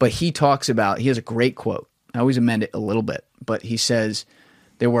 But he talks about, he has a great quote. I always amend it a little bit, but he says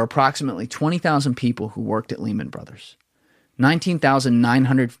there were approximately 20,000 people who worked at Lehman Brothers.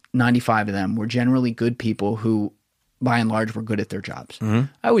 19,995 of them were generally good people who, by and large, were good at their jobs. Mm-hmm.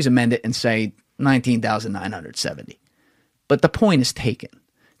 I always amend it and say 19,970. But the point is taken.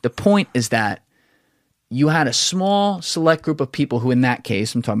 The point is that you had a small select group of people who, in that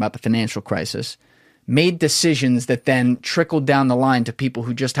case, I'm talking about the financial crisis, made decisions that then trickled down the line to people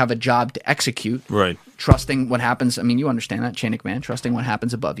who just have a job to execute. Right. Trusting what happens. I mean, you understand that, chain of command, trusting what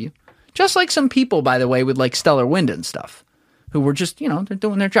happens above you. Just like some people, by the way, with like Stellar Wind and stuff, who were just, they're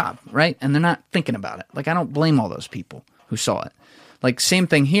doing their job, right? And they're not thinking about it. Like, I don't blame all those people who saw it. Like, same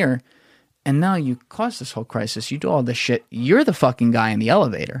thing here. And now you cause this whole crisis. You do all this shit. You're the fucking guy in the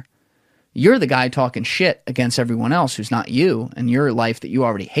elevator. You're the guy talking shit against everyone else who's not you and your life that you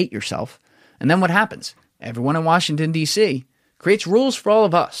already hate yourself. And then what happens? Everyone in Washington, D.C. creates rules for all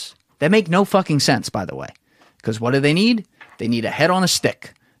of us that make no fucking sense, by the way. Because what do they need? They need a head on a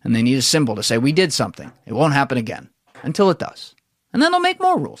stick. And they need a symbol to say, we did something. It won't happen again. Until it does. And then they'll make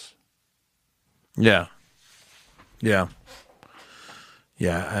more rules. Yeah. Yeah.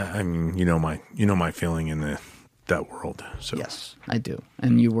 Yeah. I mean, my feeling in that world. So yes, I do.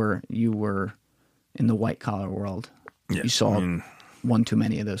 And you were in the white collar world. Yeah, you saw one too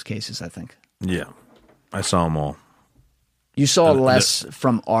many of those cases, I think. Yeah, I saw them all. You saw less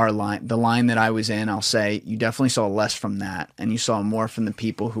from our line, the line that I was in. I'll say you definitely saw less from that, and you saw more from the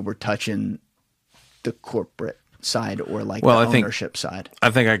people who were touching the corporate side or like the ownership side. I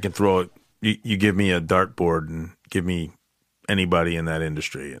think I can throw it. You give me a dartboard and give me anybody in that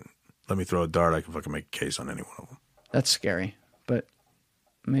industry, and let me throw a dart. I can fucking make a case on any one of them. That's scary, but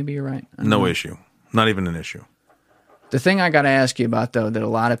maybe you're right. No issue. Not even an issue. The thing I got to ask you about, though, that a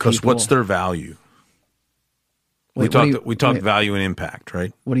lot of people... Because what's their value? We talked value and impact,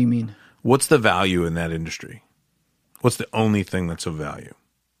 right? What do you mean? What's the value in that industry? What's the only thing that's of value?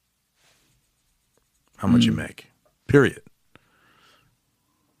 How much you make. Period.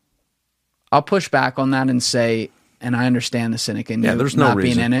 I'll push back on that and say, and I understand the cynic in you there's no not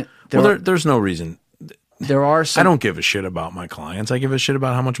reason. being in it. There's no reason. There are some, I don't give a shit about my clients. I give a shit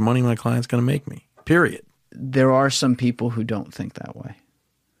about how much money my client's going to make me. Period. There are some people who don't think that way.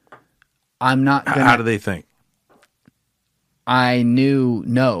 I'm not gonna, How do they think? I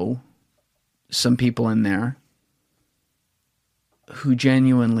know some people in there who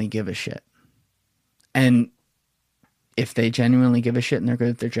genuinely give a shit. And if they genuinely give a shit and they're good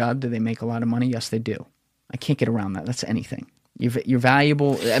at their job, do they make a lot of money? Yes, they do. I can't get around that. That's anything. You're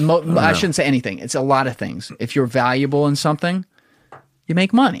valuable. I shouldn't say anything. It's a lot of things. If you're valuable in something, you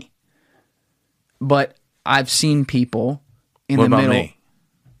make money. But I've seen people in What the about middle. me?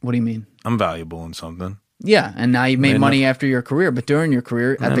 What do you mean? I'm valuable in something. Yeah, and now you've made money after your career, but during your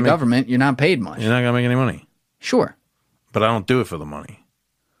career at the government, you're not paid much. You're not going to make any money. Sure. But I don't do it for the money.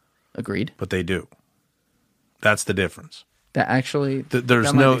 Agreed. But they do. That's the difference. That actually, There's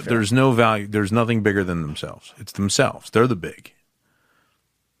that might be fair. no value. There's nothing bigger than themselves. It's themselves. They're the big.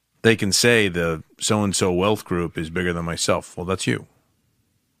 They can say the so-and-so wealth group is bigger than myself. Well, that's you.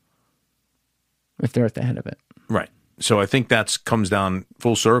 If they're at the head of it. Right. So I think that comes down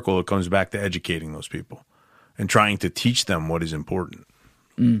full circle. It comes back to educating those people and trying to teach them what is important,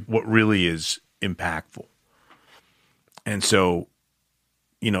 what really is impactful. And so,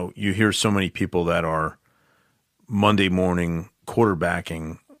 you hear so many people that are Monday morning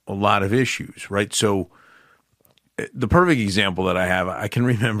quarterbacking a lot of issues, right? So the perfect example that I have, I can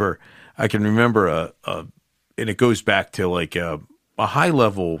remember and it goes back to like a high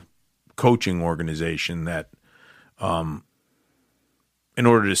level coaching organization that, in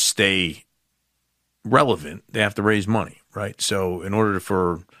order to stay relevant, they have to raise money, right? So in order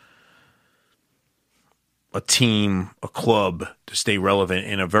for a team, a club to stay relevant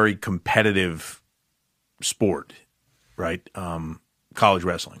in a very competitive sport, right? College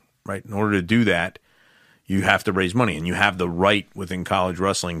wrestling, right? In order to do that, you have to raise money, and you have the right within college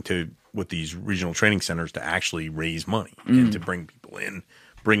wrestling with these regional training centers to actually raise money and to bring people in.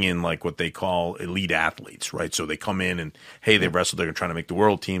 Bring in like what they call elite athletes, right? So they come in and, hey, they wrestled, they're trying to make the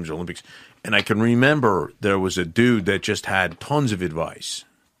world teams or Olympics. And I can remember there was a dude that just had tons of advice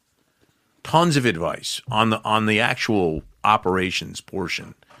on the actual operations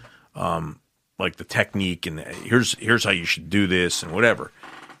portion, like the technique and here's how you should do this and whatever.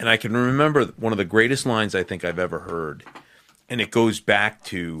 And I can remember one of the greatest lines I think I've ever heard, and it goes back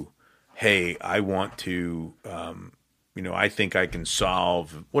to, hey, I want to I think I can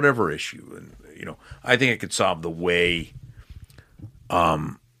solve whatever issue. And, I think I could solve the way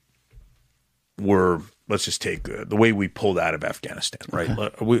let's just take the way we pulled out of Afghanistan, right?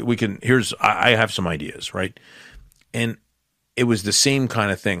 Okay. We can, I have some ideas, right? And it was the same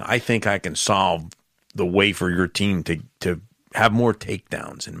kind of thing. I think I can solve the way for your team to have more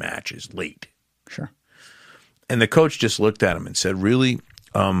takedowns in matches late. Sure. And the coach just looked at him and said, really,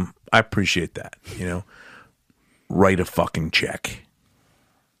 I appreciate that, write a fucking check.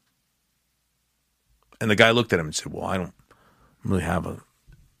 And the guy looked at him and said, well, I don't really have a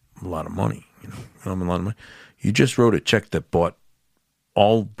lot of money. I don't have a lot of money. You just wrote a check that bought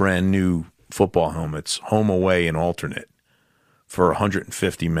all brand new football helmets, home, away, and alternate for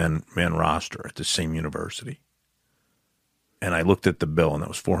 150 man roster at the same university. And I looked at the bill, and that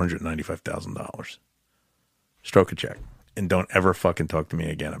was $495,000. Stroke a check. And don't ever fucking talk to me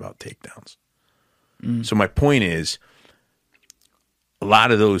again about takedowns. So my point is, a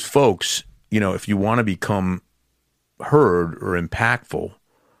lot of those folks, if you want to become heard or impactful,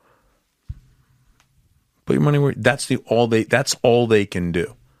 put your money where that's all they can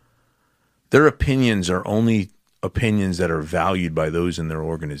do. Their opinions are only opinions that are valued by those in their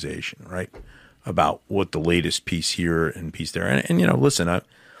organization, right? About what the latest piece here and piece there. And listen,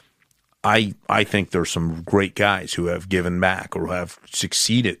 I think there's some great guys who have given back or who have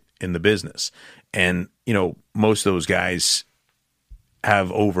succeeded in the business. And, most of those guys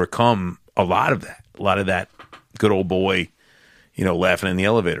have overcome a lot of that good old boy, laughing in the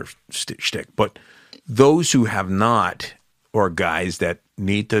elevator shtick. But those who have not are guys that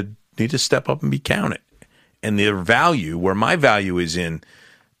need to step up and be counted. And their value, where my value is in,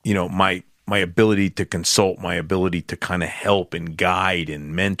 my ability to consult, my ability to kind of help and guide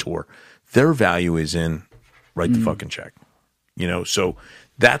and mentor, their value is in write the fucking check. So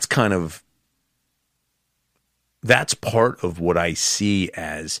that's that's part of what I see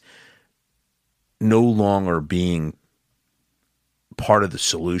as no longer being part of the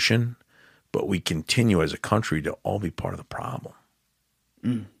solution, but we continue as a country to all be part of the problem.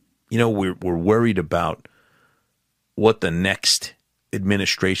 You know, we're worried about what the next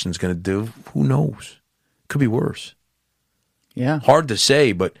administration is going to do. Who knows? Could be worse. Yeah. Hard to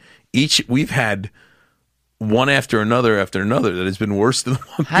say, but we've had one after another that has been worse than the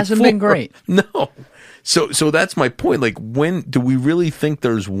one Hasn't before. been great. No. So that's my point. Like, when do we really think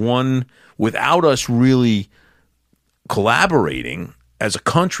there's one, without us really collaborating as a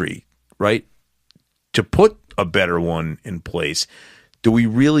country, right, to put a better one in place? Do we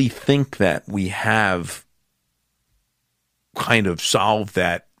really think that we have kind of solved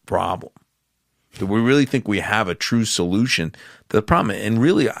that problem? Do we really think we have a true solution to the problem? And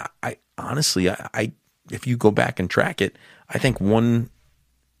really, I honestly, if you go back and track it, I think one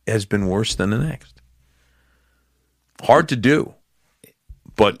has been worse than the next. Hard to do,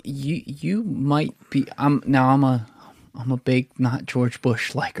 but You might be. I'm a big not George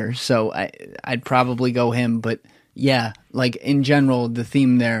Bush liker, so I'd probably go him. But yeah, like in general, the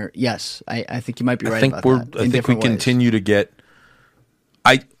theme there, yes, I think you might be right about that. I think we continue to get.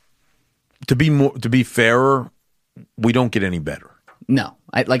 To be fairer, we don't get any better. No,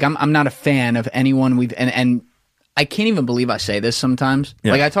 I'm not a fan of anyone we've and I can't even believe I say this sometimes.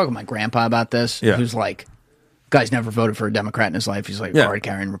 Yeah. Like I talk with my grandpa about this, Yeah. who's like, guy's never voted for a Democrat in his life. He's like a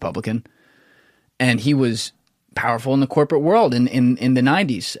card-carrying Republican, and he was powerful in the corporate world in the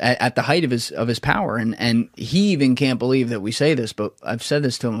 90s at the height of his power, and he even can't believe that we say this, but I've said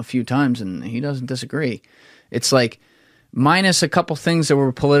this to him a few times, and he doesn't disagree. It's like, minus a couple things that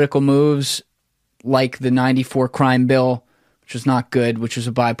were political moves, like the 94 crime bill, which was not good, which was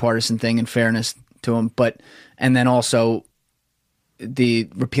a bipartisan thing in fairness to him, and then also the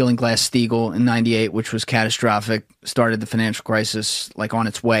repealing Glass-Steagall in 98, which was catastrophic, started the financial crisis like on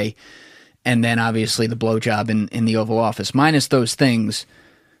its way, and then obviously the blowjob in the Oval Office. Minus those things,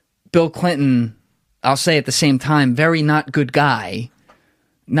 Bill Clinton, I'll say at the same time, very not good guy,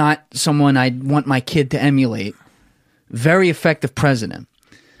 not someone I'd want my kid to emulate, very effective president.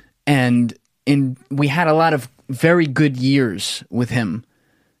 And we had a lot of very good years with him.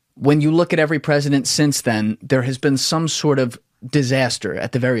 When you look at every president since then, there has been some sort of disaster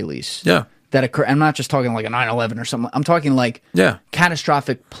at the very least. Yeah. That occur. I'm not just talking like a 9/11 or something. I'm talking like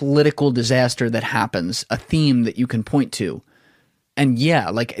catastrophic political disaster that happens, a theme that you can point to. And yeah,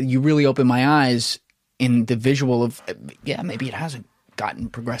 like you really open my eyes in the visual of, maybe it hasn't gotten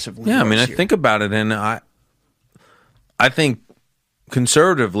progressively worse. I mean, I here. think about it, and I think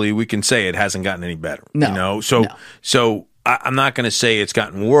conservatively we can say it hasn't gotten any better. No, you know, so I'm not going to say it's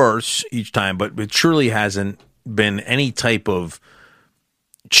gotten worse each time, but it surely hasn't been any type of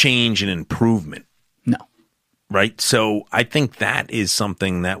change and improvement. No. Right? So I think that is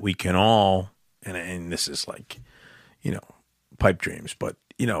something that we can all, and this is like, pipe dreams, but,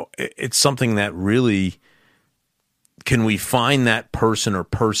 it's something that really, can we find that person or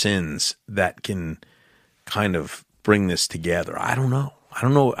persons that can kind of bring this together? I don't know.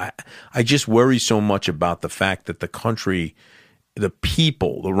 I just worry so much about the fact that the country, the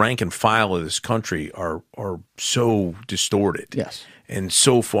people, the rank and file of this country are so distorted. Yes. And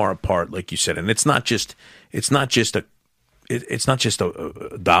so far apart, like you said. And it's not just a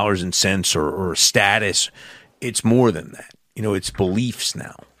dollars and cents or status. It's more than that. It's beliefs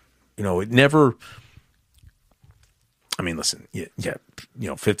now. It never, I mean, listen, 50s,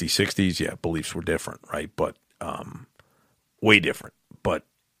 60s, beliefs were different, right? But way different. But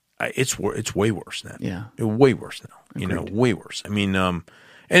it's way worse now. Yeah. Way worse now. Agreed. Way worse. I mean, and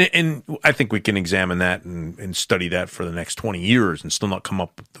I think we can examine that and study that for the next 20 years and still not come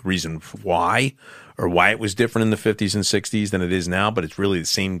up with the reason why or why it was different in the 50s and 60s than it is now. But it's really the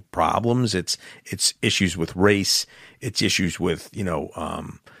same problems. It's issues with race. It's issues with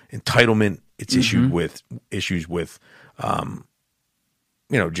entitlement. It's issues with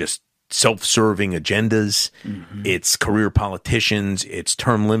just self-serving agendas. It's career politicians. It's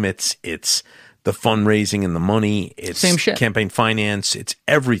term limits. It's the fundraising and the money. It's same shit. Campaign finance. It's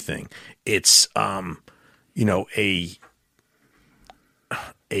everything. It's a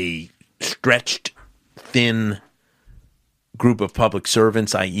stretched thin group of public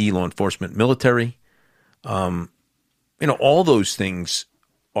servants, i.e. law enforcement, military. All those things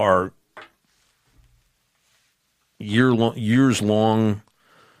are years long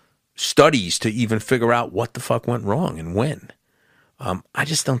studies to even figure out what the fuck went wrong and when. I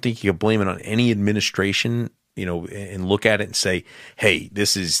just don't think you can blame it on any administration, and look at it and say, hey,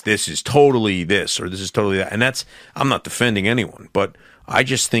 this is totally this or this is totally that. And I'm not defending anyone, but I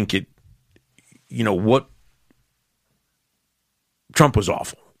just think what Trump was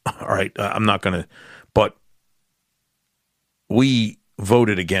awful. All right. I'm not going to, but we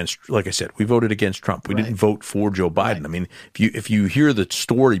voted against, like I said, we voted against Trump. We didn't vote for Joe Biden. I mean, if you hear the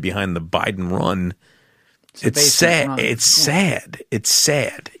story behind the Biden run, it's sad. run. It's sad. It's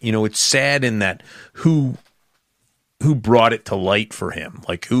sad. You know, it's sad in that who brought it to light for him?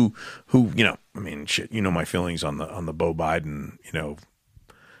 Like who, you know, I mean, shit, you know my feelings on the Beau Biden, you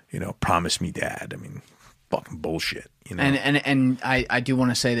know, promise me dad. I mean, fucking bullshit, you know. And I do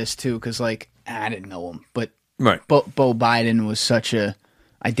want to say this too, because like I didn't know him, but Right. Beau Biden was such a.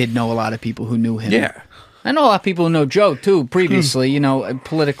 I did know a lot of people who knew him. Yeah. I know a lot of people who know Joe too. Previously, you know,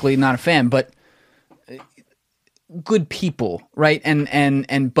 politically not a fan, but good people, right?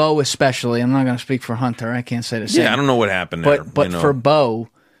 And Beau especially. I'm not going to speak for Hunter. I can't say the same. Yeah, I don't know what happened there. But you know. for Beau,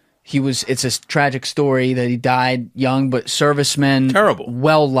 it's a tragic story that he died young, but serviceman, Terrible.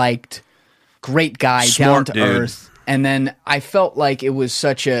 well liked, great guy, Smart down to dude. earth. And then I felt like it was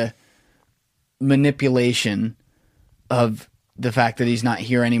such a manipulation of the fact that he's not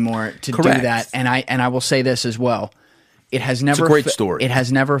here anymore to Correct. do that. And I will say this as well. It has never a great story. It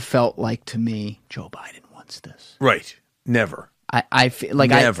has never felt like to me Joe Biden wants this. Right. Never. I feel like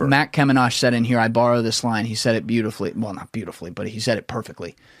Never. Matt Kemenosh said in here, I borrow this line. He said it beautifully. Well, not beautifully, but he said it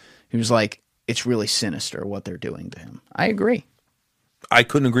perfectly. He was like, it's really sinister what they're doing to him. I agree. I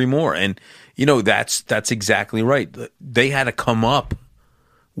couldn't agree more. And you know, that's exactly right. They had to come up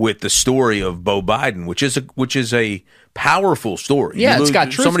with the story of Beau Biden, which is a powerful story. Yeah, You it's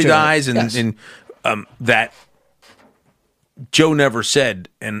got truth somebody to it. dies and Yes. and that Joe never said.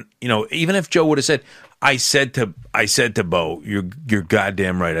 And you know, even if Joe would have said, I said to Beau, you're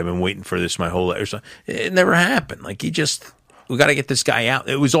goddamn right. I've been waiting for this my whole life. Or something. It never happened. Like we got to get this guy out.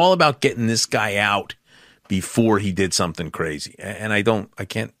 It was all about getting this guy out before he did something crazy. And I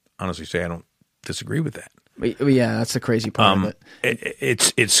can't honestly say I don't disagree with that. But yeah, that's the crazy part of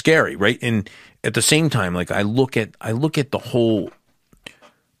it. It's scary, right? And at the same time, like I look at the whole.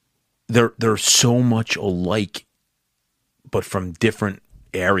 They're so much alike, but from different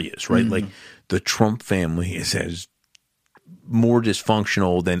areas, right? Like the Trump family is as more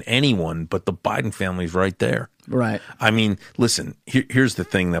dysfunctional than anyone, but the Biden family is right there. Right. I mean, listen. Here's the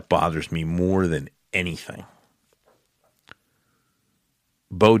thing that bothers me more than anything.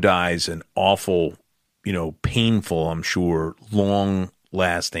 Beau dies an awful, painful, I'm sure,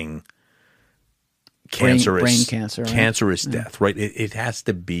 long-lasting cancerous brain cancer, right? cancerous death, right? It has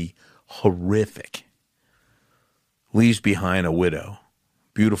to be horrific. Leaves behind a widow,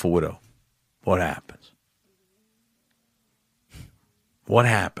 beautiful widow. What happens? What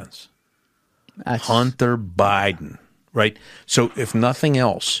happens? That's, Hunter Biden, right? So if nothing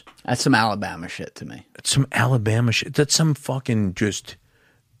else, that's some Alabama shit to me. it's some Alabama shit. That's some fucking just.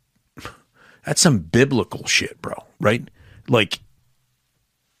 That's some biblical shit, bro. Right? Like,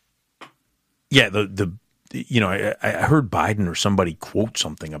 yeah. I heard Biden or somebody quote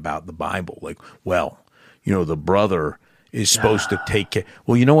something about the Bible. Like, well, the brother is supposed to take care.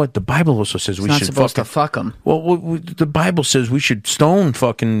 Well, you know what? The Bible also says we It's not should supposed to fuck them. Well, the Bible says we should stone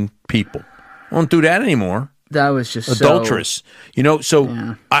fucking people. We don't do that anymore. That was just Adulterous. So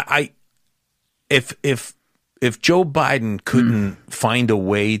Yeah. If Joe Biden couldn't find a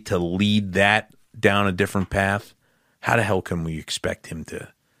way to lead that down a different path, how the hell can we expect him to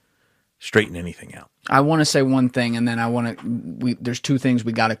straighten anything out? I want to say one thing, and then I want to. There's two things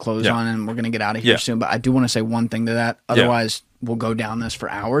we got to close Yeah. on, and we're going to get out of here Yeah. soon. But I do want to say one thing to that. Otherwise, we'll go down this for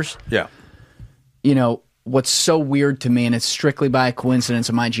hours. Yeah. What's so weird to me, and it's strictly by coincidence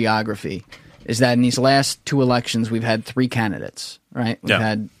of my geography, is that in these last two elections, we've had three candidates, right? We've Yeah.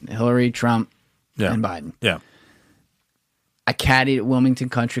 had Hillary, Trump, Yeah. and Biden. Yeah. I caddied at Wilmington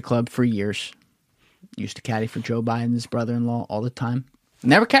Country Club for years. Used to caddy for Joe Biden's brother-in-law all the time.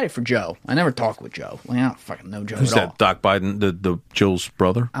 Never caddied for Joe. I never talked with Joe. I don't fucking know Joe Who's at all. that? Doc Biden, the Jill's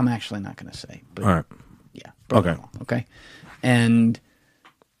brother? I'm actually not going to say. But All right. yeah. brother-in-law, Okay. And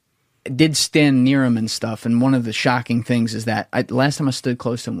did stand near him and stuff. And one of the shocking things is that last time I stood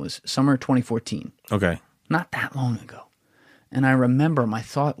close to him was summer 2014. Okay. Not that long ago. And I remember my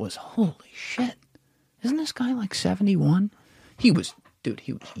thought was, holy shit, isn't this guy like 71? He was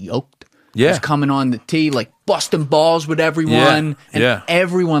yoked. He Yeah. was coming on the tee, like busting balls with everyone. Yeah, And yeah.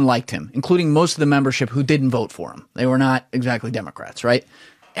 everyone liked him, including most of the membership who didn't vote for him. They were not exactly Democrats, right?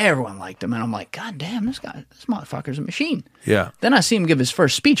 Everyone liked him. And I'm like, God damn, this motherfucker's a machine. Yeah. Then I see him give his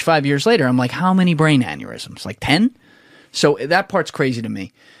first speech 5 years later. I'm like, how many brain aneurysms? Like 10? So that part's crazy to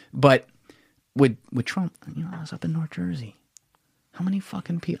me. But with Trump, I was up in North Jersey. How many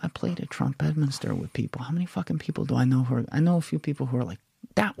fucking people? I played at Trump Bedminster with people. How many fucking people do I know I know a few people who are like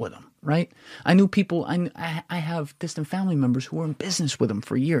that with him, right? I knew people, I have distant family members who were in business with him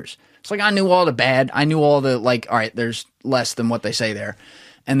for years. It's like I knew all the bad. I knew all the, like, all right, there's less than what they say there.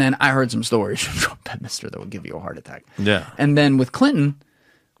 And then I heard some stories from Bedminster that would give you a heart attack. Yeah. And then with Clinton,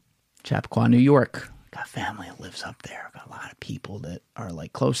 Chappaqua, New York, got family that lives up there. Got a lot of people that are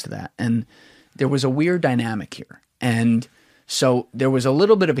like close to that. And there was a weird dynamic here. And so there was a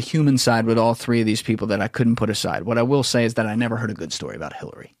little bit of a human side with all three of these people that I couldn't put aside. What I will say is that I never heard a good story about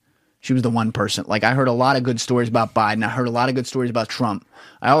Hillary. She was the one person. Like, I heard a lot of good stories about Biden. I heard a lot of good stories about Trump.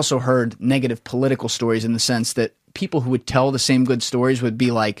 I also heard negative political stories in the sense that people who would tell the same good stories would be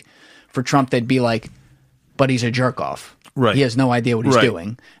like, for Trump, they'd be like, but he's a jerk off. Right. He has no idea what he's Right.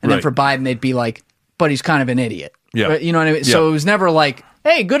 doing. And then Right. for Biden, they'd be like, but he's kind of an idiot. Yeah. But you know what I mean? So it was never like,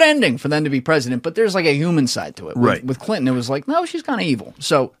 hey, good ending for them to be president. But there's like a human side to it. Right. With Clinton, it was like, no, she's kind of evil.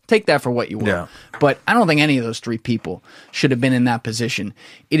 So take that for what you will. Yeah. But I don't think any of those three people should have been in that position.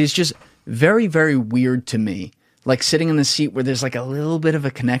 It is just very, very weird to me. Like sitting in the seat where there's like a little bit of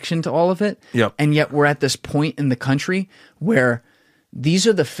a connection to all of it. Yep. And yet we're at this point in the country where these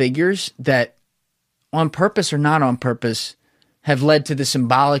are the figures that, on purpose or not on purpose, have led to the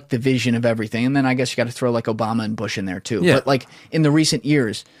symbolic division of everything. And then I guess you got to throw like Obama and Bush in there too. Yeah. But like in the recent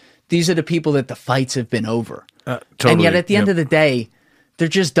years, these are the people that the fights have been over. Totally. And yet at the end of the day, they're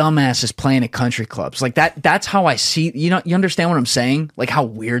just dumbasses playing at country clubs. Like that's how I see, you understand what I'm saying? Like how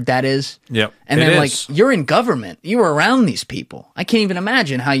weird that is? Yep. And It then is. like you're in government, you were around these people. I can't even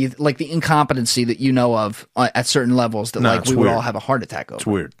imagine how you, like the incompetency that you know of at certain levels that No, like it's we would weird. all have a heart attack over. It's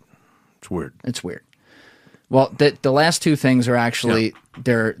weird. It's weird. It's weird. Well, the last two things are actually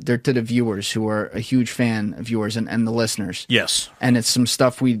they're to the viewers who are a huge fan of yours and the listeners. Yes. And it's some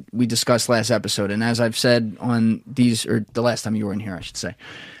stuff we discussed last episode. And as I've said on these, or the last time you were in here, I should say,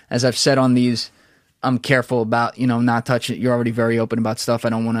 as I've said on these, I'm careful about, not touching it. You're already very open about stuff I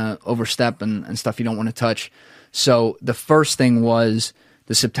don't want to overstep and stuff you don't want to touch. So the first thing was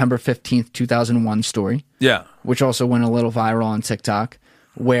the September 15th, 2001 story. Yeah. Which also went a little viral on TikTok,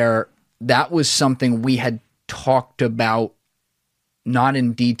 where that was something we had talked about, not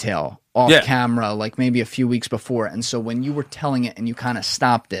in detail, off camera, like maybe a few weeks before. And so when you were telling it and you kind of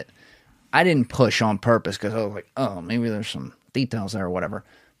stopped it, I didn't push on purpose because I was like, oh, maybe there's some details there or whatever.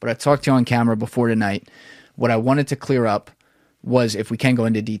 But I talked to you on camera before tonight. What I wanted to clear up was, if we can go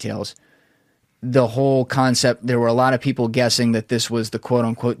into details, the whole concept. There were a lot of people guessing that this was the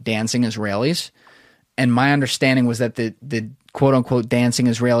quote-unquote dancing Israelis. And my understanding was that the quote-unquote dancing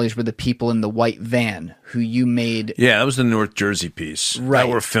Israelis were the people in the white van who you made. Yeah, that was the North Jersey piece Right. that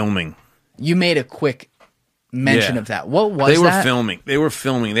we're filming. You made a quick mention Yeah. of that. What was They were that? filming. They were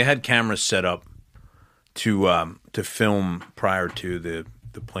filming. They had cameras set up to film prior to the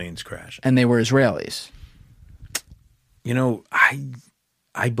planes crash. And they were Israelis.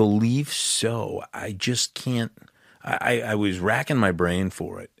 I believe so. I just can't. I was racking my brain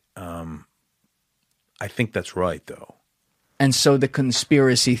for it. I think that's right, though. And so the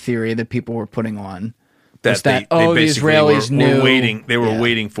conspiracy theory that people were putting on was They the basically Israelis knew. were waiting. They were Yeah.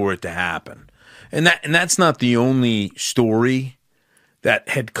 waiting for it to happen, and that's not the only story that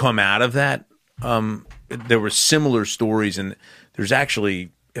had come out of that. There were similar stories, and there's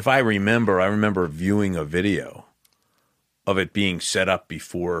actually, if I remember viewing a video of it being set up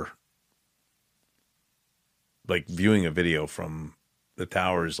before, like viewing a video from the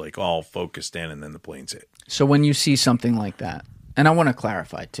towers, like all focused in, and then the planes hit. So when you see something like that, and I want to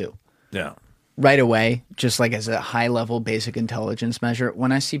clarify too, Yeah. right away, just like as a high level basic intelligence measure,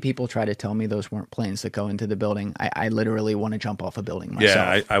 when I see people try to tell me those weren't planes that go into the building, I literally want to jump off a building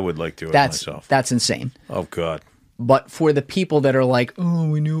myself. Yeah, I would like to that's myself. that's insane. Oh God. But for the people that are like, oh,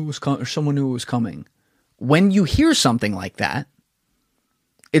 we knew it was coming, or someone knew it was coming, when you hear something like that,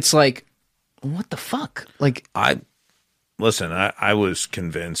 it's like, what the fuck? Like, I was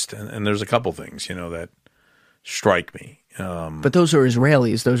convinced, and there's a couple things, that strike me. but those are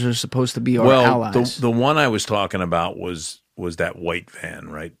Israelis. Those are supposed to be our Well, allies. the one I was talking about was that white van,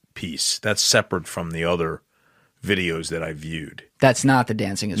 right? Piece. That's separate from the other videos that I viewed. That's not the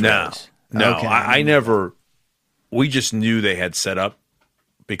dancing Israelis. No, Okay. I never. We just knew they had set up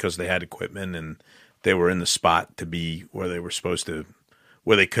because they had equipment and they were in the spot to be where they were supposed to,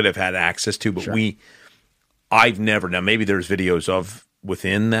 where they could have had access to. But I've never. Now maybe there's videos of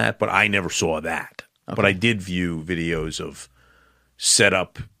within that, but I never saw that. Okay. But I did view videos of set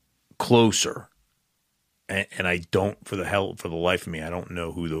up closer, and I don't, for the life of me, I don't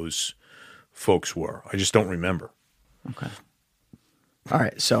know who those folks were. I just don't remember. Okay. All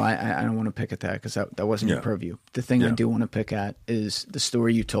right, so I don't want to pick at that because that wasn't your purview. The thing I do want to pick at is the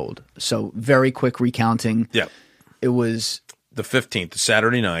story you told. So very quick recounting. Yeah. It was the 15th, the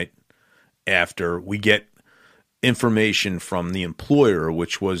Saturday night after, we get information from the employer,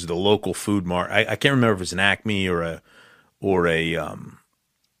 which was the local food mart. I can't remember if it's an Acme or a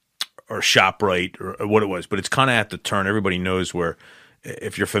ShopRite or what it was, but it's kind of at the turn. Everybody knows where,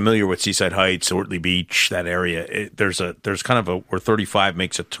 if you're familiar with Seaside Heights, Ortley Beach, that area, there's kind of where 35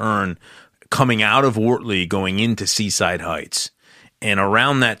 makes a turn coming out of Ortley going into Seaside Heights. And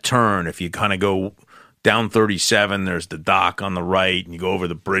around that turn, if you kind of go down 37, there's the dock on the right, and you go over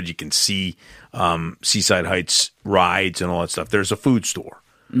the bridge, you can see Seaside Heights rides and all that stuff. There's a food store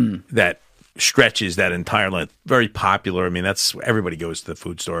that stretches that entire length. Very popular. I mean, everybody goes to the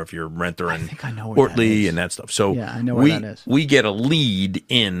food store if you're a renter in Ortley and that stuff. So yeah, I know where that is. We get a lead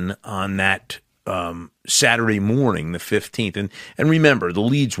in on that Saturday morning, the 15th. And remember, the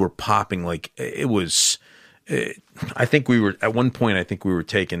leads were popping like it was I think we were at one point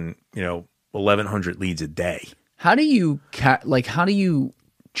taking, 1,100 leads a day. How do you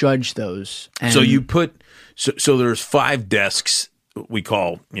judge those? And So you put so there's 5 desks we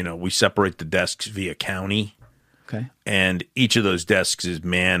call, we separate the desks via county. Okay. And each of those desks is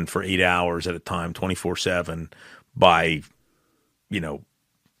manned for 8 hours at a time, 24/7 by,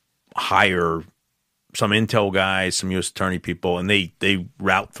 hire some intel guys, some U.S. attorney people, and they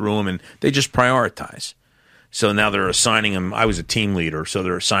route through them and they just prioritize. So now they're assigning them. I was a team leader, so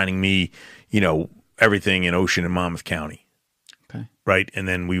they're assigning me, everything in Ocean and Monmouth County. Okay. Right. And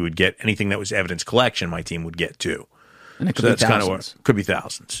then we would get anything that was evidence collection, my team would get too. And it could So be that's kind of thousands. what could be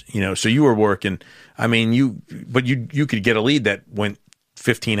thousands. So you were working. I mean, you could get a lead that went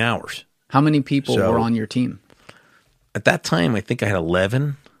 15 hours. How many people So- were on your team? At that time, I think I had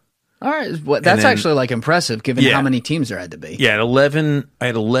 11. All right, that's then- actually impressive given Yeah. how many teams there had to be. Yeah, I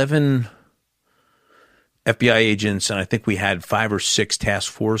had 11 FBI agents, and I think we had 5 or 6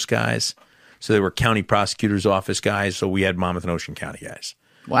 task force guys. So they were county prosecutor's office guys. So we had Monmouth and Ocean County guys.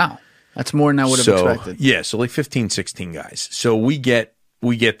 Wow, that's more than I would have expected. Yeah, so like 15, 16 guys. So we get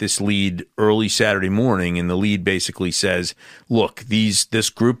this lead early Saturday morning, and the lead basically says, "Look, this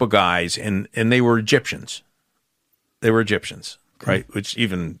group of guys, and they were Egyptians. They were Egyptians, right? Which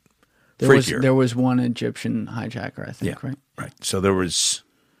even freakier. There was one Egyptian hijacker, I think, right? Right. So there was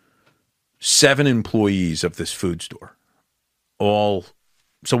 7 employees of this food store.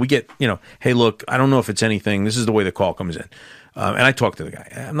 So we get, hey, look, I don't know if it's anything. This is the way the call comes in. And I talked to the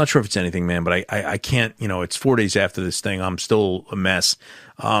guy. I'm not sure if it's anything, man, but I can't, it's 4 days after this thing. I'm still a mess.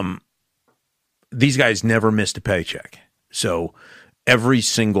 These guys never missed a paycheck. So every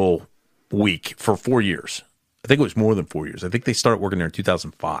single week for 4 years, I think it was more than 4 years. I think they started working there in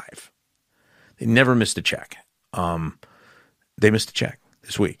 2005. They never missed a check. They missed a check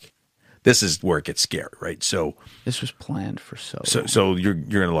this week. This is where it gets scary, right? So This was planned for so long. so you're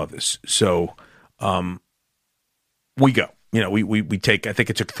gonna love this. So we go. We take. I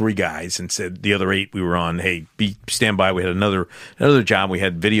think it took 3 guys and said the other 8 we were on. Hey, stand by. We had another job. We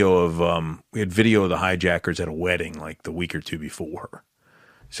had video of the hijackers at a wedding like the week or 2 before.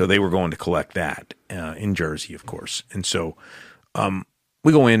 So they were going to collect that in Jersey, of course. And so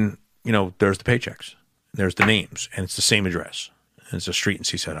we go in. There's the paychecks. There's the names, and it's the same address. And it's a street in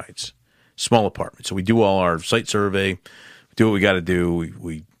Seaside Heights. Small apartment. So we do all our site survey, do what we got to do.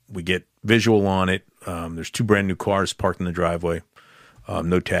 We get visual on it. There's 2 brand new cars parked in the driveway.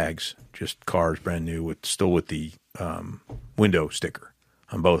 No tags, just cars brand new with the window sticker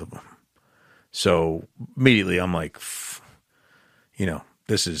on both of them. So immediately I'm like,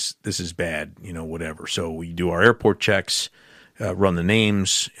 this is bad, whatever. So we do our airport checks, run the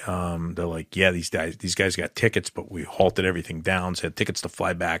names. They're like, yeah, these guys got tickets, but we halted everything down. So had tickets to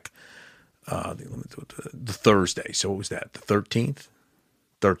fly back the Thursday. So what was that? The 13th?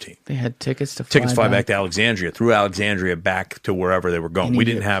 13th. They had tickets to fly back to Alexandria, through Alexandria back to wherever they were going. We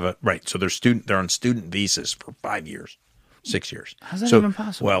didn't have right. So they're on student visas for 5 years, 6 years. How's that even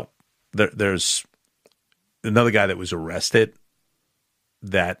possible? Well, there's another guy that was arrested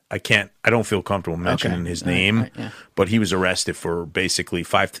that I don't feel comfortable mentioning his name, right, yeah. but he was arrested for basically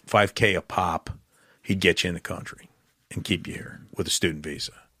 $5K a pop. He'd get you in the country and keep you here with a student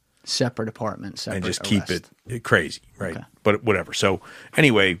visa. Separate apartment, separate And just arrest. keep it crazy, right? Okay. But whatever. So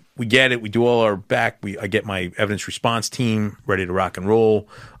anyway, we get it. We do all our back. I get my evidence response team ready to rock and roll.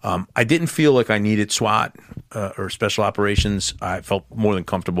 I didn't feel like I needed SWAT or special operations. I felt more than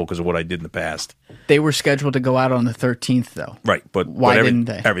comfortable because of what I did in the past. They were scheduled to go out on the 13th, though. Right. But Why but didn't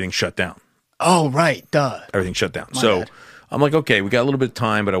they? Everything shut down. Oh, right. Duh. Everything shut down. My So bad. I'm like, okay, we got a little bit of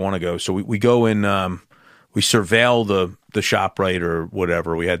time, but I want to go. So we go and we surveil the ShopRite or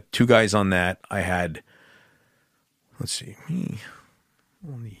whatever. We had 2 guys on that. I had, let's see, me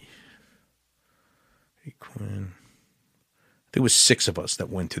on the Quinn. there was 6 of us that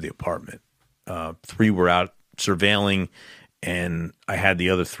went to the apartment. 3 were out surveilling, and I had the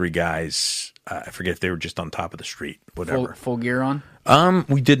other 3 guys. I forget if they were just on top of the street, whatever. Full gear on?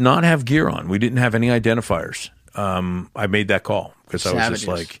 We did not have gear on. We didn't have any identifiers. I made that call because I was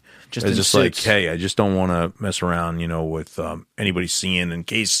just like, hey, I just don't want to mess around, with anybody seeing in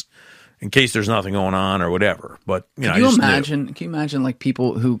case there's nothing going on or whatever. But Can you imagine like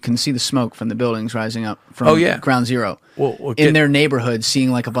people who can see the smoke from the buildings rising up from ground zero in their neighborhood,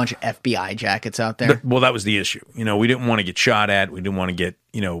 seeing like a bunch of FBI jackets out there? Well, that was the issue. We didn't want to get shot at. We didn't want to get,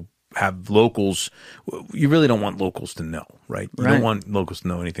 have locals. You really don't want locals to know, right? You don't want locals to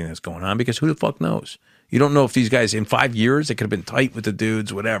know anything that's going on because who the fuck knows? You don't know if these guys in 5 years, they could have been tight with the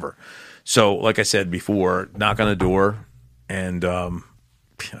dudes, whatever. So, like I said before, knock on the door, and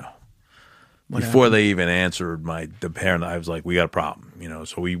before they even answered the parent, I was like, "We got a problem,"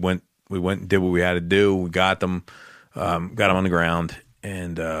 So we went and did what we had to do. We got them on the ground,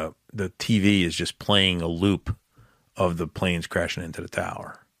 and the TV is just playing a loop of the planes crashing into the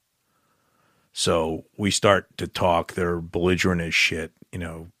tower. So we start to talk. They're belligerent as shit.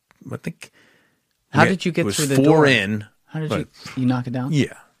 I think. How did you get through the door? 4 in. How did you knock it down?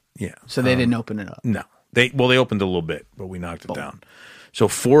 Yeah. So they didn't open it up? No. They opened it a little bit, but we knocked it down. So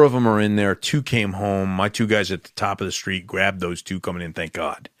 4 of them are in there. 2 came home. My 2 guys at the top of the street grabbed those 2 coming in, thank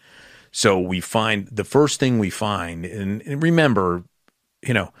God. So we find, the first thing we find, and remember,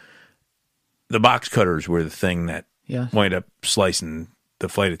 the box cutters were the thing that wind up slicing the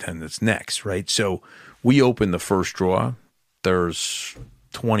flight attendants' necks, right? So we open the first drawer. There's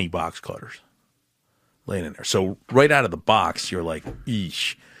 20 box cutters laying in there. So right out of the box, you're like,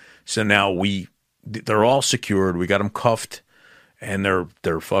 eesh. So now they're all secured. We got them cuffed, and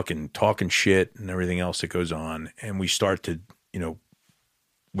they're fucking talking shit and everything else that goes on. And we start to,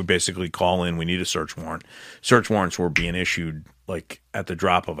 we basically call in. We need a search warrant. Search warrants were being issued like at the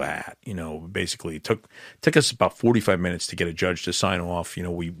drop of a hat. Basically it took us about 45 minutes to get a judge to sign off.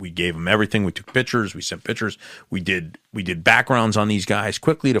 We gave them everything. We took pictures. We sent pictures. We did backgrounds on these guys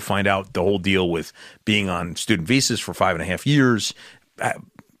quickly to find out the whole deal with being on student visas for 5.5 years,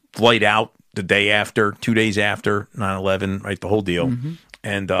 flight out the day after, 2 days after 9/11, right? The whole deal,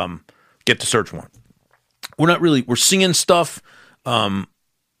 and get the search warrant. We're seeing stuff.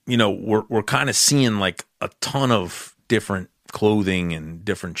 We're kind of seeing like a ton of different clothing and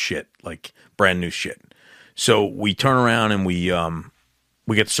different shit, like brand new shit. So we turn around and we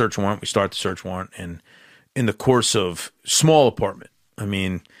get the search warrant. We start the search warrant, and in the course of small apartment,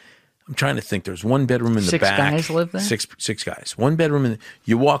 I'm trying to think. There's 1 bedroom in the back. 6 guys live there? Six guys. 1 bedroom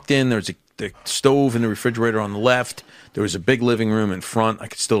you walked in. There's the stove and the refrigerator on the left. There was a big living room in front. I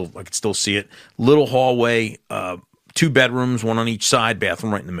could still see it. Little hallway. 2 bedrooms, 1 on each side.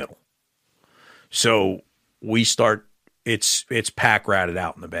 Bathroom right in the middle. So we start. It's pack ratted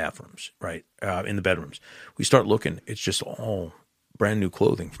out in the bathrooms, right? In the bedrooms. We start looking. It's just all brand new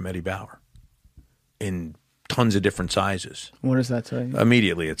clothing from Eddie Bauer in tons of different sizes. What does that say?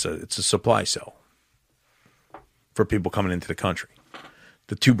 Immediately, it's a supply cell for people coming into the country.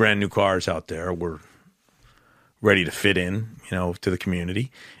 The 2 brand new cars out there were ready to fit in, to the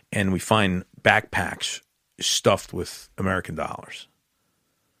community, and we find backpacks stuffed with American dollars.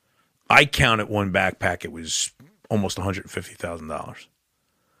 I counted 1 backpack; it was almost $150,000.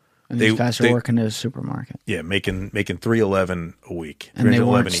 And these guys are working at a supermarket. Yeah, making $311 a week. And they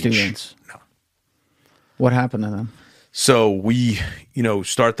weren't students. No. What happened to them? So we,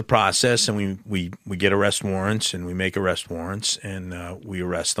 start the process, and we get arrest warrants, and we make arrest warrants, and we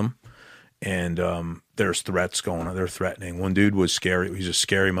arrest them. And there's threats going on. They're threatening. One dude was scary. He's a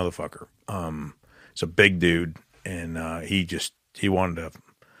scary motherfucker. He's a big dude, and he wanted to.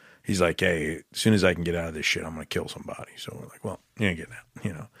 He's like, hey, as soon as I can get out of this shit, I'm going to kill somebody. So we're like, well, you ain't getting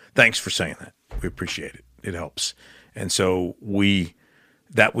out. Thanks for saying that. We appreciate it. It helps. And so is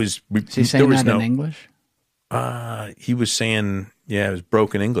he saying that in English? He was saying, it was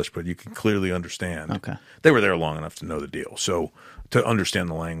broken English, but you can clearly understand. Okay. They were there long enough to know the deal. So to understand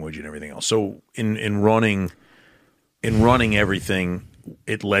the language and everything else. So in running everything,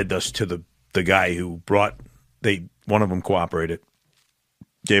 it led us to the guy who one of them cooperated.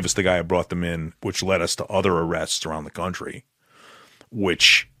 Gave us the guy who brought them in, which led us to other arrests around the country,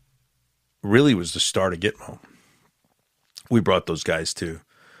 which really was the start of Gitmo. We brought those guys to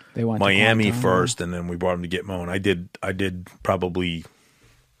Miami first, and then we brought them to Gitmo, and I did probably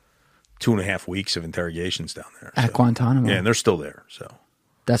 2.5 weeks of interrogations down there. At Guantanamo? Yeah, and they're still there, so.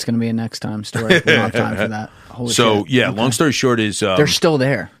 That's going to be a next time story. We don't have time for that. Holy shit. Yeah, okay. Long story short is... they're still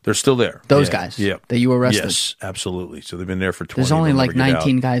there. They're still there. Those guys that you arrested. Yes, absolutely. So they've been there for 20 years. There's only like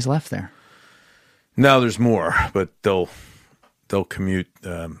 19 guys left there. No, there's more, but they'll commute.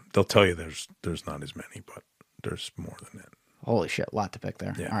 They'll tell you there's not as many, but there's more than that. Holy shit, a lot to pick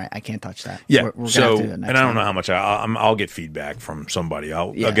there. Yeah. All right, I can't touch that. Yeah. We're gonna So, have to do that and next I don't time. know how much I'll get feedback from somebody.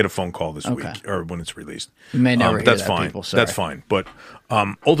 I'll get a phone call this Okay. week or when it's released. You may never hear that's that, fine. people, sorry. That's fine. But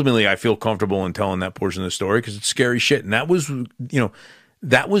ultimately, I feel comfortable in telling that portion of the story because it's scary shit. And that was,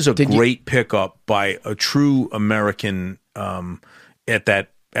 that was a great pickup by a true American at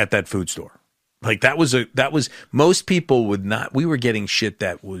that food store. Like that was most people would not. We were getting shit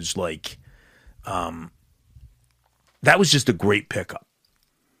that was like, that was just a great pickup.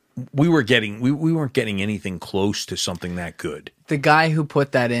 We weren't getting anything close to something that good. The guy who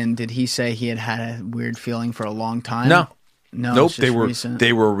put that in, did he say he had a weird feeling for a long time? No, nope. They were recent.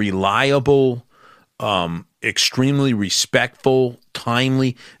 They were reliable, extremely respectful,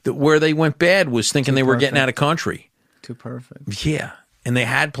 timely. Where they went bad was thinking they were getting out of country. Too perfect. Yeah, and they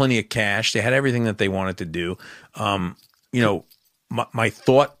had plenty of cash. They had everything that they wanted to do. My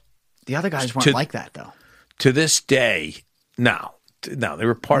thought. The other guys weren't like that though. To this day, no, they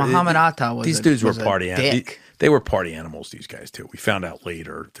were party. Muhammad Atta was these dudes were party animals. They were party animals. These guys too. We found out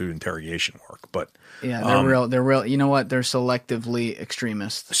later through interrogation work, but yeah, they're real. They're real. You know what? They're selectively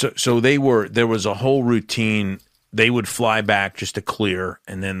extremists. So they were. There was a whole routine. They would fly back just to clear,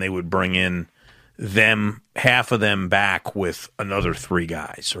 and then they would bring in half of them back with another 3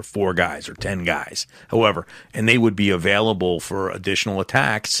 guys or 4 guys or 10 guys, however, and they would be available for additional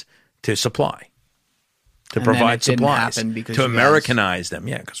attacks to supply. To and provide then it supplies, didn't happen because to you Americanize them,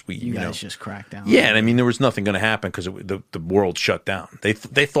 yeah, because you guys just cracked down. Yeah, and I mean there was nothing going to happen because the world shut down. They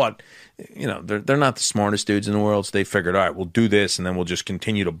thought, they're not the smartest dudes in the world, so they figured, all right, we'll do this, and then we'll just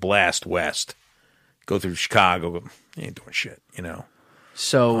continue to blast west, go through Chicago. You ain't doing shit,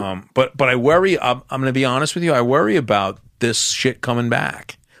 So, but I worry. I'm going to be honest with you. I worry about this shit coming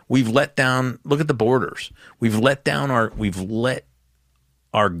back. We've let down. Look at the borders. We've let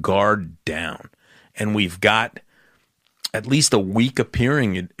our guard down. And we've got at least a weak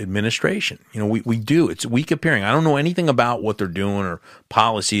appearing administration. We do. It's weak appearing. I don't know anything about what they're doing or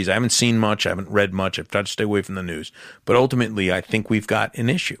policies. I haven't seen much. I haven't read much. I've tried to stay away from the news. But ultimately, I think we've got an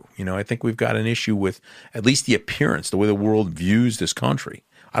issue. I think we've got an issue with at least the appearance, the way the world views this country.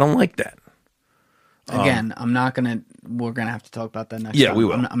 I don't like that. Again, we're going to have to talk about that next Yeah, time. we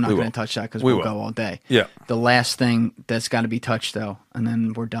will. I'm not We going will. to touch that because We we'll will. go all day. Yeah. The last thing that's got to be touched, though, and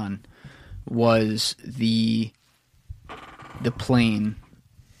then we're done, was the plane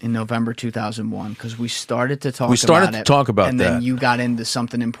in November 2001, because we started to talk about it. And then you got into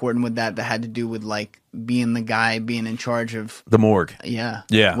something important with that had to do with, like, being the guy being in charge of The morgue. Yeah.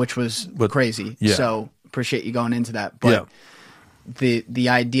 Yeah. Which was But- crazy. yeah. So appreciate you going into that. But the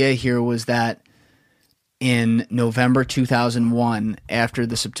idea here was that in November 2001, after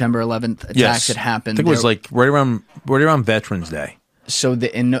the September 11th attacks had happened, I think it was like right around Veterans Day. so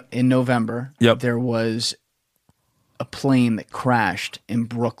in November, Yep. there was a plane that crashed in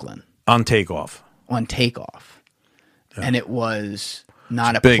Brooklyn On takeoff. on takeoff, and it was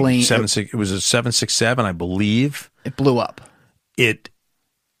not a Big plane. 76. It was a 767, I believe. It blew up. The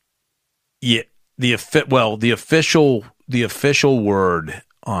official word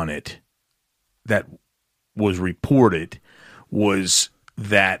on it that was reported was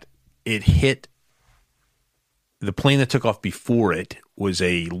that it hit the plane that took off before it was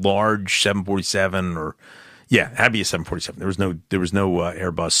a large 747 it had to be a 747. There was no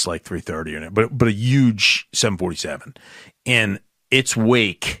Airbus like 330 in it, but a huge 747. And its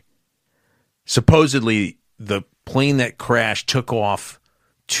wake, supposedly the plane that crashed took off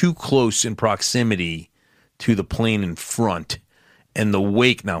too close in proximity to the plane in front, and the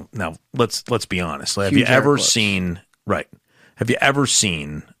wake. Now let's be honest. Have you ever seen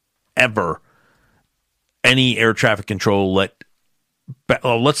any air traffic control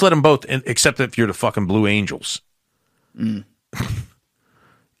let's let them both, except if you're the fucking Blue Angels. You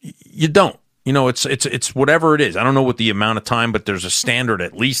don't. It's whatever it is. I don't know what the amount of time, but there's a standard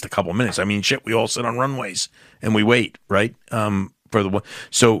at least a couple minutes. I mean, shit, we all sit on runways and we wait, right?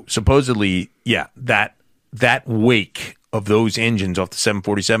 So supposedly, yeah, that wake of those engines off the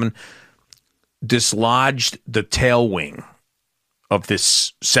 747 dislodged the tail wing of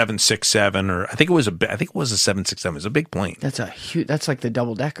this 767, or I think it was a 767. It's a big plane. That's a huge. That's like the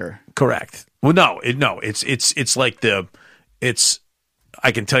double decker. Correct. Well, it's like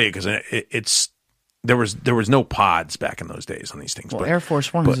I can tell you because there was no pods back in those days on these things. Well, but Air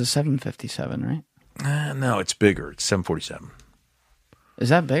Force One is a 757, right? No, it's bigger. It's 747. Is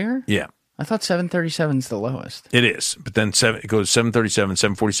that bigger? Yeah. I thought 737 is the lowest. It is, but then it goes 737,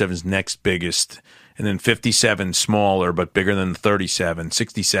 747 is next biggest, and then 57 smaller but bigger than 37.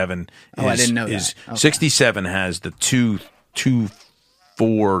 67 I didn't know that. Okay. 67 has the two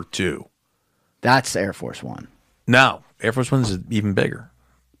 242. That's Air Force One. No, Air Force One's even bigger.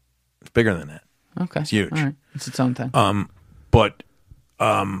 It's bigger than that. Okay. It's huge. All right. It's its own thing. But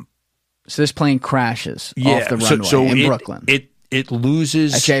so this plane crashes yeah, off the runway in Brooklyn. It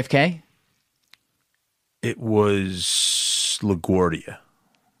loses. At JFK? It was LaGuardia.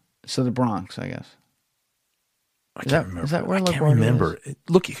 So the Bronx, I guess. I can't remember. Is that where I can't LaGuardia remember. is?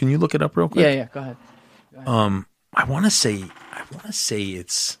 Look, can you look it up real quick? Yeah, go ahead. I want to say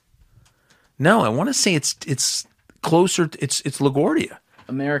it's. No, I want to say it's closer. It's LaGuardia.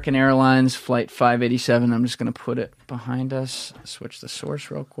 American Airlines Flight 587. I'm just going to put it behind us. Switch the source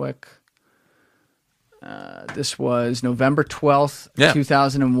real quick. This was November 12th,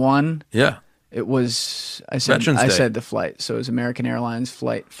 2001. Yeah. It was, I said the flight. So it was American Airlines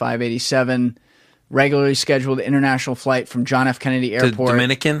Flight 587, regularly scheduled international flight from John F. Kennedy Airport.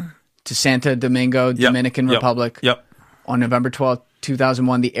 Dominican? To Santo Domingo, Dominican Republic. Yep. On November 12th,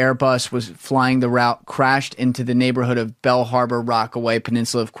 2001, the Airbus was flying the route, crashed into the neighborhood of Bell Harbor, Rockaway,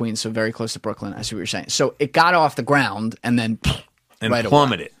 Peninsula of Queens, so very close to Brooklyn. I see what you're saying. So it got off the ground and then right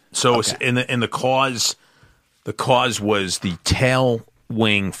plummeted. Away. So okay. the cause was the tail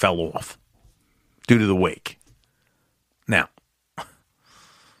wing fell off due to the wake. Now,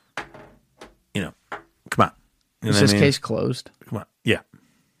 come on. Is this case closed? Come on. Yeah.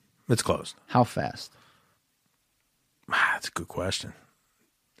 It's closed. How fast? That's a good question.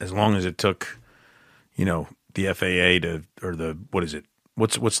 As long as it took, the FAA what is it?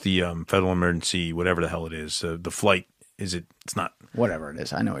 What's the Federal Emergency, whatever the hell it is, the flight, it's not. Whatever it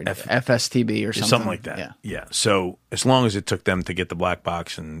is. I know it is. FSTB or something. Something like that. Yeah. So as long as it took them to get the black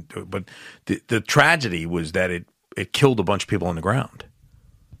box but the tragedy was that it killed a bunch of people on the ground.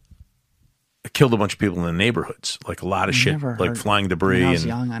 It killed a bunch of people in the neighborhoods, like a lot of shit, like flying debris. When I was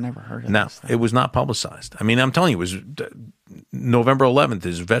young, I never heard of No, this. it was not publicized. I mean, I'm telling you, it was November 11th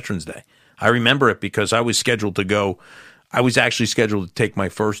is Veterans Day. I remember it because I was scheduled to go. I was actually scheduled to take my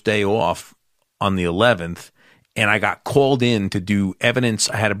first day off on the 11th, and I got called in to do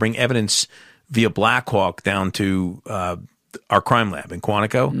evidence. I had to bring evidence via Blackhawk down to our crime lab in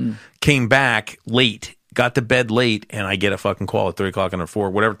Quantico. Came back late, got to bed late, and I get a fucking call at 3 o'clock or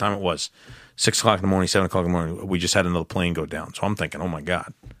 4, whatever time it was. 6 o'clock in the morning, 7 o'clock in the morning, we just had another plane go down. So I'm thinking, oh my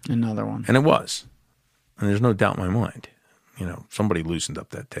God. Another one. And it was. And there's no doubt in my mind. Somebody loosened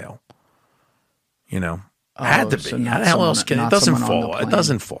up that tail. Had to be. So How the hell else can it? Doesn't fall. It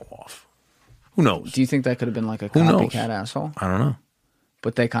doesn't fall off. Who knows? Do you think that could have been like a Who knows? copycat asshole? I don't know.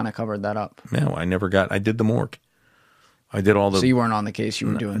 But they kind of covered that up. No, I did the morgue. I did all the. So you weren't on the case. You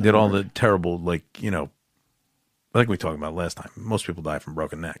were doing. I did all the terrible, I think we talked about it last time. Most people die from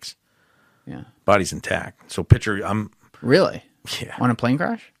broken necks. Yeah. Body's intact. So Really? Yeah. On a plane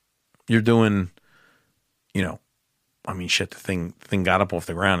crash? You're doing, shit, the thing got up off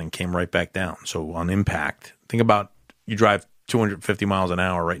the ground and came right back down. So on impact, think about you drive 250 miles an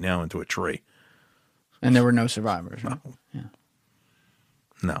hour right now into a tree. And there were no survivors, right? Yeah.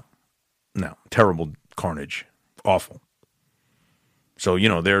 No. Terrible carnage. Awful. So,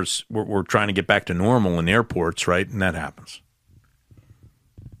 we're trying to get back to normal in airports, right? And that happens.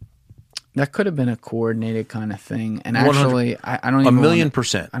 That could have been a coordinated kind of thing. And actually, I don't even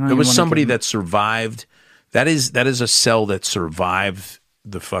 1,000,000%. There was somebody that survived. That is a cell that survived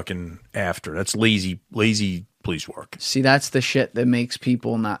the fucking after. That's lazy police work. See, that's the shit that makes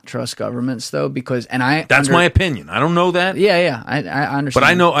people not trust governments, though, because that's my opinion. I don't know that. Yeah, I understand. But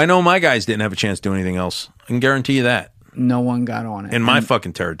I know my guys didn't have a chance to do anything else. I can guarantee you that. No one got on it. In my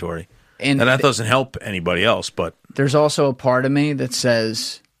fucking territory. And that doesn't help anybody else, but there's also a part of me that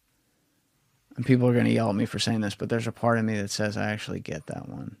says, and people are going to yell at me for saying this, but there's a part of me that says I actually get that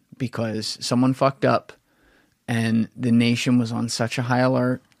one because someone fucked up and the nation was on such a high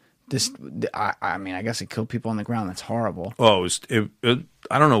alert. I guess it killed people on the ground. That's horrible. Oh,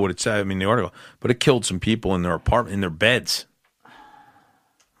 I don't know what it said. The article, but it killed some people in their apartment, in their beds,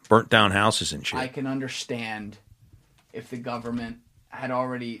 burnt down houses and shit. I can understand if the government had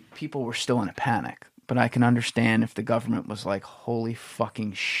people were still in a panic, but I can understand if the government was like, holy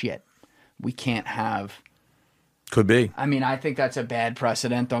fucking shit, we can't have. Could be. I think that's a bad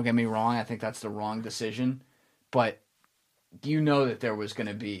precedent. Don't get me wrong. I think that's the wrong decision, but that there was going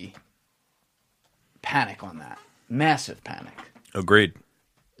to be panic on that. Massive panic. Agreed.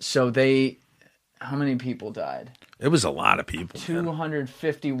 So how many people died? It was a lot of people.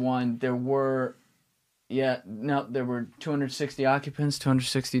 251. There were 260 occupants,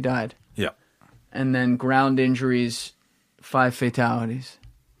 260 died. Yeah. And then ground injuries, 5 fatalities.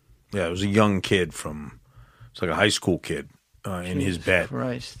 Yeah, it was a young kid it's like a high school kid in his bed.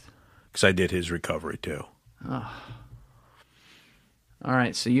 Christ. Because I did his recovery too. Oh. All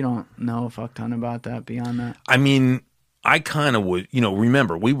right, so you don't know a fuck ton about that beyond that. I mean, I kind of would,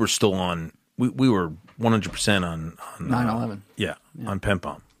 remember, we were still on, we were 100% on 9/11. On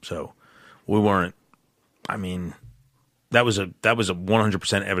PenPom. So we weren't, I mean, that was a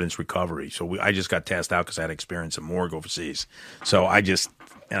 100% evidence recovery. So I just got tasked out because I had experience in morgue overseas. So I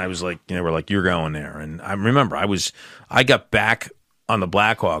was like, we're like, you're going there. And I remember I got back on the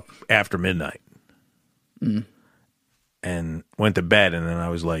Blackhawk after midnight and went to bed. And then I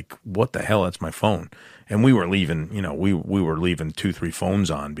was like, what the hell? That's my phone. And we were leaving, we were leaving 2-3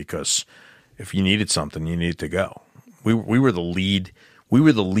 phones on because if you needed something, you needed to go. We were the lead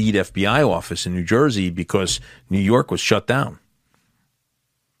FBI office in New Jersey because New York was shut down.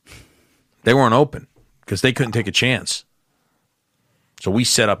 They weren't open because they couldn't take a chance. So we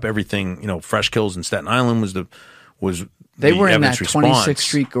set up everything. Fresh Kills in Staten Island was They were in that response. 26th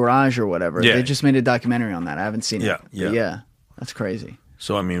Street garage or whatever. Yeah. They just made a documentary on that. I haven't seen it. Yeah. But yeah, that's crazy.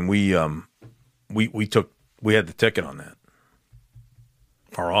 So I mean, we had the ticket on that.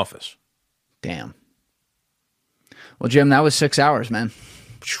 Our office. Damn. Well, Jim, that was 6 hours, man.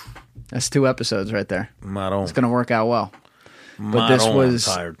 That's 2 episodes right there. Maron. It's going to work out well. But I'm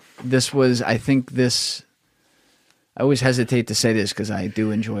tired. I always hesitate to say this because I do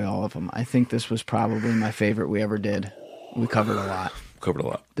enjoy all of them. I think this was probably my favorite we ever did. We covered a lot.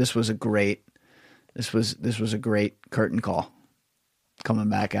 This was a great curtain call coming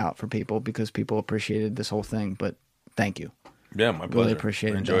back out for people because people appreciated this whole thing. But thank you. Yeah, my pleasure. Really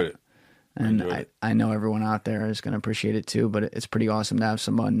appreciated I enjoyed that. it. And I know everyone out there is going to appreciate it too, but it's pretty awesome to have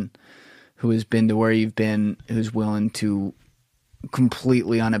someone who has been to where you've been, who's willing to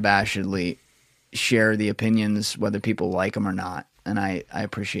completely unabashedly share the opinions, whether people like them or not. And I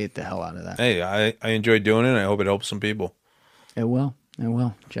appreciate the hell out of that. Hey, I enjoyed doing it. I hope it helps some people. It will,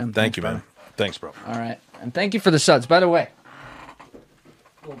 Jim. Thank you, brother. man. Thanks, bro. All right. And thank you for the suds. By the way,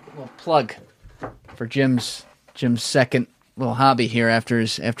 little plug for Jim's second little hobby here after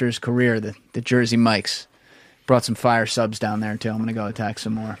his career, the Jersey Mikes. Brought some fire subs down there too. I'm gonna go attack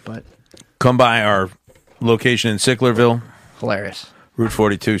some more. But come by our location in Sicklerville, hilarious. Route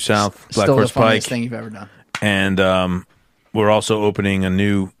 42 South, Black Still Horse the funniest Pike. thing you've ever done. And we're also opening a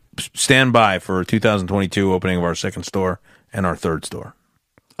new standby for 2022 opening of our second store and our third store.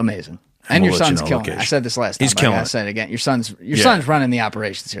 Amazing. And we'll your let you son's know killing it. location. I said this last time. He's but killing I gotta it. say it again. Your son's running the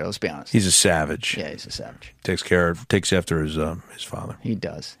operations here. Let's be honest. He's a savage. Yeah, he's a savage. Takes after his father. He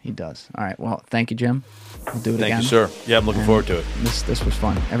does. All right. Well, thank you, Jim. We'll do it again. Thank you, sir. Yeah, I'm looking forward to it. This was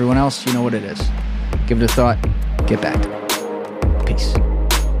fun. Everyone else, you know what it is. Give it a thought. Get back to it. Peace.